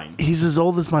Yeah. fine. He's as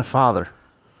old as my father.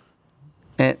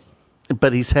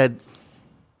 But he's had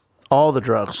all the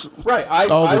drugs. Right. I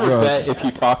All the would drugs. bet if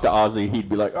you talked to Ozzy, he'd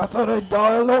be like, "I thought I'd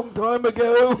die a long time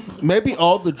ago." Maybe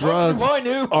all the drugs if I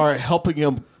knew. are helping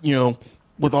him,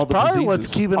 with all the Probably diseases. what's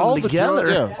keeping all them the together.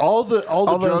 drug, Yeah. all the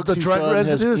drugs the he's drug done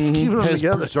residue is keeping them has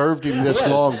together. preserved him this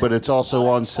long, but it's also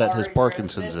onset his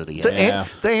Parkinson's that he has.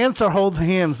 The ants are holding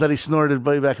hands that he snorted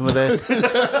way back in the day.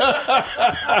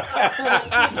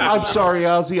 I'm sorry,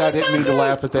 Ozzy. I didn't mean to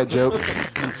laugh at that joke.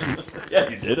 Yeah,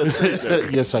 you did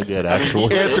it. Yes, I did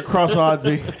actually. Ants across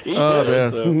Ozzy. Oh,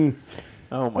 man.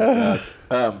 Oh my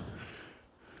god.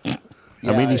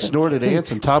 I mean, he snorted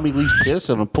ants and Tommy Lee's piss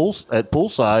at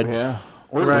poolside. Yeah.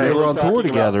 They were on tour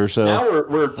together. So now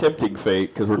we're tempting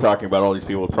fate because we're talking about all these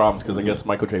people with problems. Because I guess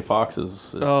Michael J. Fox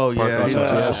is. Oh, yeah. He's Parkinson's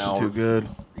just now. too good.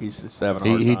 He's just having a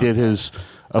hard he time. did his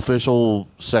official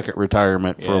second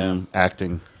retirement Yeah. from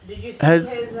acting. Did you see Has-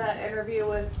 his interview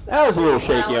with? That was a little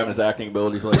shaky on his acting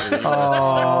abilities lately.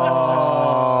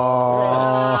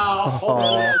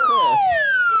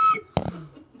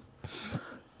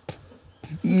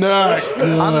 Not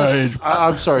good.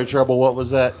 I'm sorry, Trouble. What was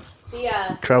that? He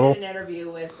Trouble? did an interview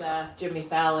with Jimmy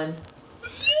Fallon,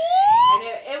 and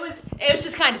it was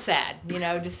just kind of sad,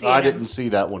 to see. I him. didn't see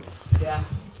that one. Yeah,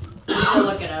 still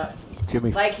looking up.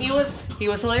 Jimmy. Like he was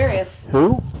hilarious.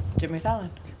 Who? Jimmy Fallon.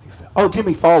 Oh,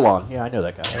 Jimmy Fallon. Yeah, I know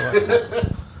that guy.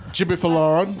 Jimmy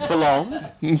Fallon.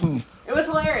 Fallon. It was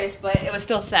hilarious, but it was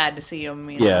still sad to see him.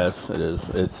 Yes, it is.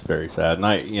 It's very sad, and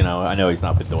I know he's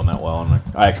not been doing that well, and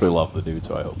I actually love the dude,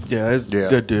 so I hope. Yeah, he's Yeah. a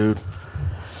good dude.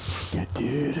 Good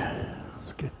dude.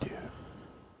 It's a good dude.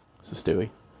 So Stewie,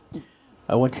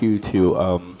 I want you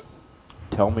to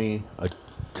tell me.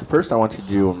 First, I want you to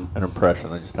do an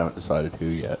impression. I just haven't decided who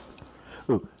yet.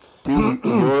 Ooh. Do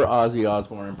your Ozzy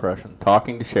Osbourne impression.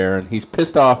 Talking to Sharon, he's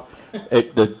pissed off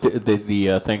at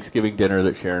the Thanksgiving dinner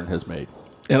that Sharon has made.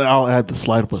 And I'll add the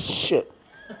slide whistle. Shit.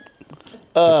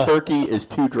 The turkey is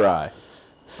too dry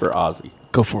for Ozzy.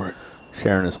 Go for it.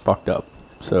 Sharon is fucked up.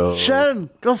 So Sharon,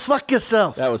 go fuck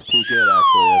yourself. that was too good.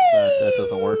 Actually, that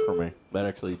doesn't work for me. That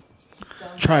actually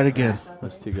Try it again.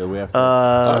 that's too good. We have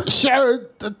to. Sharon,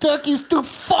 the turkey's too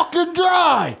fucking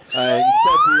dry. Instead,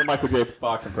 do your Michael J.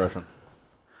 Fox impression.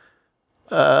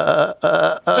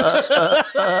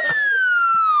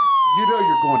 You know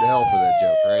you're going to hell for that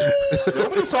joke, right?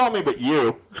 Nobody saw me but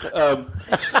you.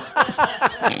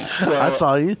 I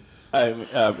saw you.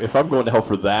 If I'm going to hell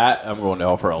for that, I'm going to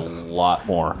hell for a lot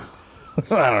more.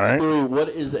 All right. Stewie, what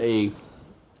is a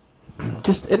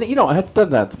just and it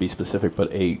doesn't have to be specific,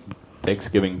 but a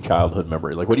Thanksgiving childhood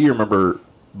memory? Like, what do you remember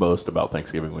most about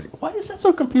Thanksgiving? Why is that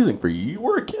so confusing for you? You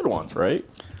were a kid once, right?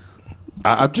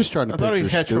 I'm just trying to I thought he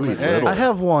picture hatched from Stewie an egg. little. I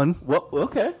have one. Well,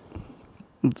 okay.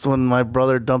 It's when my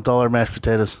brother dumped all our mashed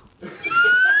potatoes.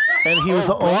 And he was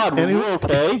the God, only, were you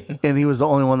okay? and he was the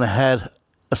only one that had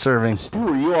a serving. Stu,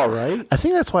 are you all right? I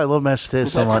think that's why I love mashed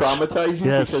potatoes Does so that much. traumatize you?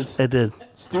 Yes, Because it did.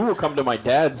 Stu will come to my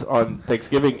dad's on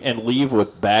Thanksgiving and leave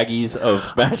with baggies of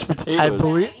mashed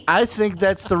potatoes. I think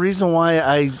that's the reason why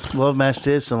I love mashed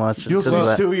potatoes so much. is You'll see 'cause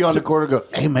of that. Stewie on the corner go,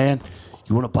 "Hey man,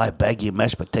 you want to buy a baggie of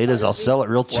mashed potatoes? I'll sell it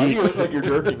real Why do cheap." you look like you're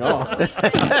jerking off?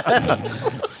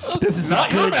 This is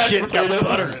good shit. Got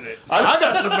butter in it. I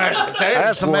got some mashed potatoes. I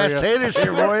got some mashed potatoes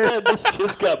here, boy. This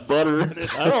shit's got butter in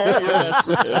it. I don't want your mashed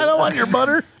potatoes. I don't want your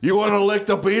butter. You want to lick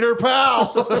the beater,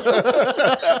 pal?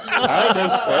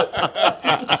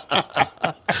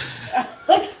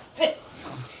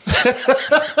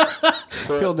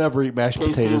 He'll never eat mashed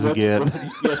Casey, potatoes what's-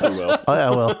 again. Yes, he will. Oh yeah,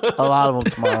 well, a lot of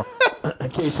them tomorrow.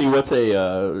 Casey, what's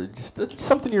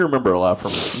something you remember a lot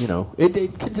from?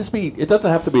 It could just be. It doesn't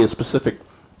have to be a specific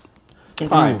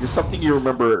time. Just something you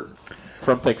remember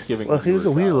from Thanksgiving. Well, he was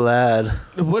a wee lad.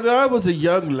 When I was a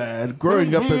young lad,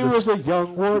 growing up in He was the a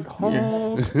young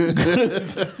warthog.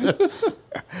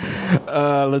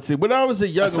 let's see. When I was a I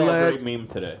young saw a lad, great meme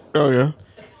today. oh yeah,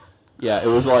 Yeah, it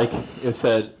was like it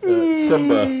said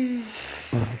Simba.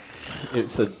 It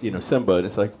said Simba, and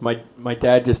it's like my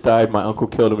dad just died. My uncle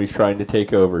killed him. He's trying to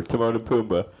take over. Timon and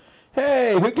Pumbaa.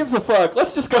 Hey, who gives a fuck?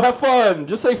 Let's just go have fun.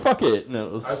 Just say fuck it. And it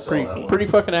was pretty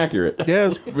fucking accurate.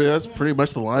 yeah, that's pretty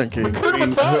much the Lion King.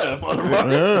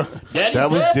 Yeah. That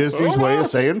was Disney's way of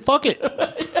saying "fuck it."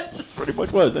 Yes, pretty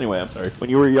much was. Anyway, I'm sorry. When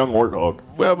you were a young warthog.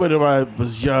 Well, when I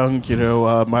was young,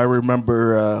 I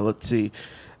remember. Let's see.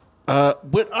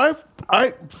 When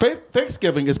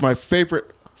Thanksgiving is my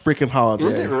favorite freaking holiday.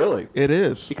 Is it really? It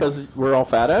is. Because we're all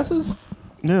fat asses?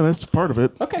 Yeah, that's part of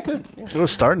it. Okay, good. Yeah. It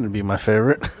was starting to be my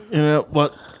favorite.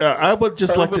 But I would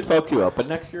just like to fuck you up, but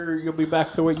next year you'll be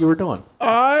back to what you were doing.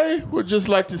 I would just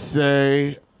like to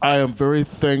say I am very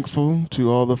thankful to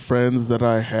all the friends that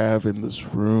I have in this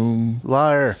room.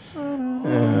 Liar.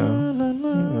 Yeah.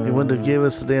 You wouldn't have gave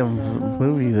us the damn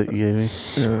movie that you gave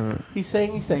me. He's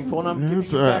saying he's thankful, and I'm giving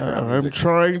Yes, you background I'm music.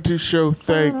 trying to show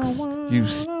thanks, you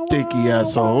stinky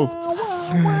asshole.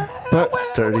 But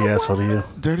Dirty asshole to you.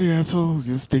 dirty asshole,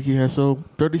 you stinky asshole,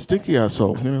 dirty stinky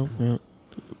asshole.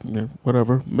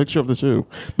 Whatever, mixture of the two.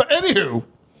 But anywho,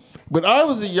 when I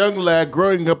was a young lad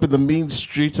growing up in the mean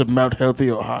streets of Mount Healthy,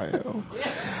 Ohio,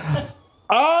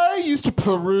 I used to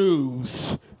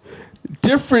peruse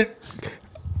different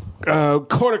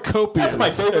cornucopias. That's my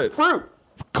favorite fruit.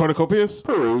 Cornucopias?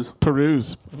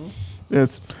 Peruse.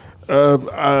 Yes.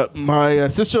 My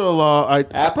sister-in-law,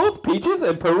 Apples, peaches,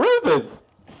 and peruses.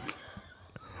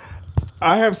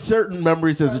 I have certain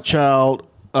memories as a child.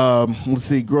 Let's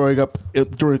see, growing up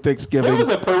during Thanksgiving. There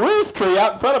was a peruse tree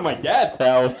out in front of my dad's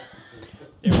house.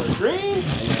 It was green and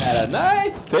it had a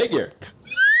nice figure.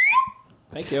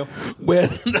 Thank you. When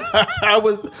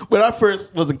I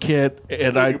first was a kid,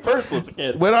 and When I first was a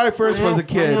kid. when I first was a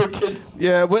kid,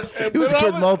 yeah, when was a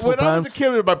kid multiple when I was times. a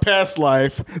kid in my past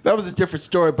life, that was a different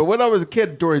story. But when I was a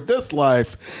kid during this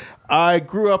life, I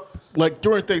grew up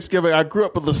during Thanksgiving. I grew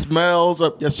up with the smells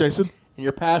of yes, Jason. In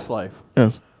your past life,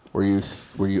 Yes, were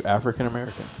you African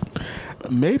American?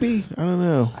 maybe I don't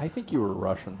know. I think you were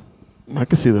Russian. I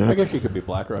can see I that. guess you could be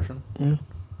Black Russian.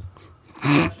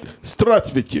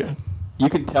 Здравствуйте. You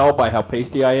can tell by how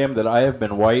pasty I am that I have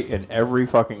been white in every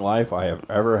fucking life I have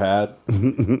ever had.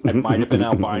 I might have been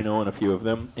albino in a few of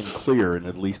them, and clear in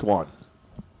at least one.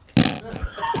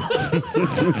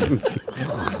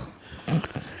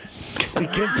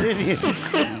 Continue.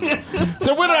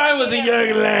 So when I was a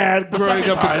young lad growing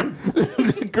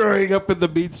up in the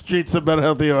mean streets of Mount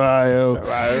Healthy, Ohio,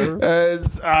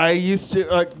 as I used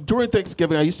to during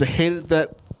Thanksgiving, I used to hate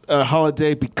that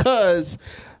holiday because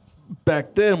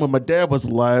back then, when my dad was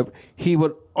alive, he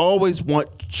would always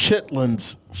want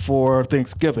chitlins for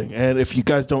Thanksgiving. And if you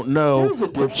guys don't know There's a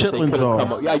what dish that they chitlins could've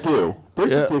come are, up, yeah, I do.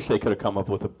 There's Yeah. a dish they could have come up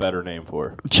with a better name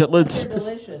for. chitlins.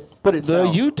 Delicious. But it's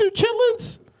You do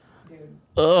chitlins?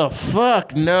 Oh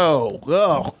fuck no!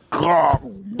 Oh god!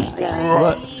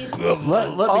 Let me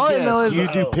All I guess. know is-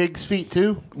 you do pig's feet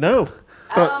too. No.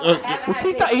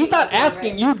 He's not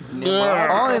asking you.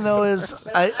 All I know is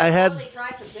I had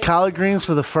collard greens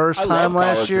for the first I love time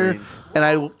last collard year, greens. and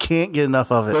I can't get enough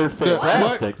of They're it.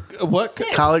 fantastic. What?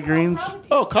 Collard greens,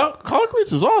 Oh, collard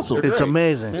greens is awesome. it's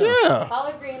amazing. Yeah.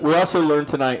 Collard greens. We also learned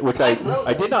tonight, which I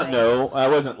did not know. I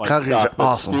wasn't like Collard greens shocked, are but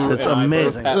awesome. Stu It's and I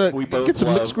amazing. both Look, we both get some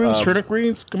love, mixed greens, turnip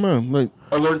greens. Come on,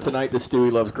 I learned tonight that Stewie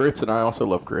loves grits, and I also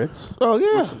love grits. oh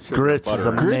yeah. Some sugar, Grits is butter,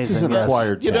 and- Grits is amazing. an Yes.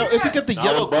 acquired You know, taste. if you get the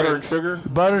yellow butter and grits. sugar.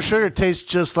 Butter and sugar tastes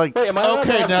just like. Wait, am I allowed to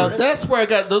Okay, have now grits? that's where I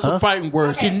got those are fighting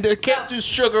words. You can't do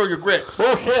sugar or your grits.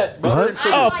 Bullshit. Butter and sugar.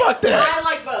 Oh, fuck that. I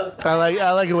like both. I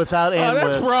like it without Oh, and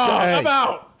that's with. wrong. Hey. I'm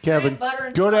out. Kevin, Butter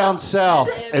and go down sugar. south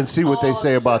and see what they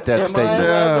say about that Am I statement.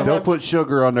 allowed to Don't have- put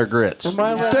sugar on their grits. Am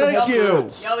I allowed to Thank have you.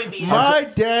 grits? Y'all be beat My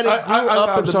daddy grew up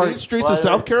I'm in the sorry. mean streets of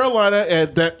South Carolina,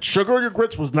 and that sugar in your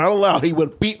grits was not allowed. He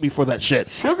would beat me for that shit.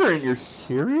 Sugar in your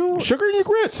cereal? Sugar in your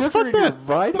grits. Sugar Fuck in your that.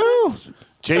 vitamins? No.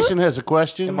 Jason has a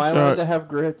question. Am I allowed to have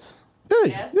grits? Hey,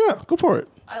 Yes. yeah, go for it.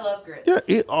 I love grits. Yeah,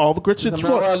 eat all the grits that I'm you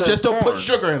not allowed want. to Just have don't put corn.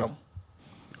 sugar in them.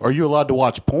 Are you allowed to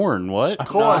watch porn? What?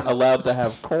 Not allowed to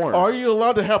have corn. Are you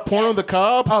allowed to have porn on the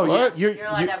cob? Oh, yeah. What? You're,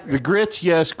 allowed to have the grits,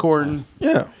 yes. Corn,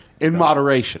 Yeah. in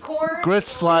moderation. Corn. Grits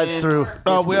slides through.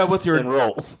 Oh, yeah, with and your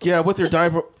rolls? with your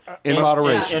diaper. in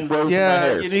moderation. And rose in my Yeah,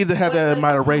 hair. you need to have that in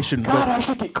moderation. God, I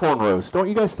should get cornrows. Don't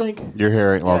you guys think? Your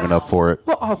hair ain't long enough for it.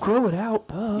 Well, I'll grow it out.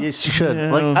 Yes, you should.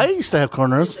 Yeah. Like I used to have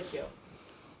cornrows.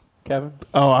 Kevin?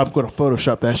 Oh, I'm going to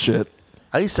Photoshop that shit.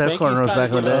 I used to have Spanky's cornrows back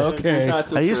in the day. Okay. He's not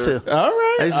so I used sure. to. All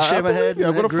right. I used to shave my head I'm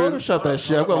and going it to grew. Photoshop that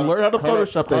shit. I'm going to learn how to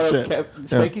Photoshop that shit.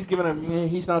 Spanky's giving him.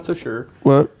 He's not so sure.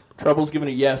 What? Trouble's giving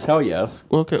a yes. Hell yes.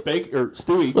 Okay. Spank or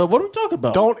Stewie. What are we talking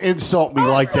about? Don't insult me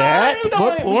like that.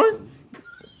 What porn?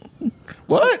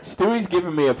 What? Stewie's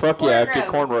giving me a fuck yeah. Get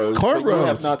cornrows. But you Cornrows.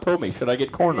 have not told me. Should I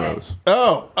get cornrows?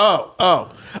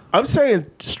 Oh. I'm saying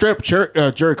straight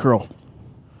up jerry curl.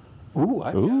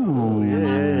 Ooh.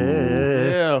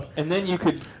 Yeah. And then you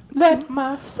could let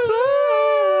my soul.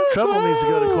 Trouble needs to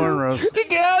go to cornrows. You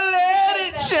gotta let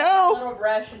it show. Little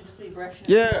brush and just be brushing.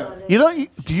 Yeah. You know?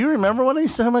 Do you remember when I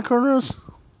used to have my cornrows?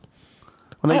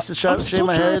 When I used to shave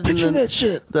my head and Picture then that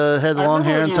shit. had the long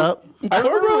hair on top. I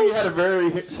remember you had a Cornrows.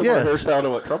 very similar Yeah. hairstyle to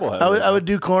what Trouble had. I would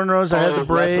do cornrows. I had the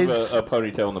Probably braids. less of a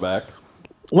ponytail in the back.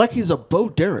 Like he's a Bo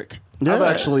Derek. Yeah.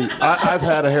 I've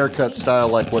had a haircut style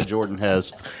like what Jordan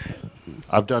has.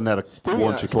 I've done that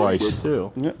once or twice. Did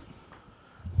too. Yeah.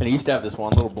 And he used to have this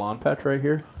one little blonde patch right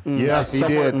here. Yeah, he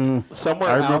did. Somewhere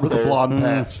I remember out the there, blonde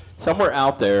patch. Somewhere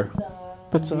out there.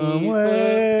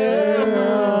 Somewhere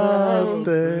out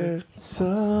there.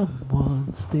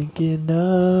 Someone's thinking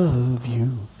of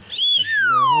you.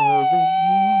 Loving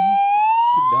you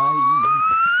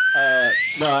tonight.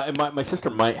 No, and my sister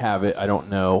might have it. I don't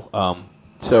know.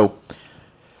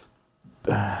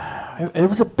 It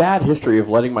was a bad history of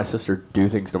letting my sister do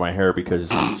things to my hair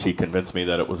because she convinced me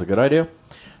that it was a good idea.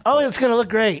 Oh, it's gonna look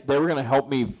great. They were going to help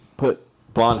me put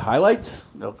blonde highlights,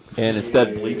 and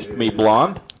instead bleached me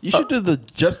blonde. You should do the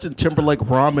Justin Timberlake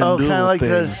ramen Oh, noodle kind of like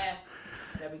thing.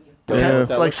 Don't know what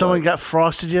that like looks someone got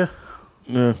frosted you.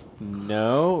 Yeah.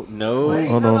 No.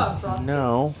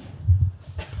 No.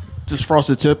 Just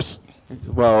frosted tips.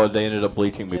 Well, they ended up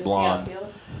bleaching me blonde.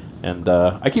 And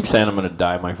I keep saying I'm going to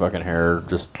dye my fucking hair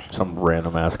just some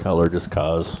random ass color just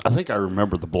cause. I think I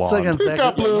remember the blonde. It's like on He's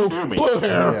got blue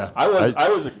hair. Yeah.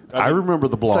 I remember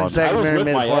the blonde. It's like I was Mary with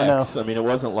made my a porno. ex. I mean, it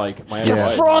wasn't like my got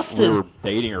ex-wife. frosted. We were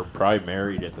dating or probably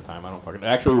married at the time. I don't fucking.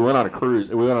 Actually, we went on a cruise.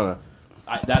 We went on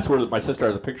that's where my sister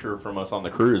has a picture from us on the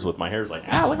cruise with my hair's like,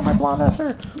 look at my blonde ass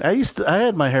hair. I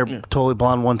had my hair totally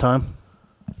blonde one time.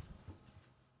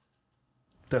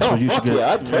 That's what you should get.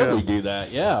 Yeah, I'd totally do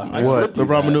that. Yeah, I What? should do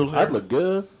The ramen that. noodle hair? I'd look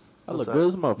good. I'd look good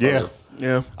as a motherfucker. Yeah.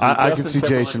 Yeah. I can Justin see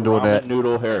Timberlake Jason doing that. ramen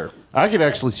noodle hair. I can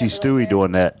actually see Stewie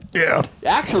doing that. Yeah.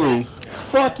 Actually,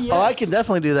 fuck yes. Oh, I can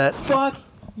definitely do that. Fuck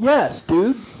yes,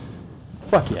 dude.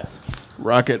 Fuck yes.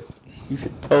 Rocket. You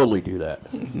should totally do that.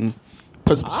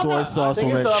 Put some soy sauce on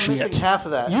that shit. half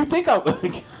of that. You think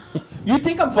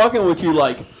I'm fucking with you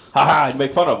like, haha, and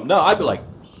make fun of him. No, I'd be like,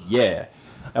 yeah,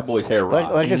 that boy's hair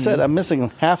rock. Like I said, I'm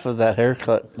missing half of that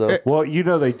haircut though. Well, you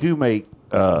know they do make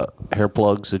hair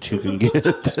plugs that you can get.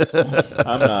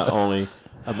 I'm not only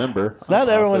a member. Not I'm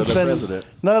everyone's also the been president.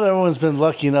 not everyone's been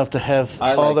lucky enough to have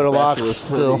I all like their locks spatulas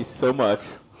still. pretty so much.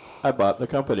 I bought the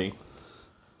company.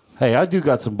 Hey, I do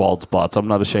got some bald spots. I'm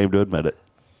not ashamed to admit it.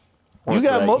 You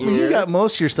got you got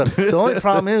most of your stuff. The only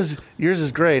problem is yours is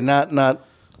gray, not.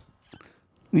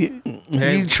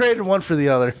 You traded one for the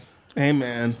other. Hey,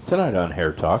 man. Tonight on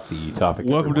Hair Talk, the topic.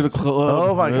 Welcome to the club.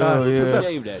 Oh my god! yeah.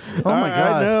 Shaved that shit. Oh my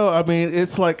god! I know. I mean,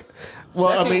 it's like, well,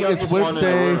 Second I mean, it's youngest one in the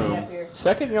Wednesday. room.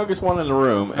 Second youngest one in the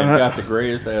room, and got the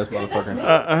greatest ass motherfucker.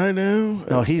 I know.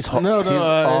 No, he's No, he's it's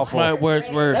awful. my words.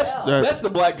 That's the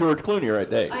Black George Clooney right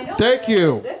there. Thank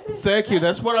you. Thank you.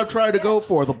 That's what I'm trying to go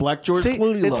for. The Black George See,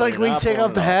 Clooney. it's look. like when you take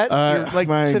off the hat, you're like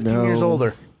I 15 years know.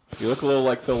 older. You look a little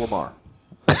like Phil Lamar.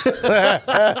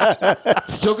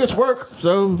 Still gets work.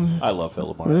 So I love Phil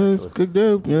Lamar. it's good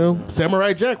dude. You know,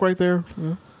 Samurai Jack right there.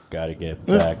 Yeah. Gotta get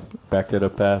back to the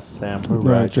past, Sam.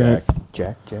 Right, Jack.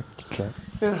 Jack.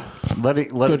 Let it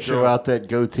grow show. out that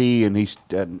goatee, and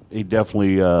he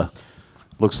definitely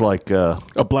looks like A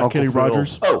Black Uncle Kenny Phil.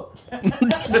 Rogers. Oh.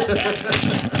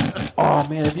 Oh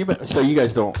man, have you been? So you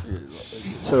guys don't.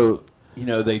 So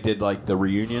they did like the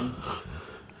reunion.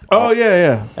 Oh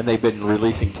yeah. And they've been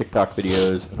releasing TikTok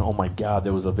videos, and oh my god,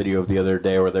 there was a video the other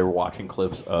day where they were watching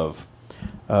clips of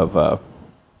oh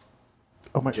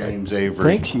my James Avery.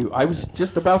 Thanks you. I was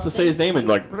just about to say his name and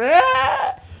like,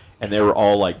 and they were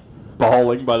all like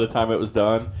bawling by the time it was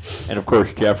done. And of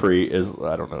course, Jeffrey is,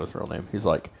 I don't know his real name. He's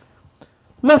like,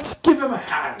 let's give him a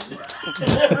hand.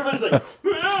 Everybody's like,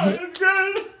 yeah, it's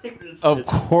good. Of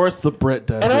course, the Brit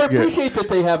does. And I it. Yeah. appreciate that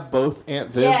they have both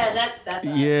Aunt Vivs. Yeah, that's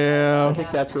Yeah. I think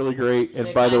that's really great.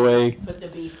 And by the way, Put the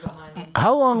beef behind it.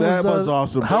 How long That was was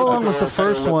awesome. How long was the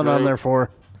first one on there for?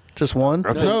 Just one?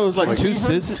 No, it was like two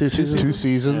seasons. Two seasons. 2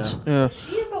 seasons. Yeah.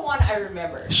 She's the one I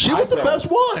remember. She was the best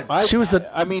one. She was the.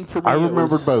 I mean, for me, I it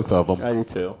remembered was- both of them. I do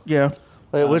too. Yeah.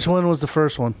 Wait, which one was the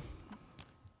first one?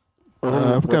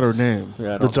 I forgot her name.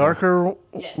 Yeah, I The don't know. darker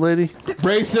lady?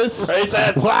 Racist.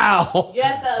 Racist. Wow.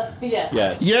 Yes, yes.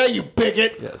 Yes. Yeah, you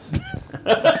bigot. Yes.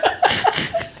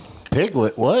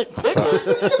 Piglet, what?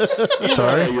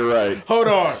 Sorry? Yeah, you're right. Hold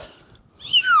on.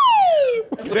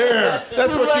 There.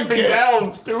 That's what you get.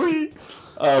 Down, Stewie.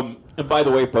 And by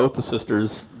the way, both the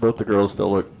sisters, both the girls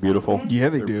still look beautiful. Yeah,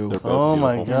 they do. They're both Oh,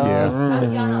 my beautiful. God.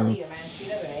 Tatiana Ali, man. She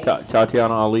did right.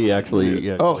 Tatiana Ali actually.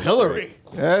 Yeah, Oh, Hillary.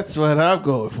 That's what I'm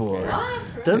going for.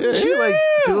 Doesn't she like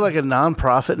do like a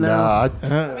non-profit now?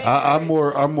 Nah, I'm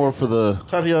more for the.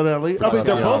 Tatiana Ali. I mean,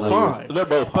 they're both fine. They're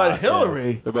both But hot,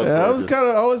 Hillary, yeah. They're both I was gorgeous. kind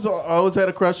of always had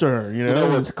a crush on her. You You know,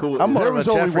 know what's cool? I'm more There of a was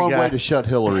only Jeffrey one guy. way to shut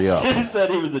Hillary up. He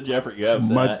said he was a Jeffrey Epps.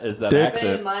 My Is that dick.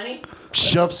 Spending accent? money.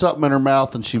 Shove something in her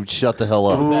mouth and she would shut the hell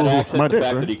Was up. that accent my the dick,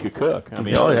 fact right? that he could cook? I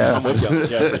mean, Oh, yeah. I'm with you on the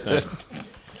Jeffrey thing.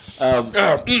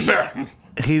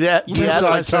 He had Two my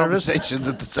side service. conversations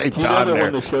at the same Do you know time that there.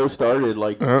 when the show started,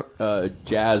 like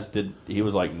Jazz did? He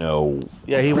was like, no.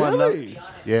 Yeah, he wanted. really?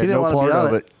 Yeah, He didn't no wanna be part on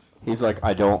of it. it. He's like,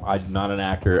 I'm not an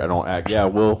actor. I don't act. Yeah,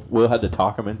 Will had to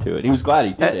talk him into it. He was glad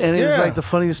he did And it. it was Yeah. like the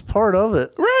funniest part of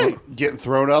it. Right. Getting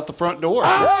thrown out the front door.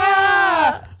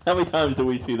 How many times do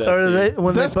we see that? Or scene? they,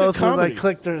 when That's they good both would comedy. like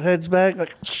click their heads back,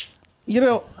 like You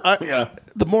know, Yeah.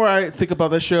 the more I think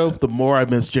about that show, the more I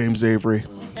miss James Avery.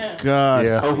 God.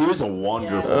 Yeah. Oh, he was a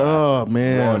wonderful, Oh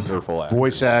man. wonderful actor.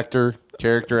 Voice actor,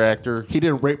 character actor. He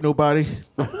didn't rape nobody.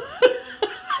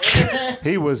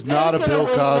 He was not a Bill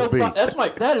Cosby.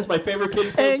 That is my favorite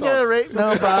Kid Cudi ain't gonna song. rape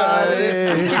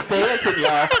nobody, He's dancing,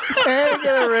 y'all. ain't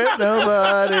gonna rape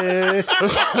nobody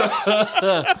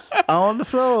on the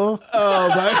floor. Oh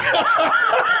my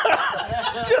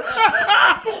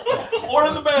Or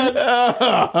in the bed.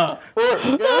 Or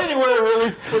anywhere,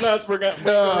 really. We're not.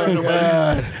 God.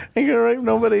 Ain't gonna rape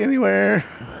nobody anywhere.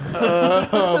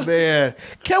 Oh man.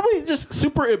 Can we just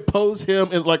superimpose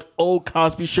him in like old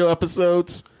Cosby Show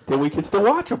episodes? Then we can still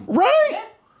watch him. Right?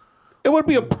 It would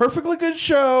be a perfectly good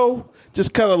show.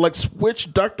 Just kind of like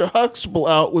switch Dr. Huxtable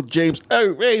out with James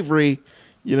Avery.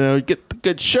 You know, get the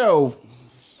good show.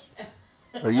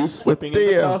 Are you slipping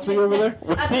Theo. into Cosby over there?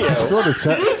 With Theo. That's what it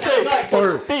said.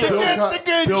 Or the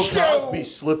good Bill show. Cosby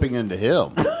slipping into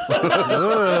him.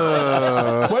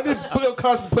 What did Bill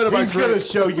Cosby put in my He's going to drink?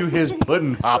 show you his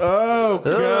pudding pop. Oh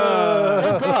God.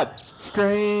 Oh, God.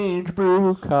 Strange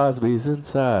brew Cosby's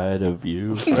inside of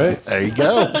you. Right? There you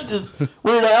go. Just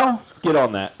Weird Al, get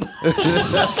on that.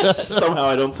 Somehow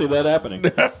I don't see that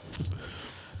happening.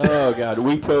 Oh God,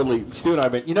 Stu and I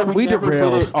have been. You know, we never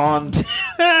derailed. did it on.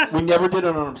 We never did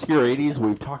it on Obscure 80s.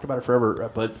 We've talked about it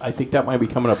forever, but I think that might be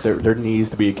coming up. There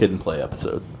needs to be a Kid and Play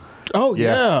episode. Oh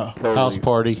yeah. Totally. House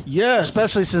party. Yes.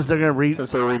 Especially since they're gonna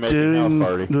Since they're remaking House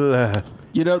Party.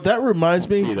 You know, that reminds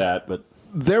See me. that, but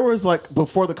There was like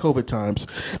before the COVID times,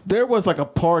 there was like a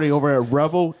party over at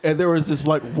Revel, and there was this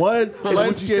like one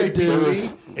light skinned it dude.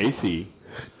 was AC,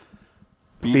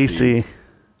 BC.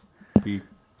 B,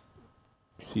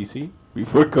 CC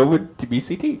before COVID to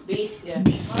BCT Beast, yeah. and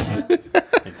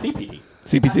CPT.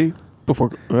 CPT before.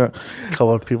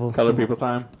 Colored people. Colored People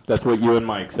Time. That's what you and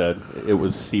Mike said. It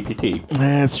was CPT.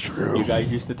 That's true. You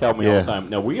guys used to tell me all Yeah. the time.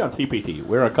 No, we on CPT.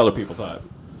 We're on Colored People Time.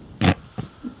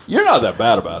 You're not that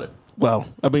bad about it. Well,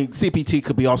 I mean, CPT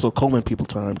could be also Coleman people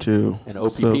time too. And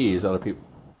OPP is other people.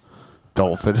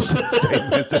 Don't finish that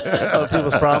statement. Other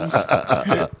people's problems.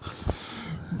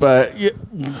 But yeah,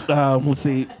 let's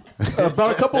see. About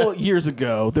a couple of years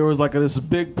ago, there was like this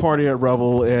big party at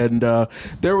Revel, and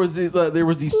there was these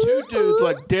two dudes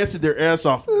like dancing their ass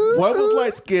off. One was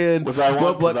light skinned. Was I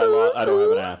one? Because I don't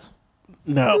have an ass.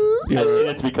 No, And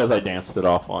it's because I danced it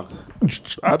off once.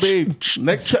 I mean,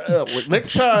 next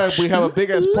time we have a big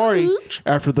ass party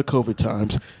after the COVID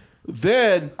times,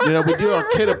 then we do our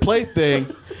Kid and Play thing.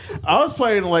 I was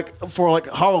playing like for like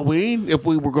Halloween. If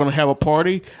we were going to have a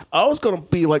party, I was going to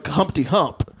be like Humpty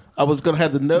Hump. I was going to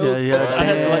have the nose. I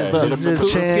had like the cool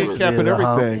skin cap and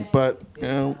everything, but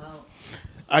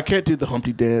I can't do the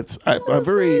Humpty dance. I'm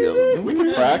very. We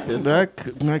can practice. I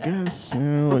guess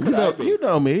you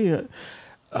know me.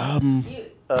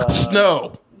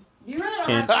 Snow. You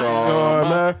really And don't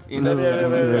have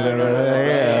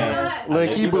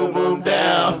Licky boom boom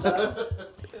down.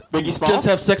 Biggie Smalls? Just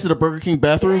have sex in a Burger King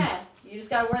bathroom. Yeah, you just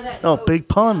gotta wear that. Oh, coat. Big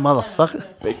Pun, motherfucker.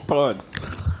 Big pun.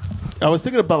 I was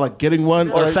thinking about like getting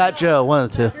one. Or Fat Joe, one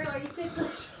of the two. Girl, are you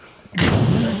ticklish?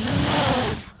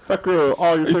 That girl,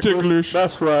 all you Ticklish.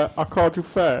 That's right. I called you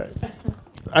fag.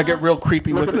 I get real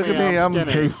creepy with Look it. at me.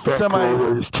 I'm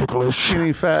semi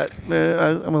skinny fat. I'm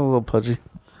a little pudgy.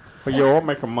 But yo, I'll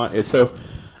make a money. So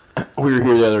we were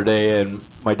here the other day, and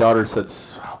my daughter said,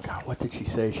 "Oh God, what did she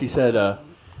say?" She said,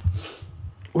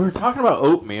 "We were talking about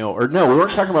oatmeal, or no, we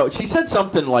weren't talking about." She said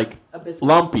something like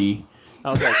lumpy. I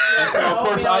was like, and so of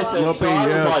course I said, Lumpy, so I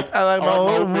was yeah. like, I like my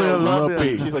oatmeal lumpy.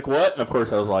 lumpy. She's like, what? And of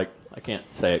course I was like, I can't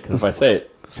say it because if I say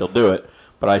it, she'll do it.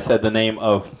 But I said the name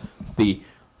of the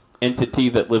entity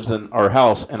that lives in our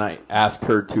house, and I asked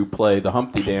her to play the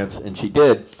Humpty dance, and she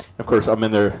did. And of course, I'm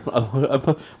in there,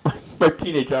 my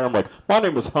teenage daughter, I'm like, my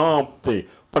name is Humpty,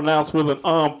 pronounced with an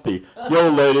umpty. Yo,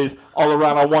 ladies, all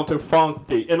around, I want to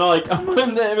funky. And I'm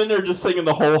in there just singing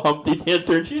the whole Humpty dance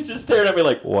to her, and she's just staring at me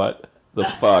like, what the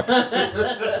fuck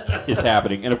is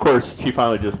happening? And of course, she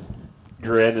finally just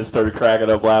grinned and started cracking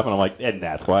up laughing. I'm like, and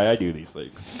that's why I do these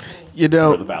things. You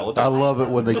know, I love it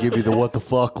when they give you the what the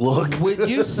fuck look. when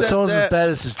you said It's almost as that, bad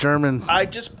as his German. I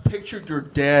just pictured your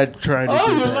dad trying to do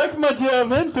Oh, you that. like my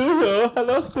German, do you?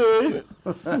 Hello, Stewie.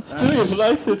 Stewie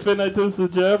likes it when I do the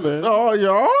German. Oh, yeah.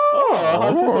 Oh,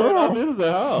 how's it doing on this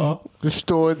house?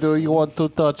 Store, do you want to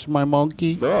touch my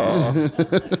monkey? Oh,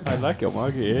 I like your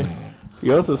monkey.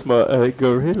 Yours is my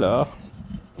gorilla.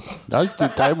 That's the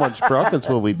time on sprockets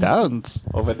when we dance.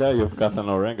 Over there, you've got an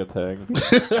orangutan.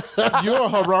 You're a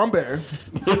Harambe.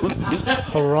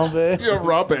 Harambe. You're a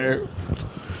Harambe.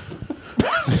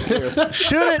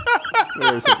 Shoot it.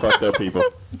 We're some fucked up people.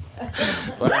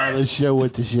 Wow, this show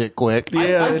with the shit quick.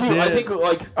 Yeah, I it do. did. I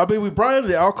think I mean, we brought in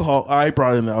the alcohol. I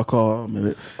brought in the alcohol in a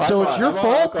minute. So it's your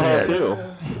fault alcohol then.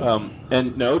 too.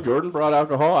 And no, Jordan brought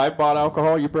alcohol. I bought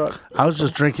alcohol. You brought. I was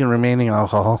just drinking remaining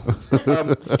alcohol.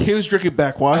 He was drinking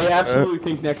backwash. I absolutely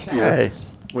think next year, Hey.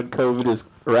 when COVID is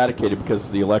eradicated because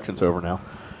the election's over now.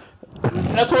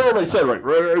 That's what everybody said,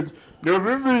 right?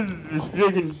 November is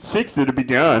freaking 6th to be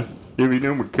gone. If you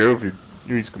know with COVID,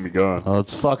 he's going to be gone. Oh,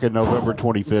 it's fucking November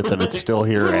 25th and it's still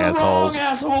here, You're assholes. wrong,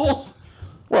 assholes.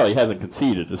 Well, he hasn't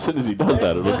conceded. As soon as he does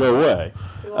that, it'll go away.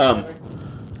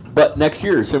 But next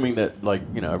year, assuming that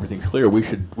everything's clear, we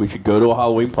should go to a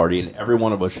Halloween party and every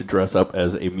one of us should dress up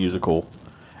as a musical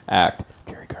act.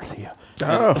 Jerry Garcia.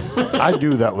 Oh. I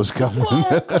knew that was coming.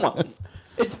 Oh, come on.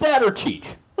 It's that or Cheech.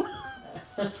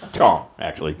 Chong,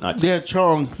 actually, not Cheech. Yeah,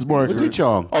 Chong is more Look at accurate.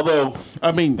 Chong. Although,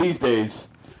 I mean, these days,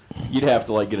 you'd have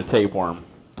to get a tapeworm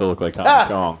to look like Tommy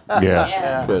Chong.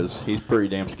 Yeah. Because he's pretty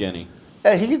damn skinny.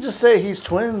 Hey, he could just say he's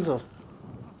twins of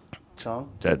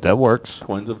Chong. That works.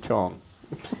 Twins of Chong.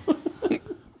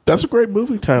 that's a great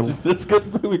movie title. That's a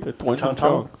good movie, the Twins of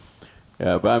Chong. Chong.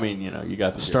 Yeah, but I mean, you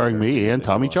got the Starring me and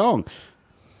Tommy Chong.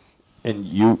 And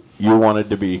you wanted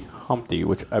to be Humpty,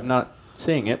 which I'm not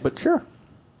seeing it, but sure.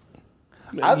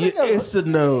 I think It's the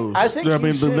nose. I think you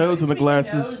the should- nose and the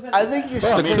glasses. I think you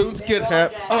should. The coons get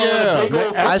happy. Yeah,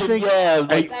 Yeah. I think.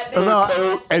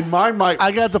 No, And mine might.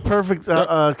 I got the perfect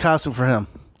costume for him.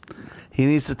 He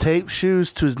needs to tape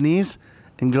shoes to his knees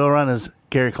and go around as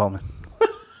Gary Coleman.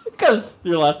 Because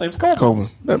your last name's Coleman. Coleman.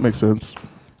 That makes sense.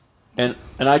 And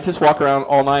I just walk around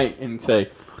all night and say,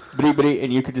 bitty bitty,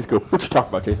 and you could just go, what you talking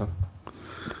about, Jason?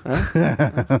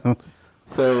 Huh?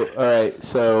 So, all right,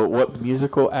 so what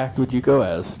musical act would you go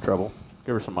as, Trouble?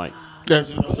 Give her some mic. Damn,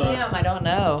 I don't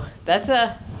know. That's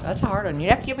a hard one. You'd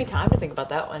have to give me time to think about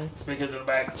that one.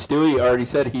 Stewie already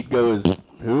said he'd go as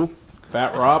who?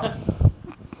 Fat Rob?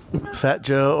 Fat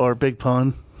Joe or Big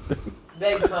Pun.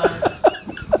 Big fun.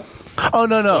 Oh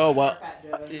no. Oh wow.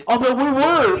 Although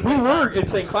we were in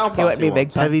St. Clown He wouldn't be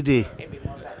Big Pun. Heavy D.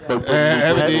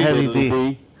 Heavy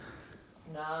D.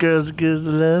 Girls that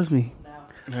loves me.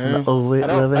 Yeah. Oh wait, I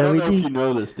love don't Heavy know if you D.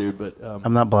 know this, dude, but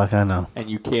I'm not black. I know. and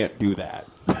you can't do that.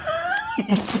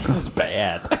 This is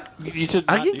bad. You should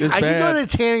I not can do that. go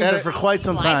to tanning And bed for quite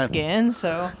some Light time. skin,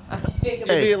 so I think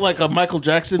Maybe like a Michael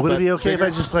Jackson. Would it but be okay if I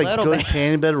bigger? just Little go to bit.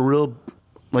 tanning bed real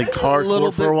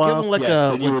hardcore for a Give while? him like Yes,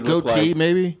 a then you would look goatee, like-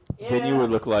 maybe. Then you would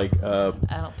look like I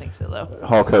don't think so though.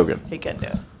 Hulk Hogan. He couldn't do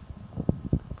it.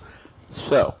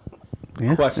 So,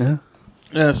 Yeah, question.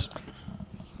 Yes.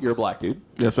 You're a black dude.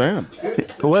 Yes, I am. yeah.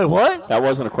 Wait, what? That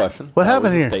wasn't a question. What That happened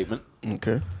was a here? Statement.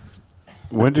 Okay.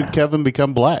 When did Kevin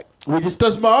become black? We just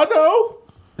Does Ma know?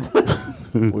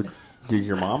 Did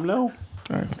your mom know?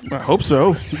 I hope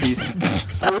so.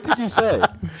 What did you say?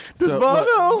 Does Ma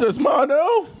know? Does Ma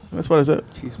know? That's what I said.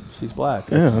 She's black.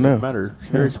 Yeah, I know. Met her. She's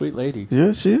a very sweet lady.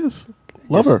 Yes, she is.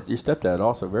 Love her. Your stepdad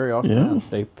also very awesome. Yeah.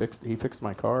 Man. He fixed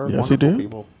my car. Yes, he Wonderful did.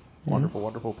 People.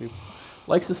 Wonderful people.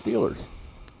 Likes the Steelers.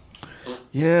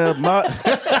 Yeah, Ma.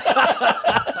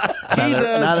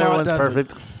 Not everyone's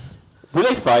perfect. Do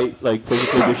they fight like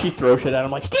physically? Does she throw shit at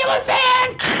him like Steeler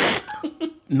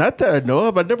fan? Not that I know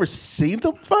of. I've never seen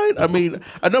them fight. I mean,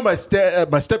 I know my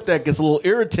stepdad gets a little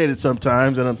irritated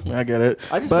sometimes, and I get it.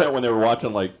 I just meant when they were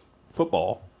watching like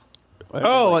football.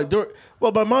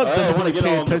 Well, my mom doesn't really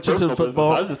pay attention to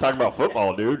football. I was just talking about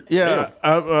football, dude. Yeah,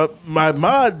 my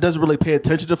mom doesn't really pay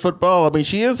attention to football. I mean,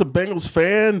 she is a Bengals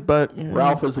fan, but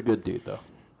Ralph is a good dude, though.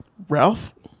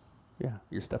 Ralph? Yeah,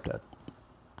 your stepdad.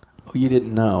 Oh, you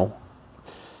didn't know?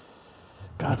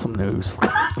 Got some news.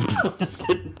 I'm just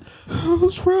kidding.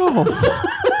 Who's Ralph?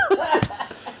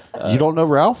 You don't know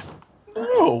Ralph?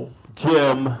 No.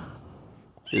 Jim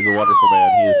is a wonderful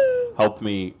man. He's helped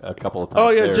me a couple of times. Oh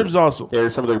yeah, Jim's awesome. They're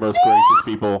some of the most gracious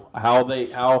people. How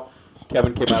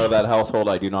Kevin came out of that household,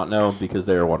 I do not know, because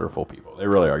they are wonderful people. They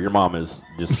really are. Your mom is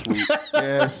just sweet.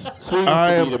 Yes. Sweet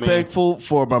I as am can be to me. thankful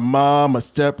for my mom, my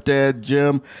stepdad,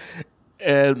 Jim,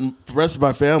 and the rest of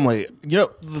my family. You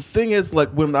know, the thing is, like,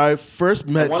 when I first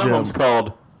met One Jim... of them's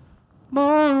called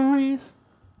Maurice.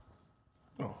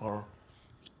 Oh,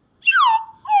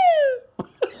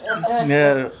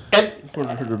 yeah. And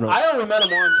I only met him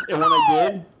once, and when I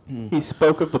did, he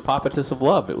spoke of the Popatus of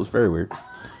love. It was very weird.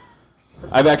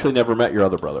 I've actually never met your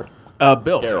other brother.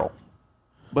 Bill. Daryl.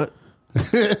 But...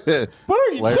 Why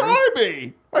don't you Larry? tell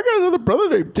me? I got another brother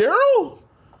named Daryl.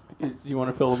 Do you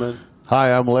want to fill him in?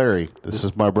 Hi, I'm Larry. This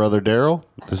is my brother Daryl.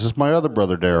 This is my other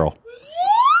brother Daryl.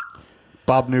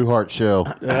 Bob Newhart show.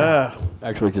 Yeah.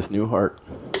 Actually, just Newhart.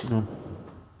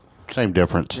 Same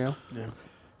difference. Yeah.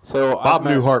 So Bob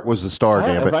Newhart was the star,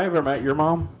 damn Have it. I ever met your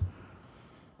mom?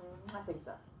 I think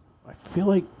so. I feel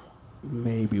like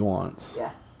maybe once.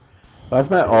 Yeah. I've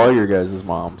met all your guys'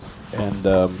 moms, and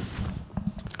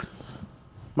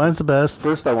Mine's the best.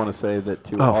 first I want to say that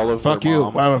to all of fuck your you.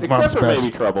 moms, My mom's except for best.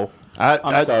 maybe Trouble.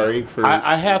 I'm sorry for.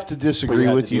 I have to disagree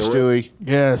had with to you, deal Stewie.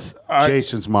 Yes.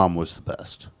 Jason's mom was the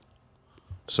best.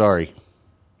 Sorry.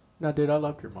 No, dude, I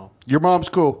loved your mom. Your mom's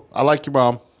cool. I like your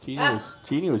mom.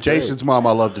 Jeannie was Jason's great. mom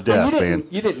I love to death, man.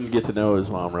 You didn't get to know his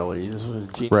mom really.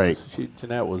 Right.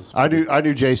 Jeanette was. I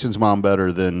knew Jason's mom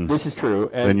better than This is true.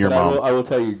 than your but mom. I will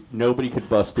tell you, nobody could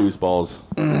bust Stu's balls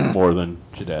more than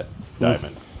Jeanette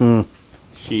Diamond.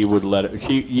 She would let it.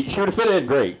 She would have fit in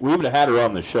great. We would have had her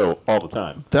on the show all the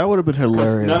time. That would have been 'Cause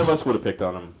hilarious. None of us would have picked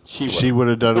on him. She would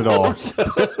have done it all. It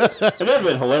would have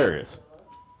been hilarious.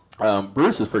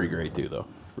 Bruce is pretty great too, though.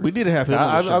 We need to have him on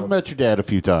the I've show. met your dad a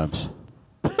few times.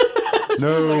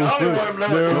 No.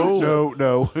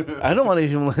 I don't want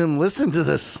him listening to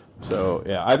this. So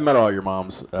yeah, I've met all your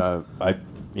moms. I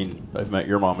mean, I've met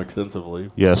your mom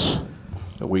extensively. Yes.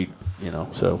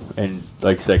 So and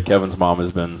like I said, Kevin's mom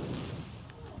has been.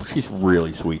 She's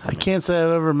really sweet. I can't say I've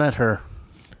ever met her.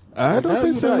 I don't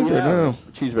think so either. No.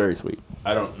 She's very sweet.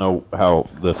 I don't know how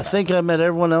this. I think I met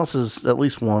everyone else's at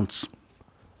least once.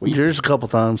 Yours a couple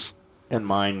times. And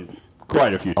mine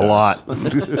quite a few A times. lot.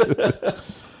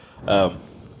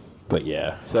 But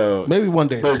yeah, so Maybe one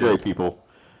day, They're Stu. great people.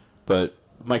 But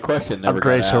my question never I've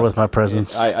graced got her asked. with my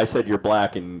presence. I said you're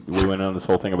black, and we went on this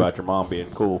whole thing about your mom being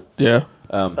cool. Yeah.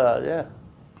 Yeah.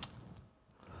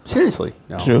 Seriously,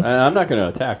 no. True. And I'm not going to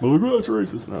attack. But like, oh, that's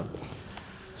racist. No.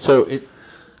 So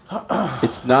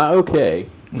it's not okay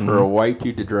for a white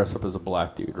dude to dress up as a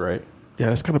black dude, right? Yeah,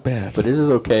 that's kind of bad. But it is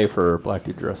okay for a black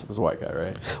dude to dress up as a white guy,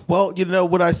 right? Well, you know,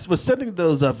 when I was sending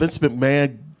those Vince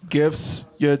McMahon gifts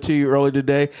to you earlier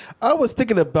today, I was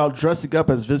thinking about dressing up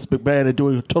as Vince McMahon and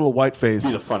doing a total whiteface.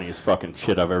 Be the funniest fucking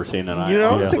shit I've ever seen. And You know,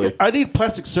 I was honestly, thinking I need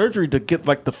plastic surgery to get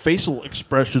like the facial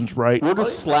expressions right. we'll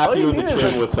just slap all you you in the need is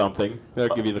chin with something.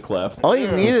 That'll give you the cleft. All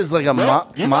you need is like a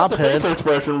Nope, you got mop the head. facial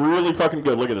expression really fucking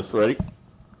good. Look at this. Ready?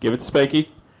 Give it to Spanky.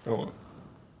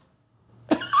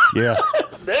 Yeah.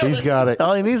 He's got it.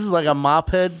 All he needs is like a mop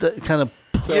head that kind of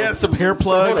Yeah, some hair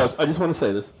plugs. Hold up. I just want to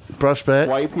say this. brush back.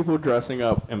 White people dressing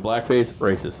up in blackface,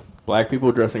 racist. Black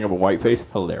people dressing up in whiteface,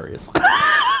 hilarious.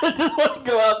 Just want to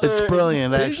go out there. It's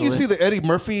brilliant, Did actually. you see the Eddie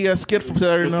Murphy skit from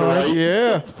Saturday Mr. Night? White?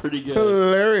 Yeah, It's pretty good.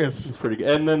 hilarious. It's pretty good.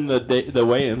 And then the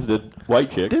Wayans did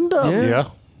white chicks. Didn't Yeah.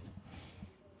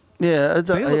 Yeah, it's,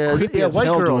 They look creepy as white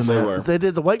hell girls. doing that. They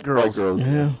did the white White girls. girls.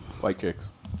 Yeah. White chicks.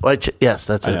 Yes,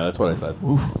 that's I it. know, that's what I said.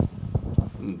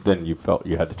 Then you felt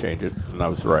you had to change it, and I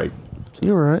was right.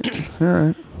 You're right. You're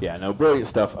right. Yeah, no, brilliant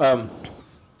stuff.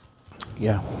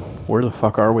 Yeah, where the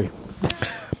fuck are we?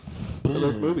 For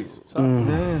those movies.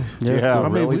 Yeah, I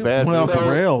mean, really we bad. went off the So,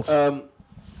 rails.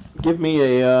 Give me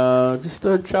just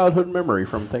a childhood memory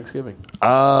from Thanksgiving.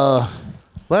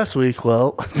 Last week,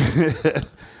 well,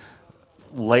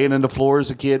 Laying in the floor as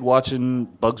a kid watching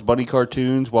Bugs Bunny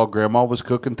cartoons while Grandma was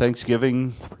cooking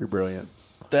Thanksgiving. Pretty brilliant.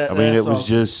 I mean, it was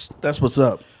just That's what's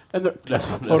up. And that's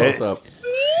what's up.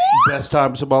 Best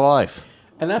times of my life.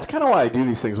 And that's kind of why I do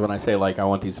these things when I say, like, I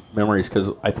want these memories,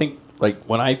 because I think, like,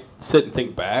 when I sit and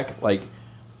think back, like,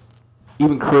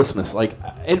 even Christmas, like,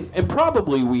 and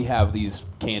probably we have these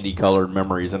candy-colored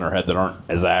memories in our head that aren't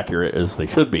as accurate as they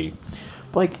should be.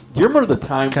 Like, do you remember the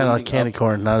time? Kind of like candy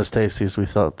corn, not as tasty as we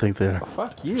think they are.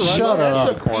 Fuck you. Shut up.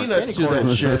 That's a peanuts to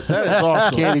that shit. That is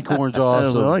awesome. Candy corn's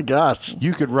awesome. Oh my gosh.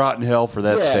 You could rot in hell for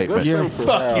that Yeah, statement. go straight to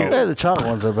fuck hell. you. Yeah, the chocolate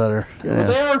ones are better. Well,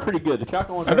 they Yeah. are pretty good. The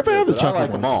chocolate ones I never are had good, the but I chocolate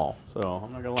like them ones. all, so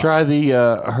I'm not going to lie. Try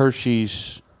the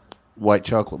Hershey's white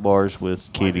chocolate bars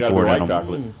with candy corn in them.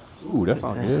 chocolate. Ooh, that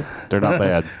sounds good. They're not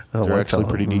bad. Oh, They're white actually chocolate.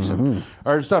 pretty decent.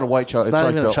 Or it's not a white chocolate. It's not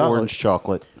like even a the chocolate. orange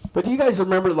chocolate. But do you guys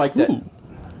remember, like, that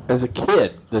as a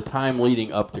kid, the time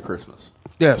leading up to Christmas?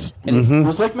 Yes. And it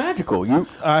was, like, magical.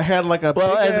 I had like a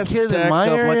Well, as a kid in my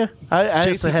area, I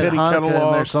actually had Hanukkah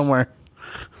in there somewhere.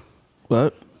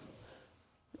 What?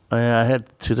 Oh, yeah, I had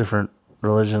two different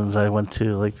religions I went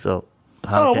to, like so.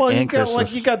 Hanukkah Oh well, you and got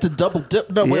Christmas. you got the double dip.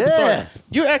 No, wait, Yeah. sorry.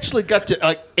 You actually got to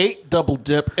like 8 double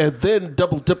dip and then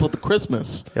double dip with the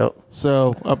Christmas. Yep.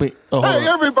 So I'll be. Oh, hold on.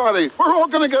 everybody, we're all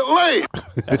gonna get laid.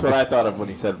 That's what I thought of when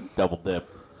he said double dip.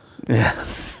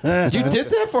 Yes. You did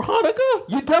that for Hanukkah?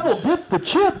 You double dipped the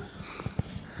chip.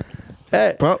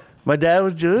 Hey, Bro. my dad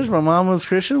was Jewish. My mom was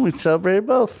Christian. We celebrated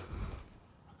both.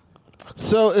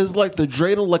 So is like the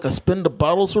dreidel like a spin the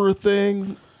bottle sort of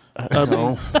thing? I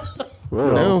mean,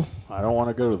 no. I don't want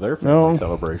to go to their family No.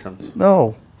 celebrations.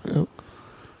 No.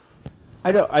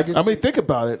 I don't. I just. I mean, think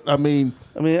about it. I mean,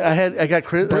 I got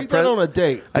bring that on a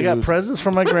date. I got dude. presents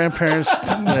from my grandparents.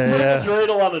 Yeah.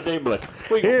 dreidel on the day, like,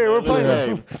 Here, we're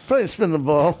playing spin the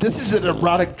ball. This is an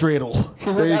erotic dreidel.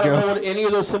 She's There like, you I don't know go. what any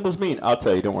of those symbols mean. I'll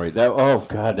tell you. Don't worry. That. Oh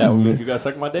God, that one means you guys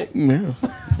suck my dick. Yeah.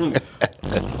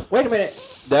 Wait a minute.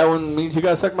 That one means you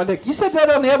guys suck my dick. You said that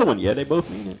on the other one. Yeah, they both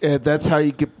mean it. And that's how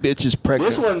you get bitches pregnant.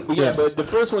 This one, yeah, Yes. but the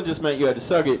first one just meant you had to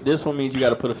suck it. This one means you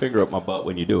got to put a finger up my butt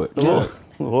when you do it.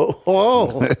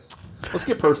 Whoa. Let's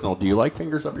get personal. Do you like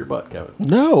fingers up your butt, Kevin?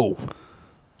 No.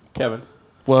 Kevin,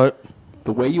 What?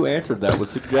 the way you answered that would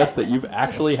suggest that you've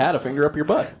actually had a finger up your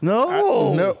butt.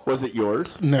 No. No. Was it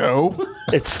yours? No.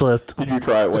 It slipped. Did you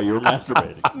try it while you were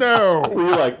masturbating? No. Were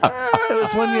you like, It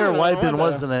was when you were wiping,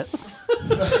 wasn't it?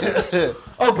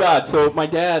 oh God? So my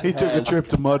dad. He took a has- trip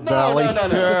to Mud No, Valley. no, no,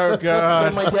 no. Oh, God.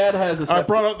 So my dad has a. I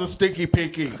brought up the stinky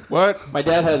pinky. What? My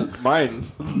dad has mine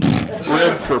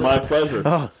ribbed for my pleasure.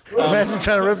 Imagine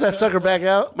trying to rip that sucker back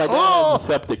out. My dad has a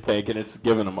septic tank, and it's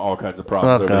given him all kinds of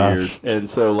problems Oh, over gosh. the years. And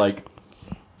so, like,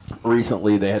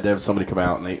 recently they had to have somebody come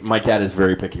out, and my dad is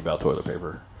very picky about toilet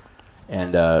paper.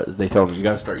 And they told him, you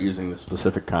got to start using this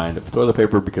specific kind of toilet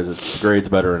paper because it degrades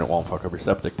better and it won't fuck up your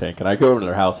septic tank. And I go over to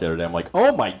their house the other day. I'm like,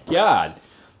 oh, my God.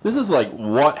 This is like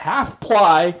what? Half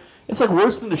ply. It's like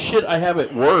worse than the shit I have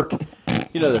at work.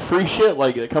 You know, the free shit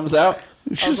like that comes out.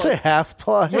 You should say half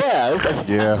ply. Yeah, it's like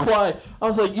half ply. I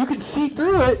was like, you can see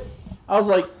through it. I was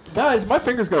like, guys, my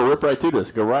finger's going to rip right through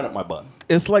this. Go right up my butt.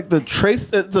 It's like the trace.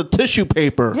 It's a tissue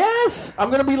paper. Yes, I'm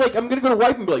gonna be like, I'm gonna go to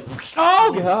wipe and be like,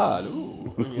 oh God,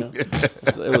 ooh. You know,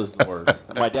 it was the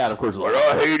worst. My dad, of course, was like,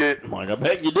 oh, I hate it. I'm like, I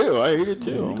bet you do. I hate it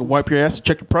too. You can wipe your ass and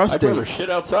check your I'd rather prostate. shit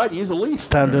outside and use a leaf. It's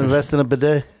time to invest in a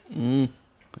bidet.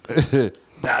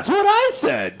 That's what I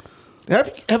said. Have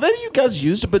any of you guys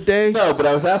used a bidet? No, but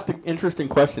I was asked an interesting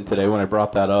question today when I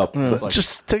brought that up. It was like,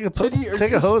 Just take a so do you-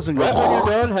 take a hose and right when you're go.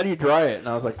 done, how do you dry it? And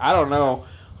I was like, I don't know.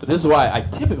 But this is why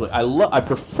I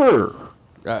prefer.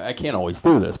 I can't always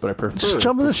do this, but I prefer. Just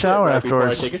jump in the to shower right before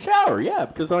afterwards. I take a shower, yeah,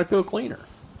 because then I feel cleaner.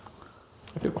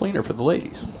 I feel cleaner for the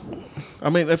ladies.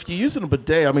 I mean, if you're using a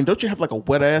bidet, I mean, don't you have like a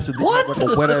wet ass and then you have like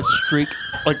a wet ass streak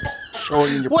like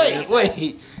showing in your pants?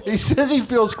 Wait. He says he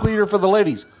feels cleaner for the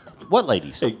ladies. What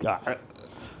ladies? Hey, God.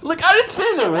 Look, I didn't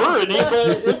say there were any, but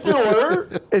if there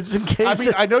were. It's in case. I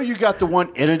mean, I know you got the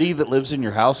one entity that lives in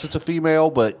your house that's a female,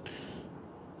 but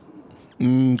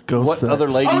Go what sex. other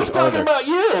I ladies was are talking there? about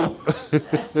you.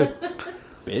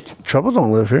 Bitch. Trouble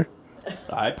don't live here.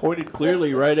 I pointed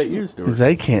clearly right at you, Stuart.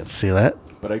 They can't see that.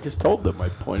 But I just told them I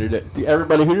pointed at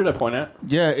everybody. Who did I point at?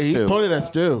 Yeah, he Stu. pointed at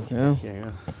Stu. Yeah.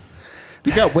 Yeah.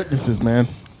 You got witnesses, man.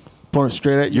 Pointed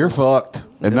straight at you. You're fucked,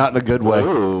 and not in a good way.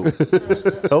 Ooh,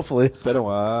 Hopefully. been a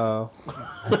while.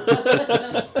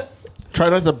 Try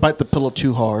not to bite the pillow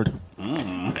too hard.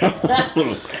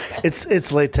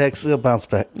 It's latex. It'll bounce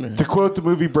back. To quote the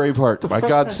movie Braveheart, my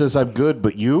God says I'm good,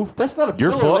 but you? That's not a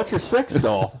You're pillow. fucked. That's your sex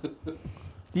doll.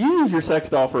 Do you use your sex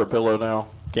doll for a pillow now?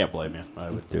 Can't blame you. I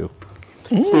would too.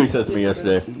 Stewie says to me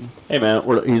yesterday, "Hey man,"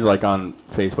 he's like on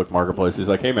Facebook Marketplace. He's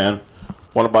like, "Hey man,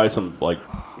 want to buy some like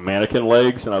mannequin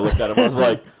legs?" And I looked at him. I was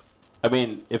like, I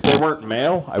mean, if they weren't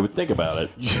male, I would think about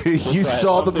it. You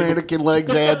saw the mannequin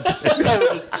legs ad?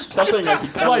 Something I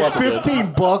could come Like up with.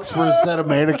 $15 for a set of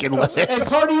mannequin legs. And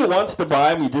part of you wants to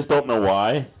buy them, you just don't know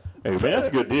why. Hey, man, that's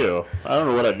a good deal. I don't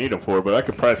know what I need them for, but I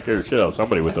could probably scare the shit out of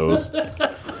somebody with those.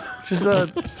 Just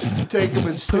take them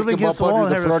and stick them against up the wall under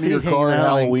and the have front of your your feet car at hanging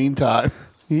out, like- Halloween time.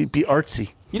 You'd be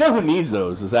artsy. You know who needs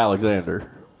those is Alexander.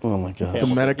 Oh my god. The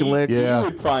mannequin legs? He Yeah.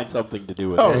 would find something to do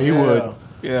with Oh, it. he would.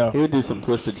 Yeah. He would do some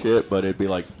twisted shit, but it'd be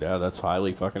like, yeah, that's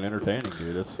highly fucking entertaining,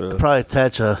 dude. That's, Probably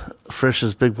attach a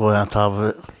Frisch's Big Boy on top of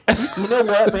it. you know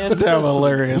what, man? That's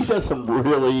hilarious. He does some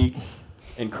really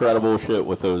incredible shit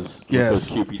with those. Yes. with those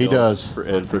Cupid He dolls does.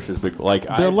 And Frisch's Big Like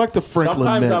They're like the Franklin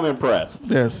Sometimes men. I'm impressed.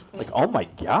 Yes. Like, oh my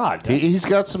god. He's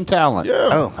got some talent. Yeah.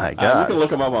 Oh my You god. can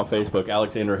look him up on Facebook,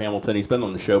 Alexander Hamilton. He's been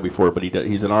on the show before, but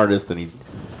he's an artist, and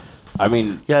I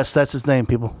mean, Yes, that's his name,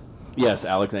 people. yes,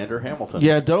 Alexander Hamilton.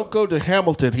 Yeah, don't go to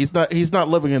Hamilton. He's not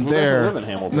living in He there. doesn't live in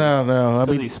Hamilton. No. I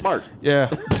Because mean, he's smart. yeah.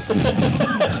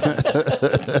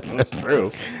 That's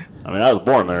true. I mean, I was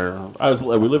born there.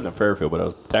 We lived in Fairfield, but I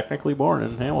was technically born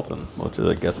in Hamilton, which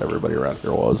I guess everybody around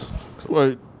here was.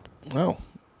 Well, no.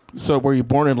 So were you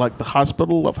born in like the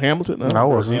hospital of Hamilton? No. I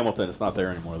wasn't. Hamilton, it's not there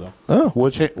anymore though.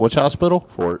 Which hospital?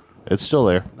 Fort, It's still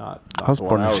there. not I was the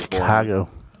born one in Chicago.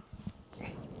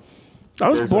 I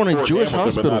was There's born a in Fort Jewish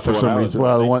Hamilton, but hospital not for the some one I was reason.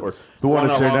 born. Well, Thanks the one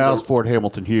that's there along now the- is Fort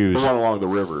Hamilton Hughes. The one along the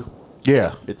river.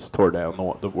 Yeah. It's tore down.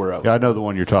 Where I was. Yeah, I know the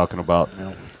one you're talking about.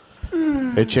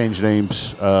 It changed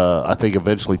names. I think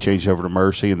eventually changed over to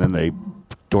Mercy, and then they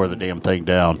tore the damn thing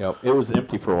down. Yep. It was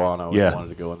empty for a while, and I always Yeah. wanted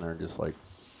to go in there and just like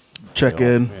Check you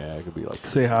know, in, Yeah, it could be like.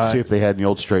 say hi. See if they had any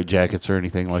old straight jackets or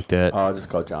anything like that. I just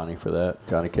called Johnny for that.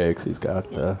 Johnny Cakes. He's got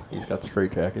the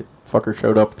straight jacket. Fucker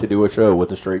showed up to do a show with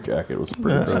the straight jacket. It was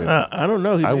pretty brilliant. I don't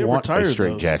know. He I may have want a retired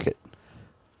straight those. jacket.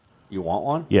 You want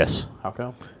one? Yes, How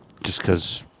come? just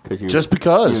because. You, Just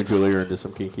because. You and Julie are into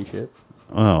some kinky shit.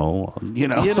 Oh, You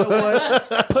know what?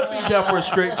 Put me down for a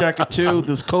straight jacket too.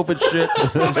 This COVID shit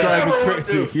is driving me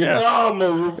crazy. Yeah. No,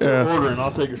 no, Yeah. ordering.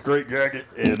 I'll take a straight jacket.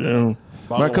 And Yeah.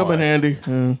 Might come in handy.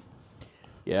 Yeah.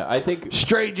 Yeah, I think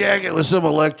straight jacket with some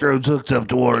electrodes hooked up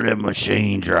to one of them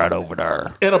machines right over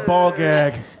there. And a ball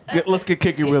gag. Let's get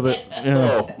kicky with it. Yeah.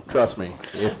 Oh, trust me.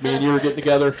 If me and you were getting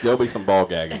together, there'll be some ball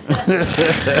gagging.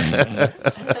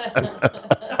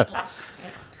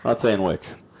 Not saying which,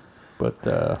 but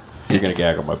you're going to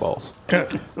gag on my balls.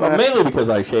 Well, mainly because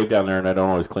I shave down there and I don't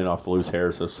always clean off the loose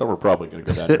hair, so some are probably going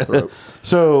to go down your throat.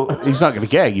 So he's not going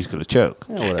to gag; he's going to choke.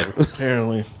 Yeah, whatever.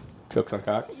 Apparently. Chokes on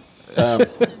cock.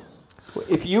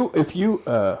 If you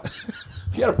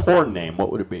had a porn name,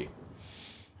 what would it be?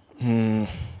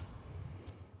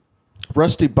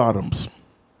 Rusty Bottoms.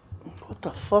 What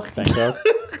the fuck? Thank God.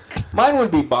 Mine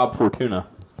would be Bob Fortuna.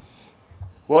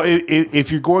 Well,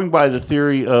 if you're going by the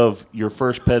theory of your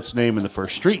first pet's name and the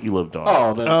first street you lived on,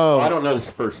 I don't know the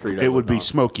first street. it would be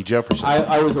Smokey Jefferson.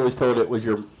 I was always told it was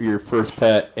your first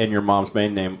pet and your mom's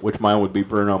maiden name, which mine would be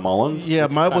Bruno Mullins. Yeah,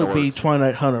 which mine kinda would be works.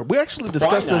 Twilight Hunter. We actually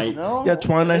discussed Twilight? this. No. Yeah,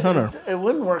 Twilight Hunter. It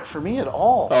wouldn't work for me at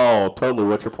all. Oh, totally.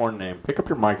 What's your porn name? Pick up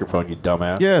your microphone, you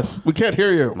dumbass. Yes, we can't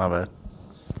hear you. My bad.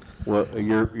 Well,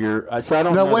 so I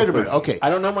don't Now know wait the a minute. first- Okay, I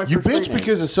don't know my You first bitch street name.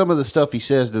 because of some of the stuff he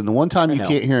says. Then the one time you know.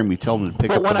 can't hear him, you tell him to pick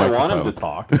But up the when I microphone. want him to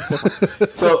talk, it's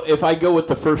different. So if I go with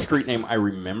the first street name I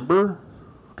remember,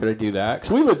 could I do that? Because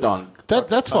we lived on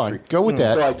That's country. fine. Go with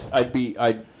that. So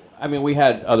I mean, we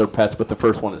had other pets, but the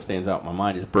first one that stands out in my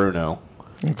mind is Bruno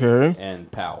Okay. and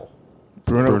Powell.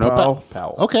 Bruno Powell.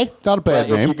 Powell. Okay, not a bad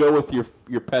But if name. you go with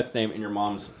your pet's name and your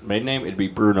mom's maiden name, it'd be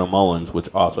Bruno Mullins, which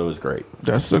also is great.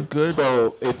 That's a good.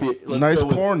 So if you Nice go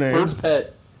with porn name. first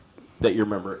pet that you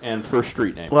remember and first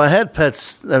street name. Well, I had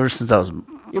pets ever since I was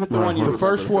Yeah, but the one you the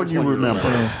first one you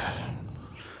remember,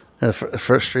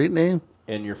 first street name.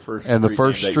 and your first and the street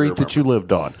first name street that you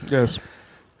lived on. Yes.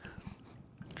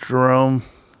 Jerome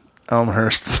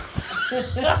Elmhurst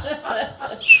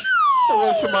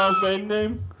What's your mom's maiden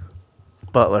name?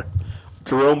 Butler.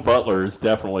 Jerome Butler is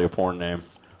definitely a porn name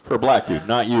for a black dude.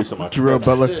 Not you so much. Jerome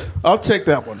Butler. I'll take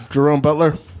that one. Jerome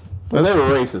Butler. Well, they That's-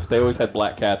 were racist. They always had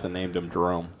black cats and named him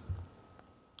Jerome.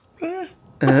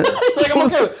 It's like, I'm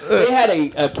okay with- they had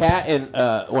a cat, and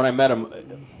when I met him,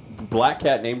 black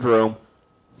cat named Jerome,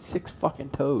 6 fucking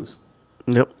toes.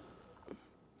 Yep.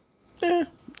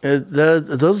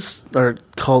 Those are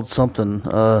called something.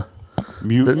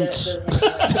 Mutants.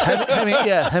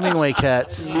 Hemingway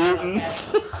cats.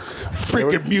 Mutants.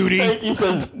 Freaking beauty. He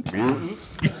says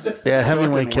mutants. Yeah,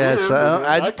 Hemingway cats.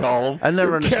 I call them. I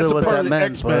never Cats understood are what part that of the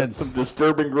meant. X-Men. But Some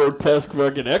disturbing, grotesque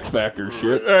fucking X Factor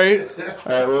shit. All Right.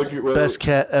 right, what best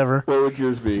cat ever. would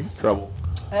yours be? Trouble.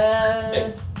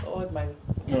 What would my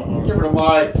Give her the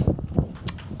mic.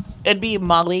 It'd be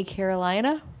Molly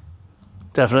Carolina.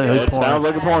 Definitely It porn. sounds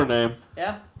like a porn name.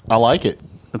 Yeah. I like it.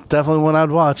 Definitely one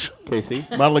I'd watch. Casey?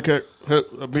 Modeling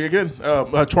me again.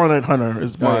 Twilight Hunter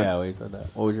is Oh, mine. yeah, we said that.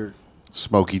 What was yours?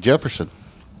 Smokey Jefferson.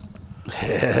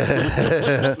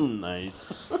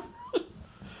 Nice.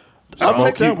 I'll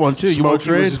take that one too. You want to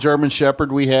Smokey was trade? a German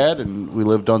Shepherd we had, and we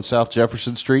lived on South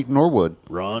Jefferson Street in Norwood.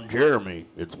 Ron Jeremy.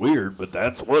 It's weird, but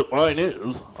that's what mine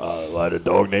is. I had a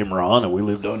dog named Ron, and we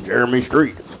lived on Jeremy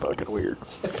Street. It's fucking weird.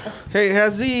 Hey,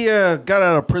 has he got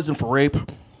out of prison for rape?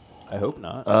 I hope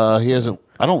not. He hasn't.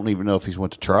 I don't even know if he's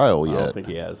went to trial I yet. don't think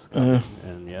he has.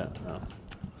 And yeah, no.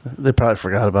 They probably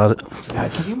forgot about it.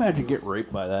 God, can you imagine getting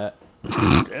raped by that?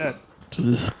 God.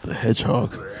 Just the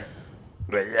hedgehog.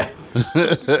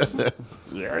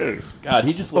 God,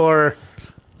 he just Or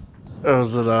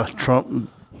looks, was it Trump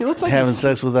he looks like having he's-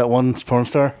 sex with that one porn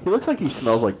star? He looks like he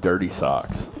smells like dirty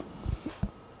socks.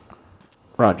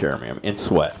 Ron Jeremy, I mean, in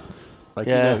sweat. Like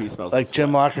you know he smells like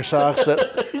Jim Locker socks.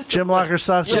 That Jim Locker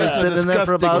socks have been Yeah, sitting in there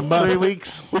for about disgusting 3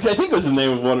 weeks. Which I think was the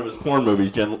name of one of his porn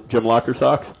movies, Jim Locker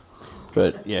Socks.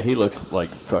 But yeah, he looks like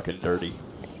fucking dirty.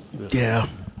 Yeah.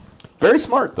 Very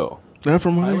smart though. Not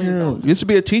from Highly here. intelligent. Used to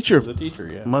be a teacher. He's a teacher,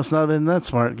 yeah. Must not have been that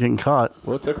smart getting caught.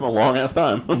 Well, it took him a long ass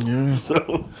time. Yeah.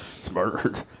 So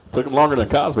smarter. Took him longer than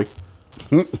Cosby.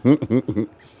 I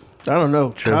don't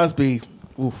know. Cosby.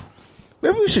 Oof.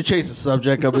 Maybe we should change the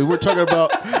subject. I mean, we're talking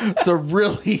about some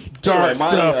really dark Anyway,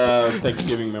 my, stuff.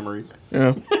 Thanksgiving memories.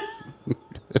 Yeah.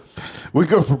 We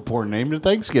go from porn name to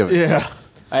Thanksgiving. Yeah.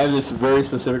 I have this very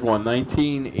specific one.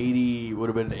 1980 would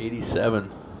have been 87.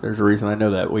 There's a reason I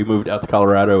know that. We moved out to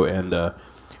Colorado and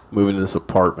moved into this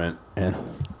apartment, and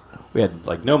we had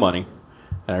like no money.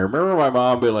 And I remember my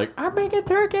mom being like, "I'm making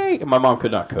turkey," and my mom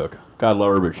could not cook. God love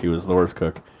her, but she was the worst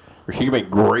cook. Or she could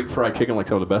make great fried chicken, like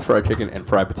some of the best fried chicken, and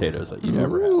fried potatoes that you'd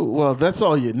ever had. Ooh, well, that's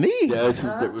all you need. Yeah,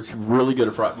 it was really good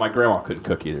at fried. My grandma couldn't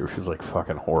cook either. She was like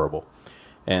fucking horrible.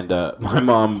 And my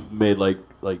mom made like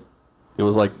it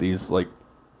was like these like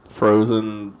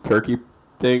frozen turkey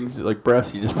things, like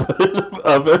breasts. You just put it in the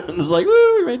oven, and it was like,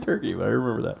 "Woo, we made turkey." I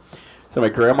remember that. So my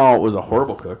grandma was a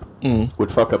horrible cook.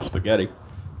 Would fuck up spaghetti,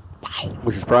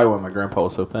 which is probably why my grandpa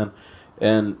was so thin.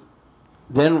 And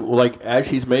then, like, as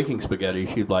she's making spaghetti,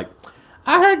 she'd like,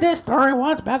 "I heard this story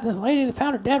once about this lady that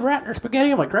found a dead rat in her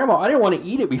spaghetti." I'm like, "Grandma, I didn't want to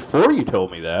eat it before you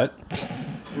told me that.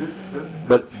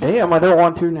 But damn, I don't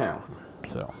want to now."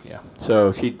 So, yeah.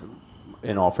 So she,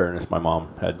 in all fairness, my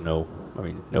mom had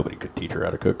nobody could teach her how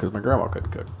to cook because my grandma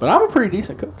couldn't cook. But I'm a pretty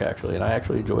decent cook, actually, and I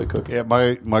actually enjoy cooking. Yeah,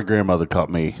 my grandmother taught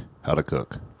me how to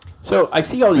cook. So I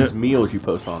see all these meals you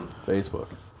post on Facebook.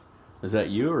 Is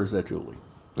that you or is that Julie?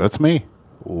 That's me.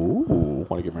 Ooh,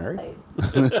 want to get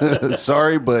married?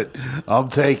 Sorry, but I'm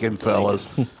taking, fellas.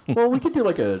 Well, we could do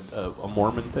like a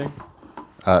Mormon thing.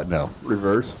 No.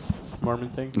 Reverse Mormon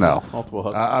thing. No. Multiple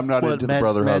husbands. I'm not into the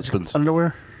brother magic husbands.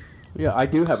 underwear? Yeah, I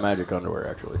do have magic underwear,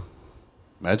 actually.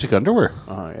 Magic underwear?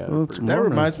 Yeah. Well, it's That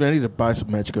Mormon. reminds me, I need to buy some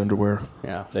magic underwear.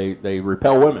 Yeah, they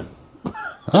repel women.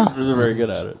 They're very good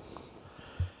at it.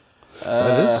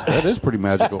 That is pretty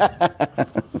magical.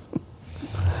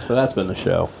 So that's been the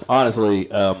show.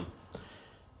 Honestly, I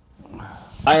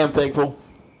am thankful.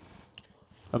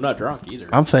 I'm not drunk either.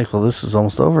 I'm thankful this is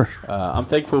almost over. I'm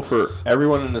thankful for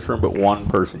everyone in this room but one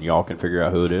person. Y'all can figure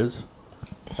out who it is.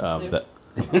 That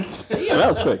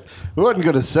was quick. I wasn't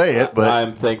going to say it, but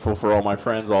I'm thankful for all my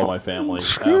friends, all my family.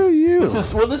 Screw you. This is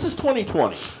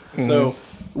 2020. So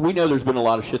we know there's been a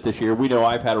lot of shit this year. We know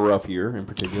I've had a rough year in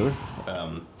particular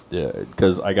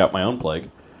because I got my own plague.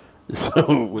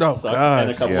 So which sucked. God.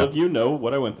 And a couple of you know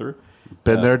what I went through.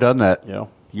 been there, done that. You know,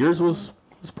 yours was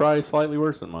probably slightly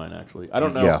worse than mine. Actually, I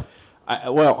don't know. Yeah. I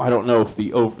don't know if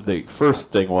the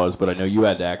first thing was, but I know you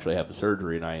had to actually have the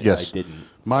surgery, and I didn't.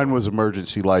 Mine was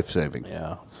emergency life saving.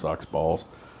 Yeah, sucks balls.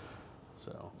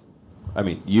 So, I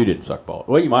mean, you didn't suck balls.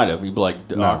 Well, you might have. You'd be like,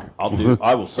 "Doc,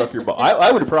 I will suck your balls."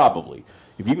 I would probably.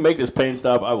 If you can make this pain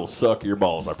stop, I will suck your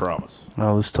balls. I promise.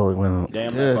 Oh, this totally went.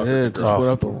 Damn Yeah, that fucker. it just went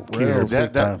up the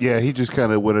rails. Yeah, he just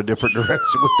kind of went a different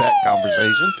direction with that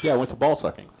conversation. Yeah, I went to ball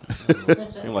sucking.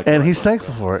 Seemed like And he's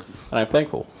thankful for it. And I'm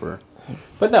thankful for.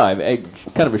 But no, I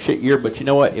kind of a shit year. But you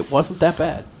know what? It wasn't that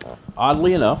bad.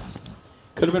 Oddly enough,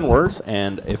 could have been worse.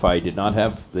 And if I did not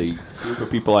have the group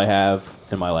of people I have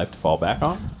in my life to fall back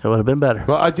on, It would have been better.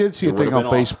 Well, I did see a It thing on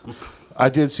would've been Facebook. I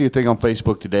did see a thing on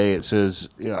Facebook today. It says,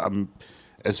 I'm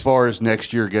as far as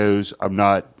next year goes, I'm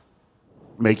not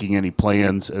making any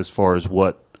plans as far as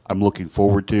what I'm looking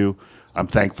forward to. I'm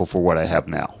thankful for what I have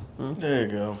now. There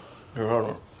you go. Here, hold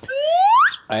on.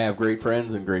 I have great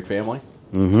friends and great family.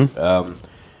 Mm-hmm.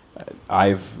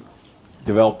 I've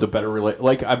developed a better relationship.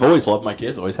 Like, I've always loved my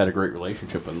kids, always had a great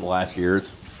relationship. In the last year,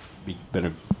 it's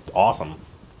been awesome,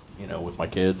 with my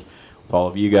kids, with all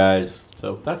of you guys.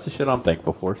 So that's the shit I'm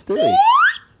thankful for. Stewie.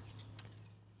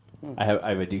 I have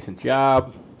a decent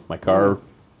job. My car,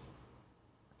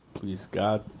 please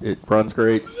God, it runs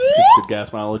great. Gets good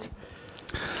gas mileage.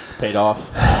 Paid off.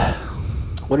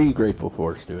 What are you grateful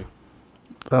for, Stewie?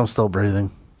 I'm still breathing.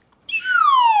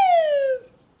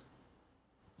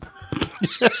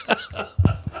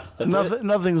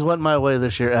 Nothing's went my way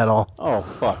this year at all. Oh,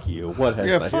 fuck you. What has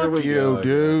Yeah, not? fuck Here we you, go.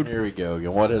 dude. Here we go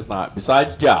again. What has not?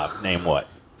 Besides job, name what?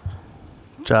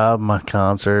 Job, my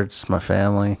concerts, my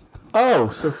family. Oh,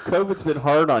 so COVID's been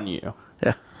hard on you.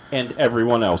 Yeah. And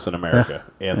everyone else in America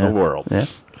and the world. Yeah.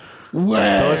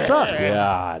 So it sucks.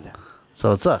 God.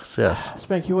 So it sucks, yes.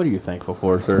 Spanky, what are you thankful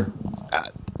for, sir?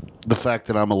 The fact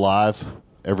that I'm alive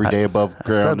every day above I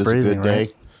ground said is a good breathing, day. right?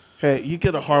 Hey, you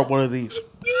get a hard one of these.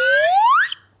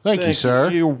 Thank you, sir.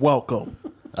 You're welcome.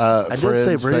 I did Friends,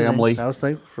 say breathing. family. I was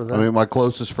thankful for that. I mean, my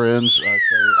closest friends. I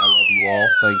say I love you all.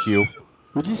 Thank you.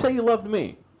 Would you say you loved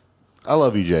me? I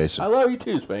love you, Jason. I love you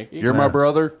too, Spanky. You're my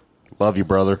brother. Love you,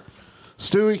 brother.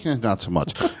 Stewie, not so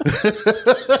much.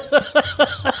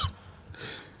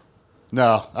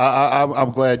 No, I'm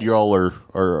glad you all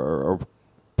are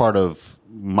part of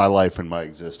my life and my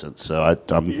existence. So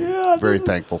I'm very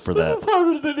thankful for that. It's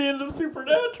harder than the end of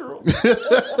Supernatural.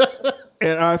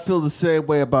 And I feel the same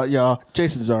way about y'all.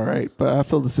 Jason's all right, but I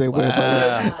feel the same way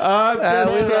about you. I'm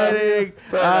just kidding.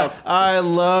 I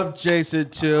love Jason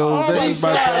too. This is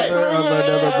my brother. I'm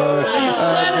another brother.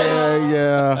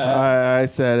 I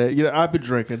said it. I've been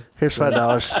drinking. Here's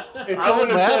 $5. It don't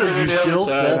matter. You still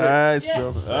said it. I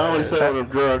still I always say when I'm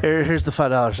drunk. Here's the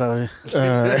 $5.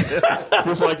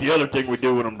 Just like the other thing we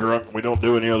do when I'm drunk, we don't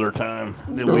do any other time.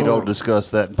 We don't discuss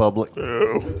that in public.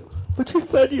 But you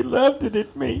said you loved it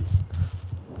at me.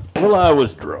 Well, I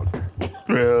was drunk.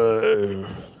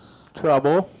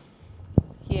 Trouble.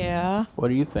 Yeah.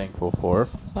 What are you thankful for?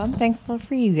 Well, I'm thankful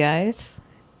for you guys.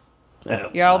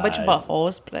 You're all a bunch of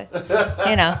buttholes, but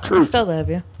I still love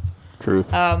you.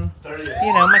 Truth.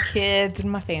 My kids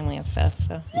and my family and stuff.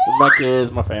 So. My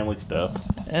kids, my family stuff.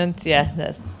 And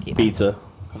that's Pizza.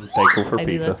 I'm thankful for I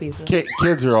do love pizza.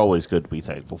 Kids are always good to be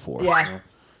thankful for. Yeah.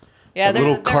 Yeah,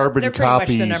 Little carbon they're pretty much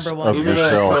the copies number one. of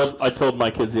yourself. I told my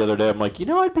kids the other day, I'm like,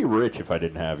 I'd be rich if I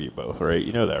didn't have you both, right?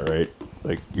 You know that, right?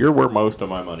 Like, you're where most of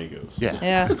my money goes. Yeah.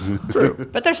 Yeah. True.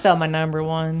 But they're still my number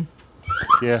one.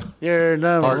 Yeah. You're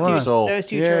number Heart one. and soul. Those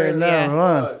two You're turds, number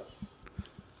yeah. one.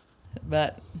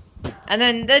 But and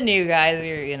then the new guys,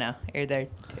 you're there too.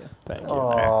 Thank you.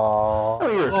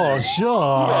 Oh, sure.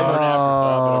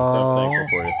 I'm thankful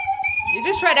for you. You're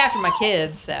just right after my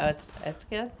kids, so it's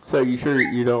good. So you sure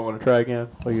you don't want to try again?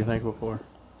 What are you thankful for?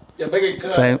 Yeah, make it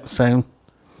good. Same.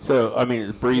 So, I mean,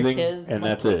 it's breathing, kids, and my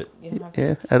that's kids. it.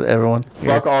 Yeah, everyone.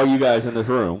 Fuck all you guys in this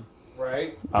room.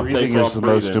 Right. I'm Breathing thankful is I'm the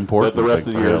most breathing, important But the rest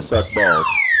thing of for you him. suck balls.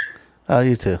 Oh,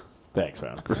 you too. Thanks,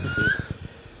 man.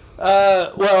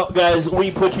 Well, guys,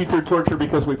 we put you through torture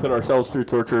because we put ourselves through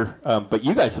torture. But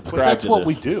you guys subscribed that's to what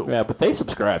this. we do. Yeah, but they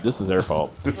subscribed. This is their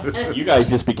fault. You guys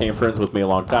just became friends with me a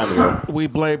long time ago. We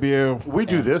blame you. We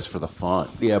do this for the fun.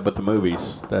 Yeah, but the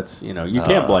movies, that's, you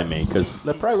can't blame me because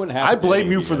that probably wouldn't happen. I to blame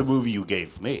any you of for the guys. movie you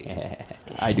gave me,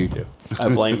 I do too. I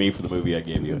blame me for the movie I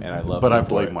gave you, and I love but you I for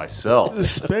blame it. myself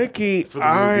Spanky, for the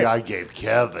movie I gave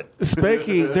Kevin.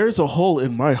 Spanky, there's a hole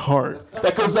in my heart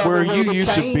That goes out where the you way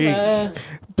used to be. China.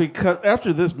 Because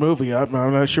after this movie, I'm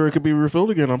not sure it could be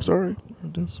refilled again. I'm sorry.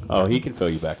 Oh, he can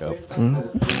fill you back up.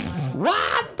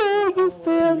 Why do you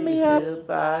fill me up?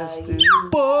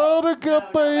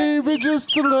 Buttercup, baby, just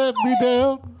to let me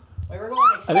down.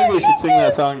 I think we should sing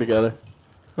that song together.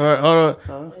 All right, hold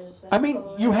on. I mean,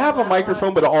 you have a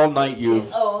microphone, but all night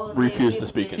you've refused to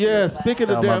speak it. Yeah, speaking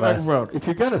of Oh, damn my bad. microphone. If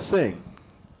you're gonna sing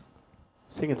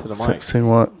it to the mic. Sing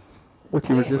what? What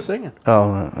you were just singing.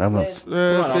 Oh, I'm not. Come on,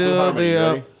 I'll do Fill harmony. me You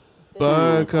up, ready?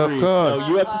 buttercup, Three. card. No,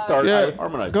 you have to start. Yeah, I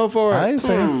harmonize. Go for I it. ain't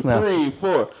singing. 2, No. 3,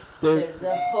 4. There's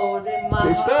a hole in my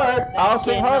They start. I'll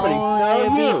sing harmony. No,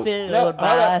 you. No,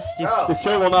 the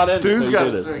show will not end. Stu's until got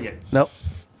you do to this. sing it. Nope.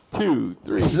 2,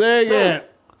 3. Sing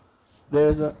it.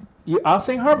 There's a. I'll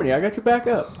sing harmony. I got your back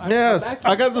up. Yes,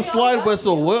 I got the slide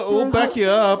whistle. We'll back you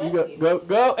up. You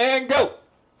go, and go.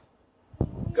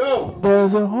 Go.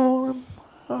 There's a hole in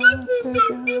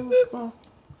my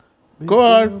Go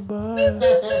on.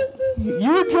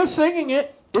 You were just singing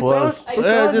it. It's Was. on, it's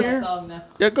Yeah, on just- here.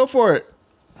 Yeah, go for it.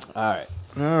 All right.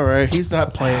 All right, he's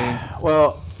not playing.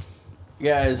 Well,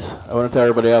 guys, I want to tell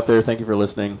everybody out there, thank you for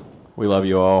listening. We love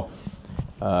you all.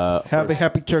 Have a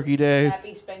happy Turkey Day.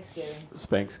 Happy Thanksgiving.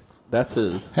 Spanks. That's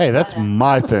his. Hey, that's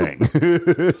my thing.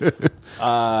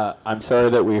 I'm sorry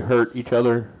that we hurt each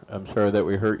other. I'm sorry that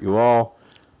we hurt you all.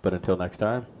 But until next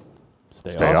time,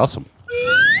 stay awesome.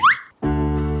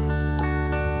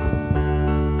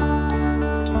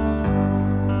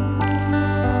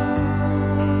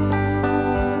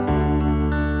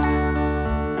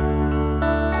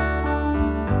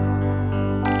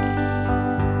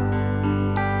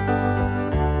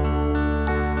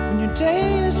 When your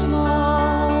day is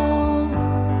long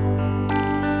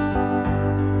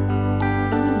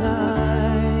and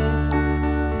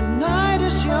the night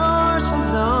is yours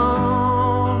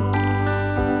alone.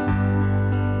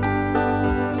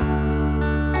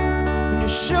 When you're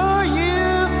sure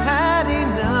you've had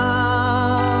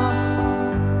enough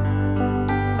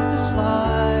of this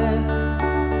life,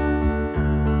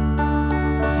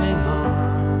 hang on.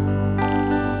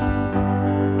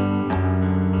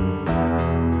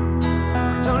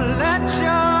 Don't let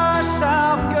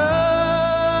yourself go.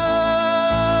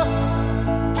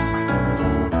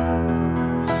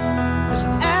 'Cause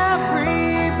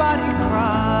everybody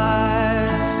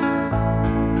cries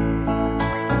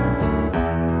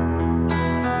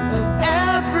and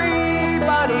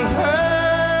everybody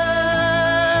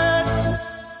hurts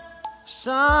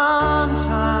sometimes.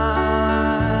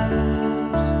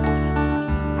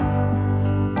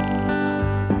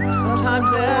 Sometimes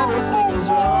everything is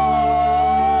wrong.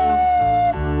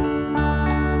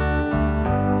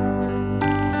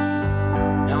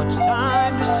 Now it's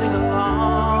time to sing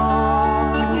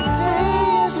along. When your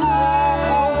day is long,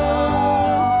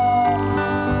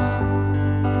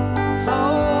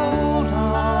 hold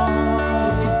on.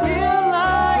 If you feel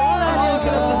like letting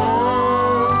go,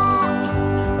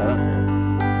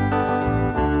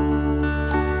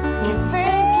 if you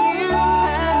think you've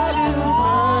had too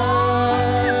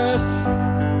much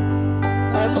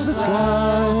of this life,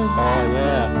 Oh,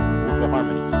 yeah. Luca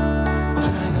Harmony.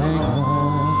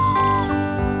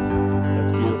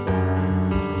 That's beautiful.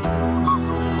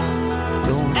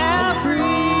 'cause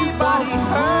everybody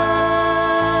hurts.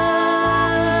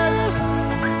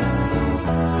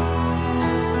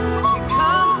 Take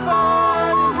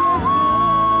comfort in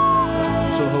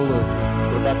So hold up.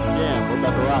 We're about to jam. We're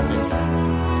about to rock it.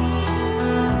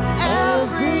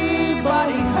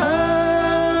 everybody hurts.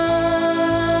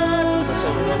 So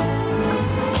you ready?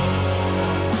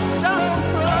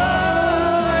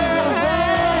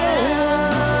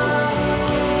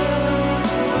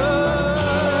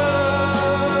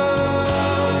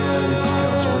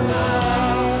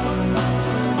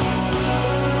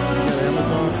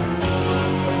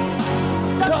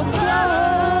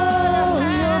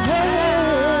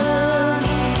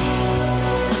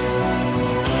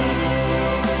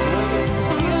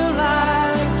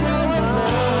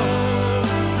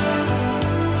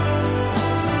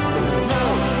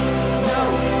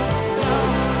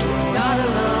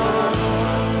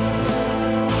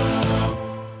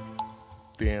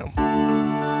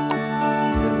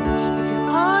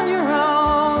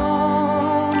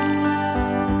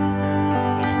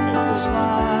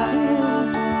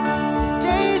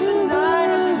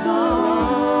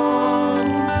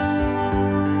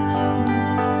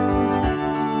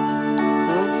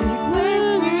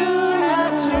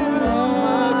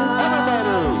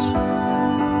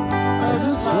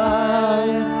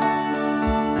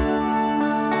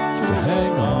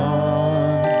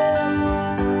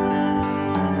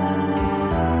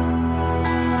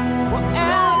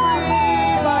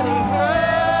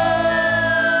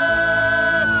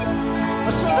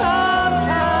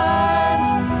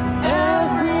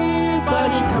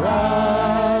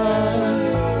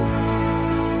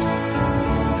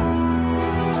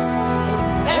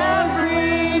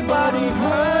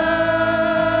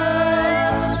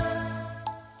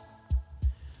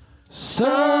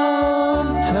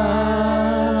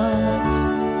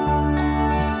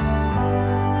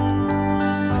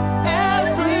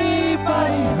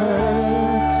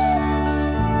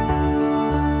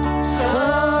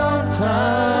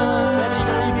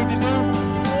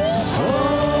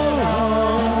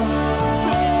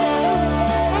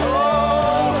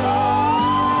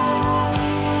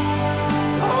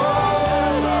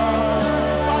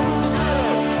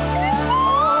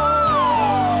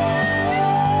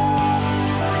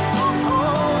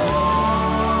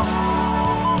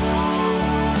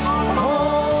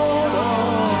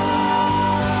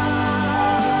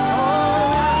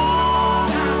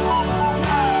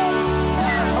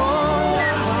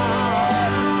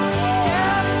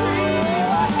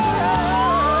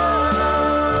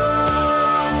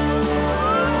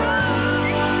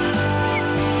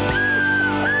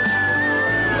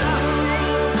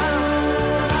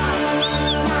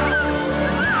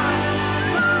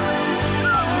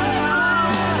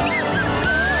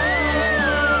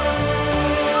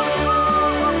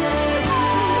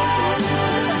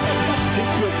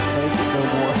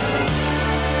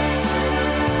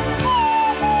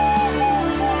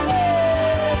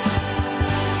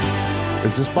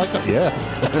 Is this mic on? Yeah.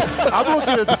 I'm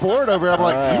looking at the board over here. I'm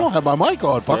like, you don't have my mic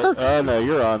on, fucker. No,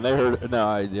 you're on. They heard.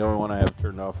 No, the only one I have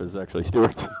turned off is actually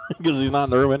Stuart's because he's not in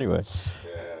the room anyway.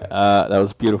 That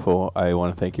was beautiful. I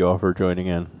want to thank you all for joining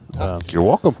in. You're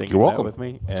welcome. You're You're welcome. with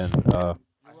me. And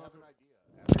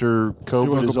after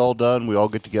COVID is all done, we all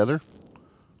get together.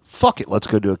 Fuck it, let's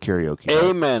go do a karaoke.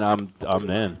 Amen. I'm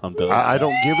in. I'm done. I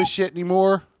don't give a shit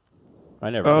anymore. I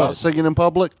never about singing in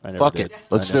public. Fuck it,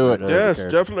 let's do it. Yes,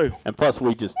 definitely. And plus,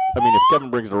 we just. I mean, if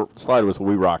Kevin brings the slide whistle,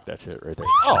 we rock that shit right there.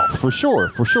 Oh, for sure,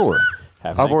 for sure.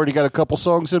 I've already got a couple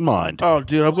songs in mind. Oh,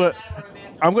 dude,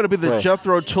 I'm gonna be the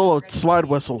Jethro Tull slide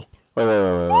whistle. Wait.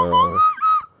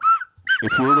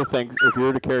 If you were to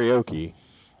karaoke,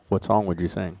 what song would you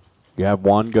sing? You have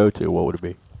one go-to. What would it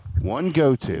be? One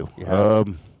go-to.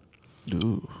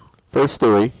 First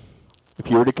three. If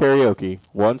you were to karaoke,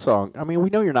 one song. I mean, we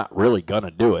know you're not really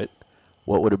gonna do it.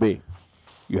 What would it be?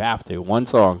 You have to. One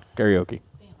song karaoke.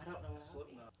 Damn, I don't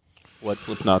know. What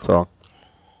Slipknot song?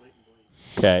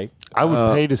 Okay. I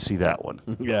would pay to see that one.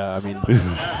 Yeah, I mean,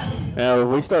 if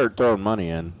we start throwing money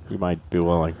in, you might be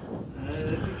willing.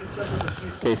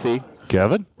 KC?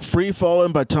 Kevin? Free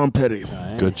Fallin' by Tom Petty.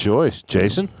 Nice. Good choice.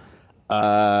 Jason?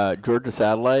 Georgia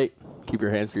Satellite. Keep your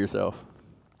hands to yourself.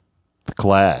 The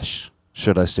Clash.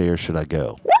 Should I Stay or Should I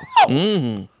Go?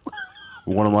 One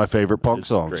of my favorite punk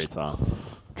songs. Great song.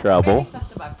 Trouble.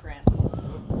 Something by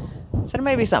Prince. So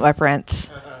maybe something by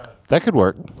Prince. That could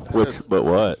work. But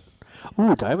what?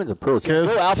 Ooh, Diamonds and Pearls. Go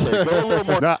out there. Go a little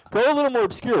more. Go a little more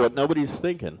obscure. What nobody's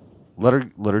thinking. Let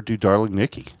her do Darling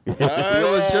Nikki. I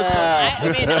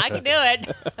mean, I can do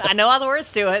it. I know all the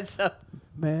words to it, so.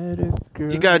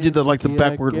 You gotta do the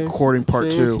backward recording part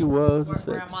too. Where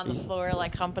I'm on the floor,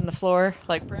 like humping the floor,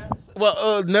 like Prince.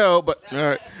 Well, no, but all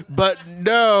right, but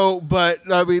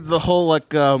I mean the whole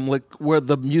like where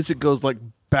the music goes like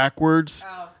backwards.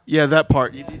 Oh. Yeah, that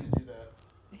part. You need to do that.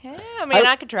 Yeah, I mean,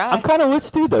 I could try. I'm kind of with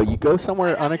Stu though. You go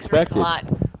somewhere unexpected. A lot.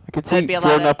 I could see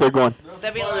Jordan up there going.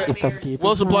 That'd be a lot of beers.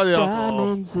 We'll supply the alcohol.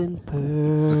 Diamonds and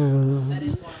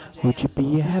pearls. Would you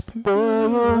be a happy boy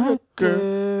or a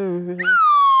girl?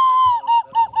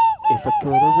 If I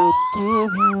could, I would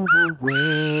give you the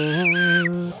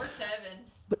world.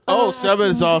 Oh, 7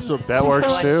 is awesome. That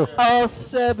works too. Oh,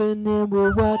 7 and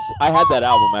we'll watch. I had that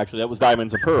album actually. That was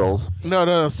Diamonds and Pearls.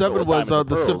 No. 7 was the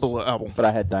Pearls. simple album. But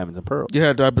I had Diamonds and Pearls. You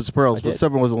had Diamonds and Pearls, I but did.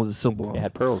 7 was only the simple album. It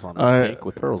had pearls on it. Pink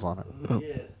with pearls on it.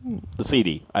 The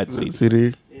CD. I had the CD.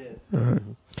 CD.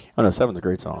 Oh no, 7's a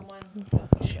great song.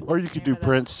 Or you could do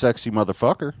Prince, Sexy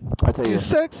Motherfucker. I tell you, You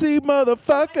sexy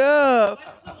motherfucker.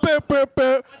 What's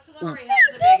the one where he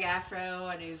has the big afro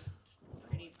and he's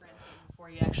pretty Prince before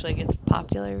he actually gets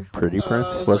popular? Pretty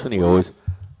Prince wasn't he always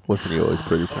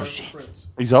Pretty Prince?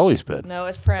 He's always been. No,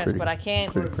 it's Prince, Pretty- but I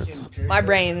can't. Pretty Prince. My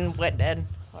brain went dead.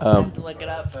 I'll have to look it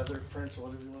up.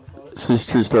 This is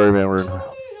a true story, man. We're in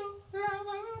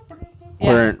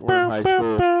high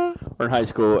school. We're in high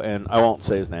school, and I won't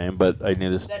say his name, but I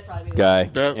knew this guy.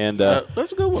 And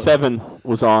that's a good one. 7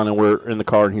 was on, and we're in the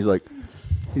car, and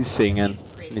he's singing. And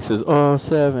he says, "Oh,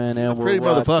 7, and we'll pretty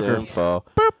watch motherfucker. them fall.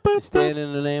 Stand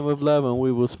in the name of love, and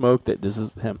we will smoke that." This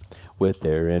is him with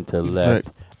their intellect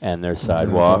and their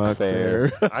sidewalk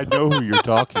fare. I know who you're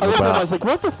talking I about. was like,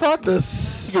 "What the fuck?" He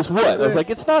goes, "What?" I was like,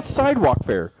 "It's not sidewalk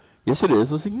fare." Yes, it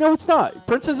is. I was like, "No, it's not.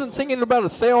 Prince isn't singing about a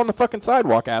sale on the fucking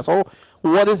sidewalk, asshole."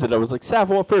 What is it? I was like,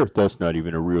 "Savoir faire." That's not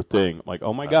even a real thing. I'm like,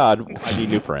 oh my god, I need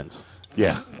new friends.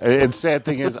 Yeah. And sad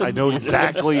thing is, I know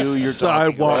exactly who you're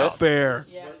talking Sidewalk about. fair.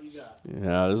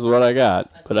 Yeah, this is what I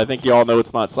got. But I think you all know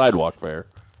it's not sidewalk fare.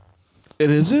 It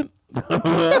isn't?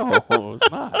 No, it's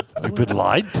not. You've been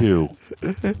lied to.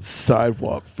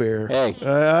 Sidewalk fair. Hey.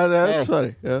 That's Hey.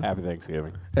 funny. Yeah. Happy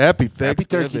Thanksgiving. Happy Happy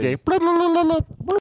Thanksgiving. Turkey Day.